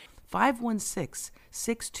is.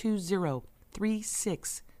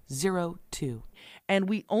 516-620-3602. And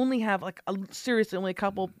we only have only a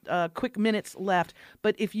couple quick minutes left.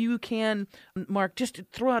 But if you can, Mark, just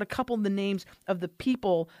throw out a couple of the names of the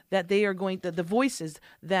people that they are the voices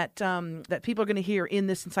that people are going to hear in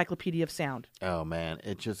this Encyclopedia of Sound. Oh, man,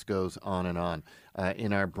 it just goes on and on.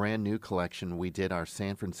 In our brand new collection, we did our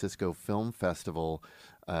San Francisco Film Festival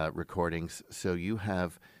recordings. So you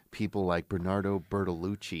have people like Bernardo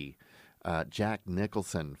Bertolucci, Jack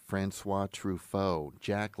Nicholson, Francois Truffaut,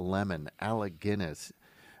 Jack Lemmon, Alec Guinness,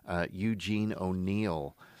 Eugene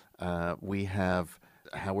O'Neill. We have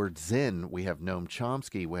Howard Zinn. We have Noam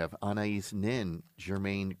Chomsky. We have Anais Nin,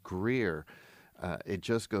 Germaine Greer. It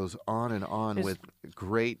just goes on and on with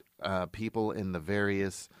great people in the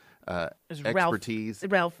various expertise.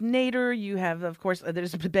 Ralph Nader. You have, of course,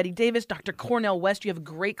 there's Betty Davis, Dr. Cornel West. You have a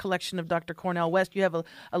great collection of Dr. Cornel West. You have a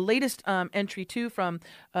latest entry, too, from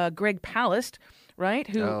Greg Palast, right?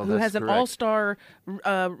 Who has an all-star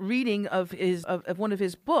reading of one of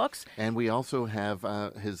his books. And we also have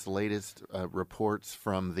his latest reports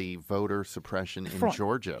from the voter suppression in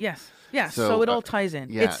Georgia. Yes. So it all ties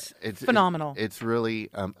in. Yeah, it's phenomenal. It's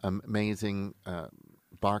really amazing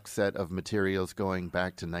box set of materials going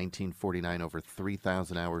back to 1949, over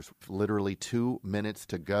 3,000 hours, literally 2 minutes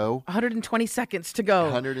to go. 120 seconds to go.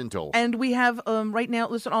 112. And we have right now,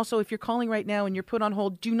 listen, also, if you're calling right now and you're put on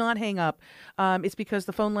hold, do not hang up. It's because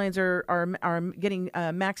the phone lines are getting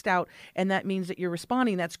maxed out, and that means that you're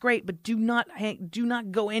responding. That's great, but do not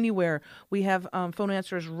go anywhere. We have phone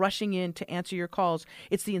answerers rushing in to answer your calls.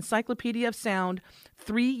 It's the Encyclopedia of Sound,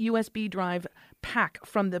 3 USB drive pack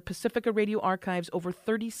from the Pacifica Radio archives, over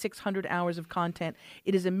 3,600 hours of content.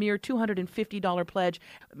 It is a mere $250 pledge,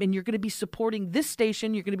 and you're going to be supporting this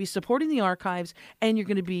station, you're going to be supporting the archives, and you're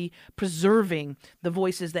going to be preserving the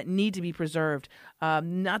voices that need to be preserved.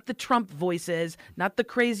 Not the Trump voices, not the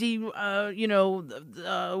crazy, wacky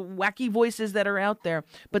voices that are out there,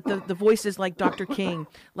 but the voices like Dr. King,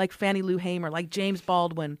 like Fannie Lou Hamer, like James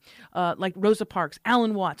Baldwin, like Rosa Parks,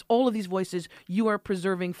 Alan Watts. All of these voices you are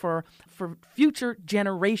preserving for future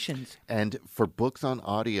generations. And for books on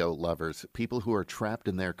audio lovers, people who are trapped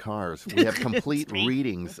in their cars, we have complete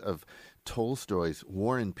readings of Tolstoy's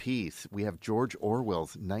War and Peace. We have George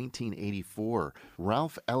Orwell's 1984,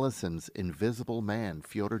 Ralph Ellison's Invisible Man,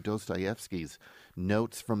 Fyodor Dostoevsky's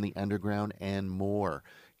Notes from the Underground, and more.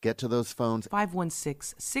 Get to those phones.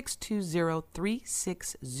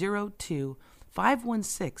 516-620-3602.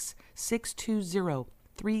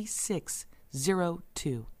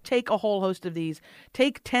 516-620-3602. Take a whole host of these.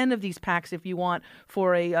 Take 10 of these packs if you want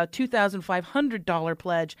for a $2,500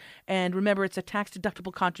 pledge. And remember, it's a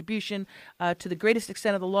tax-deductible contribution. To the greatest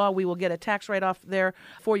extent of the law, we will get a tax write-off there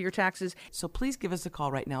for your taxes. So please give us a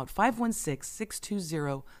call right now at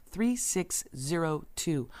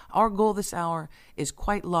 516-620-3602. Our goal this hour is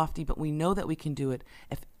quite lofty, but we know that we can do it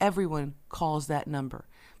if everyone calls that number.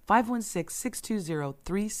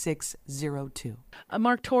 516-620-3602.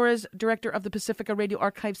 Mark Torres, director of the Pacifica Radio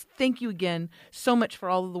Archives Archives, thank you again so much for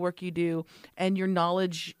all of the work you do, and your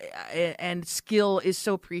knowledge and skill is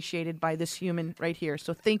so appreciated by this human right here.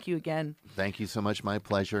 So thank you again. Thank you so much. My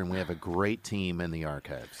pleasure. And we have a great team in the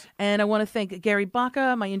archives. And I want to thank Gary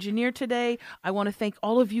Baca, my engineer today. I want to thank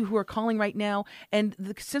all of you who are calling right now.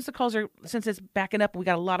 And since it's backing up, we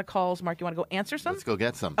got a lot of calls. Mark, you want to go answer some? Let's go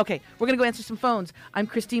get some. Okay, we're going to go answer some phones. I'm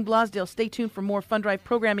Christine Blasdale. Stay tuned for more Fun Drive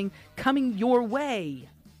programming coming your way.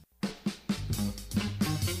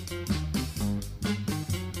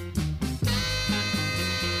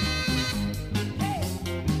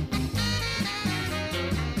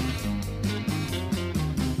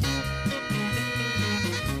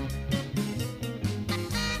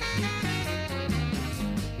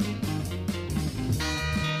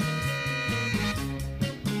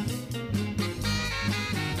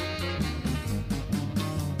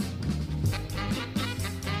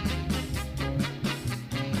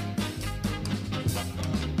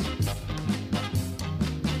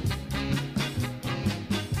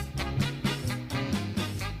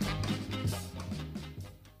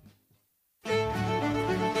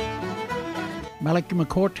 Malachy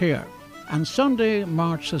McCourt here. On Sunday,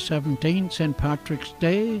 March the 17th, St. Patrick's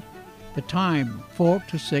Day, the time 4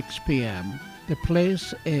 to 6 p.m. The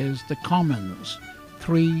place is the Commons,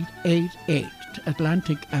 388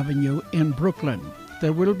 Atlantic Avenue in Brooklyn.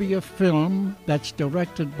 There will be a film that's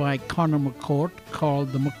directed by Conor McCourt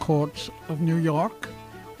called The McCourts of New York,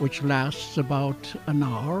 which lasts about an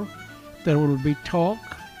hour. There will be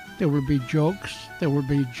talk, there will be jokes, there will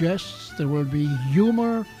be jests, there will be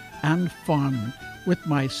humor and fun with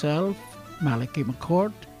myself, Malachy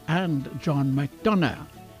McCourt, and John McDonough.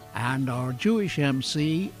 And our Jewish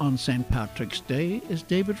MC on St. Patrick's Day is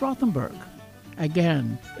David Rothenberg.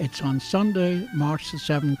 Again, it's on Sunday, March the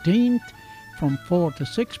 17th, from 4 to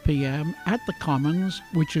 6 p.m. at the Commons,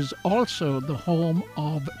 which is also the home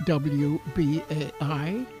of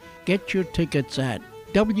WBAI. Get your tickets at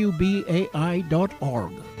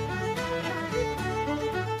WBAI.org.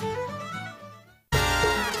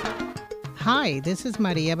 Hi, this is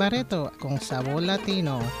Maria Barreto con Sabor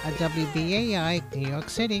Latino at WBAI New York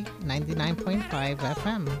City 99.5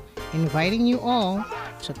 FM, inviting you all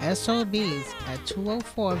to SOBs at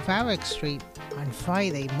 204 Varick Street on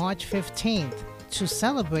Friday, March 15th to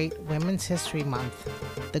celebrate Women's History Month.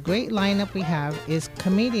 The great lineup we have is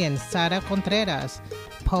comedian Sara Contreras,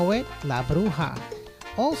 poet La Bruja.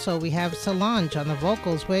 Also, we have Solange on the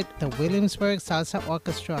vocals with the Williamsburg Salsa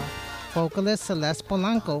Orchestra. Vocalist Celeste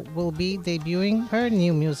Polanco will be debuting her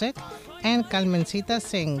new music, and Carmencita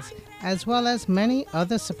sings, as well as many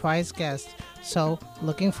other surprise guests. So,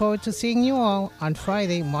 looking forward to seeing you all on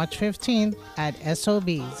Friday, March 15th at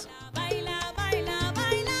SOBs.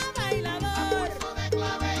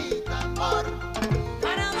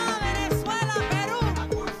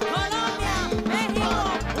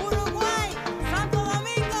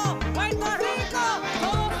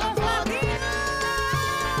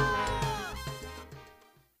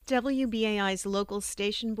 WBAI's local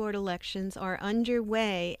station board elections are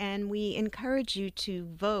underway, and we encourage you to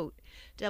vote.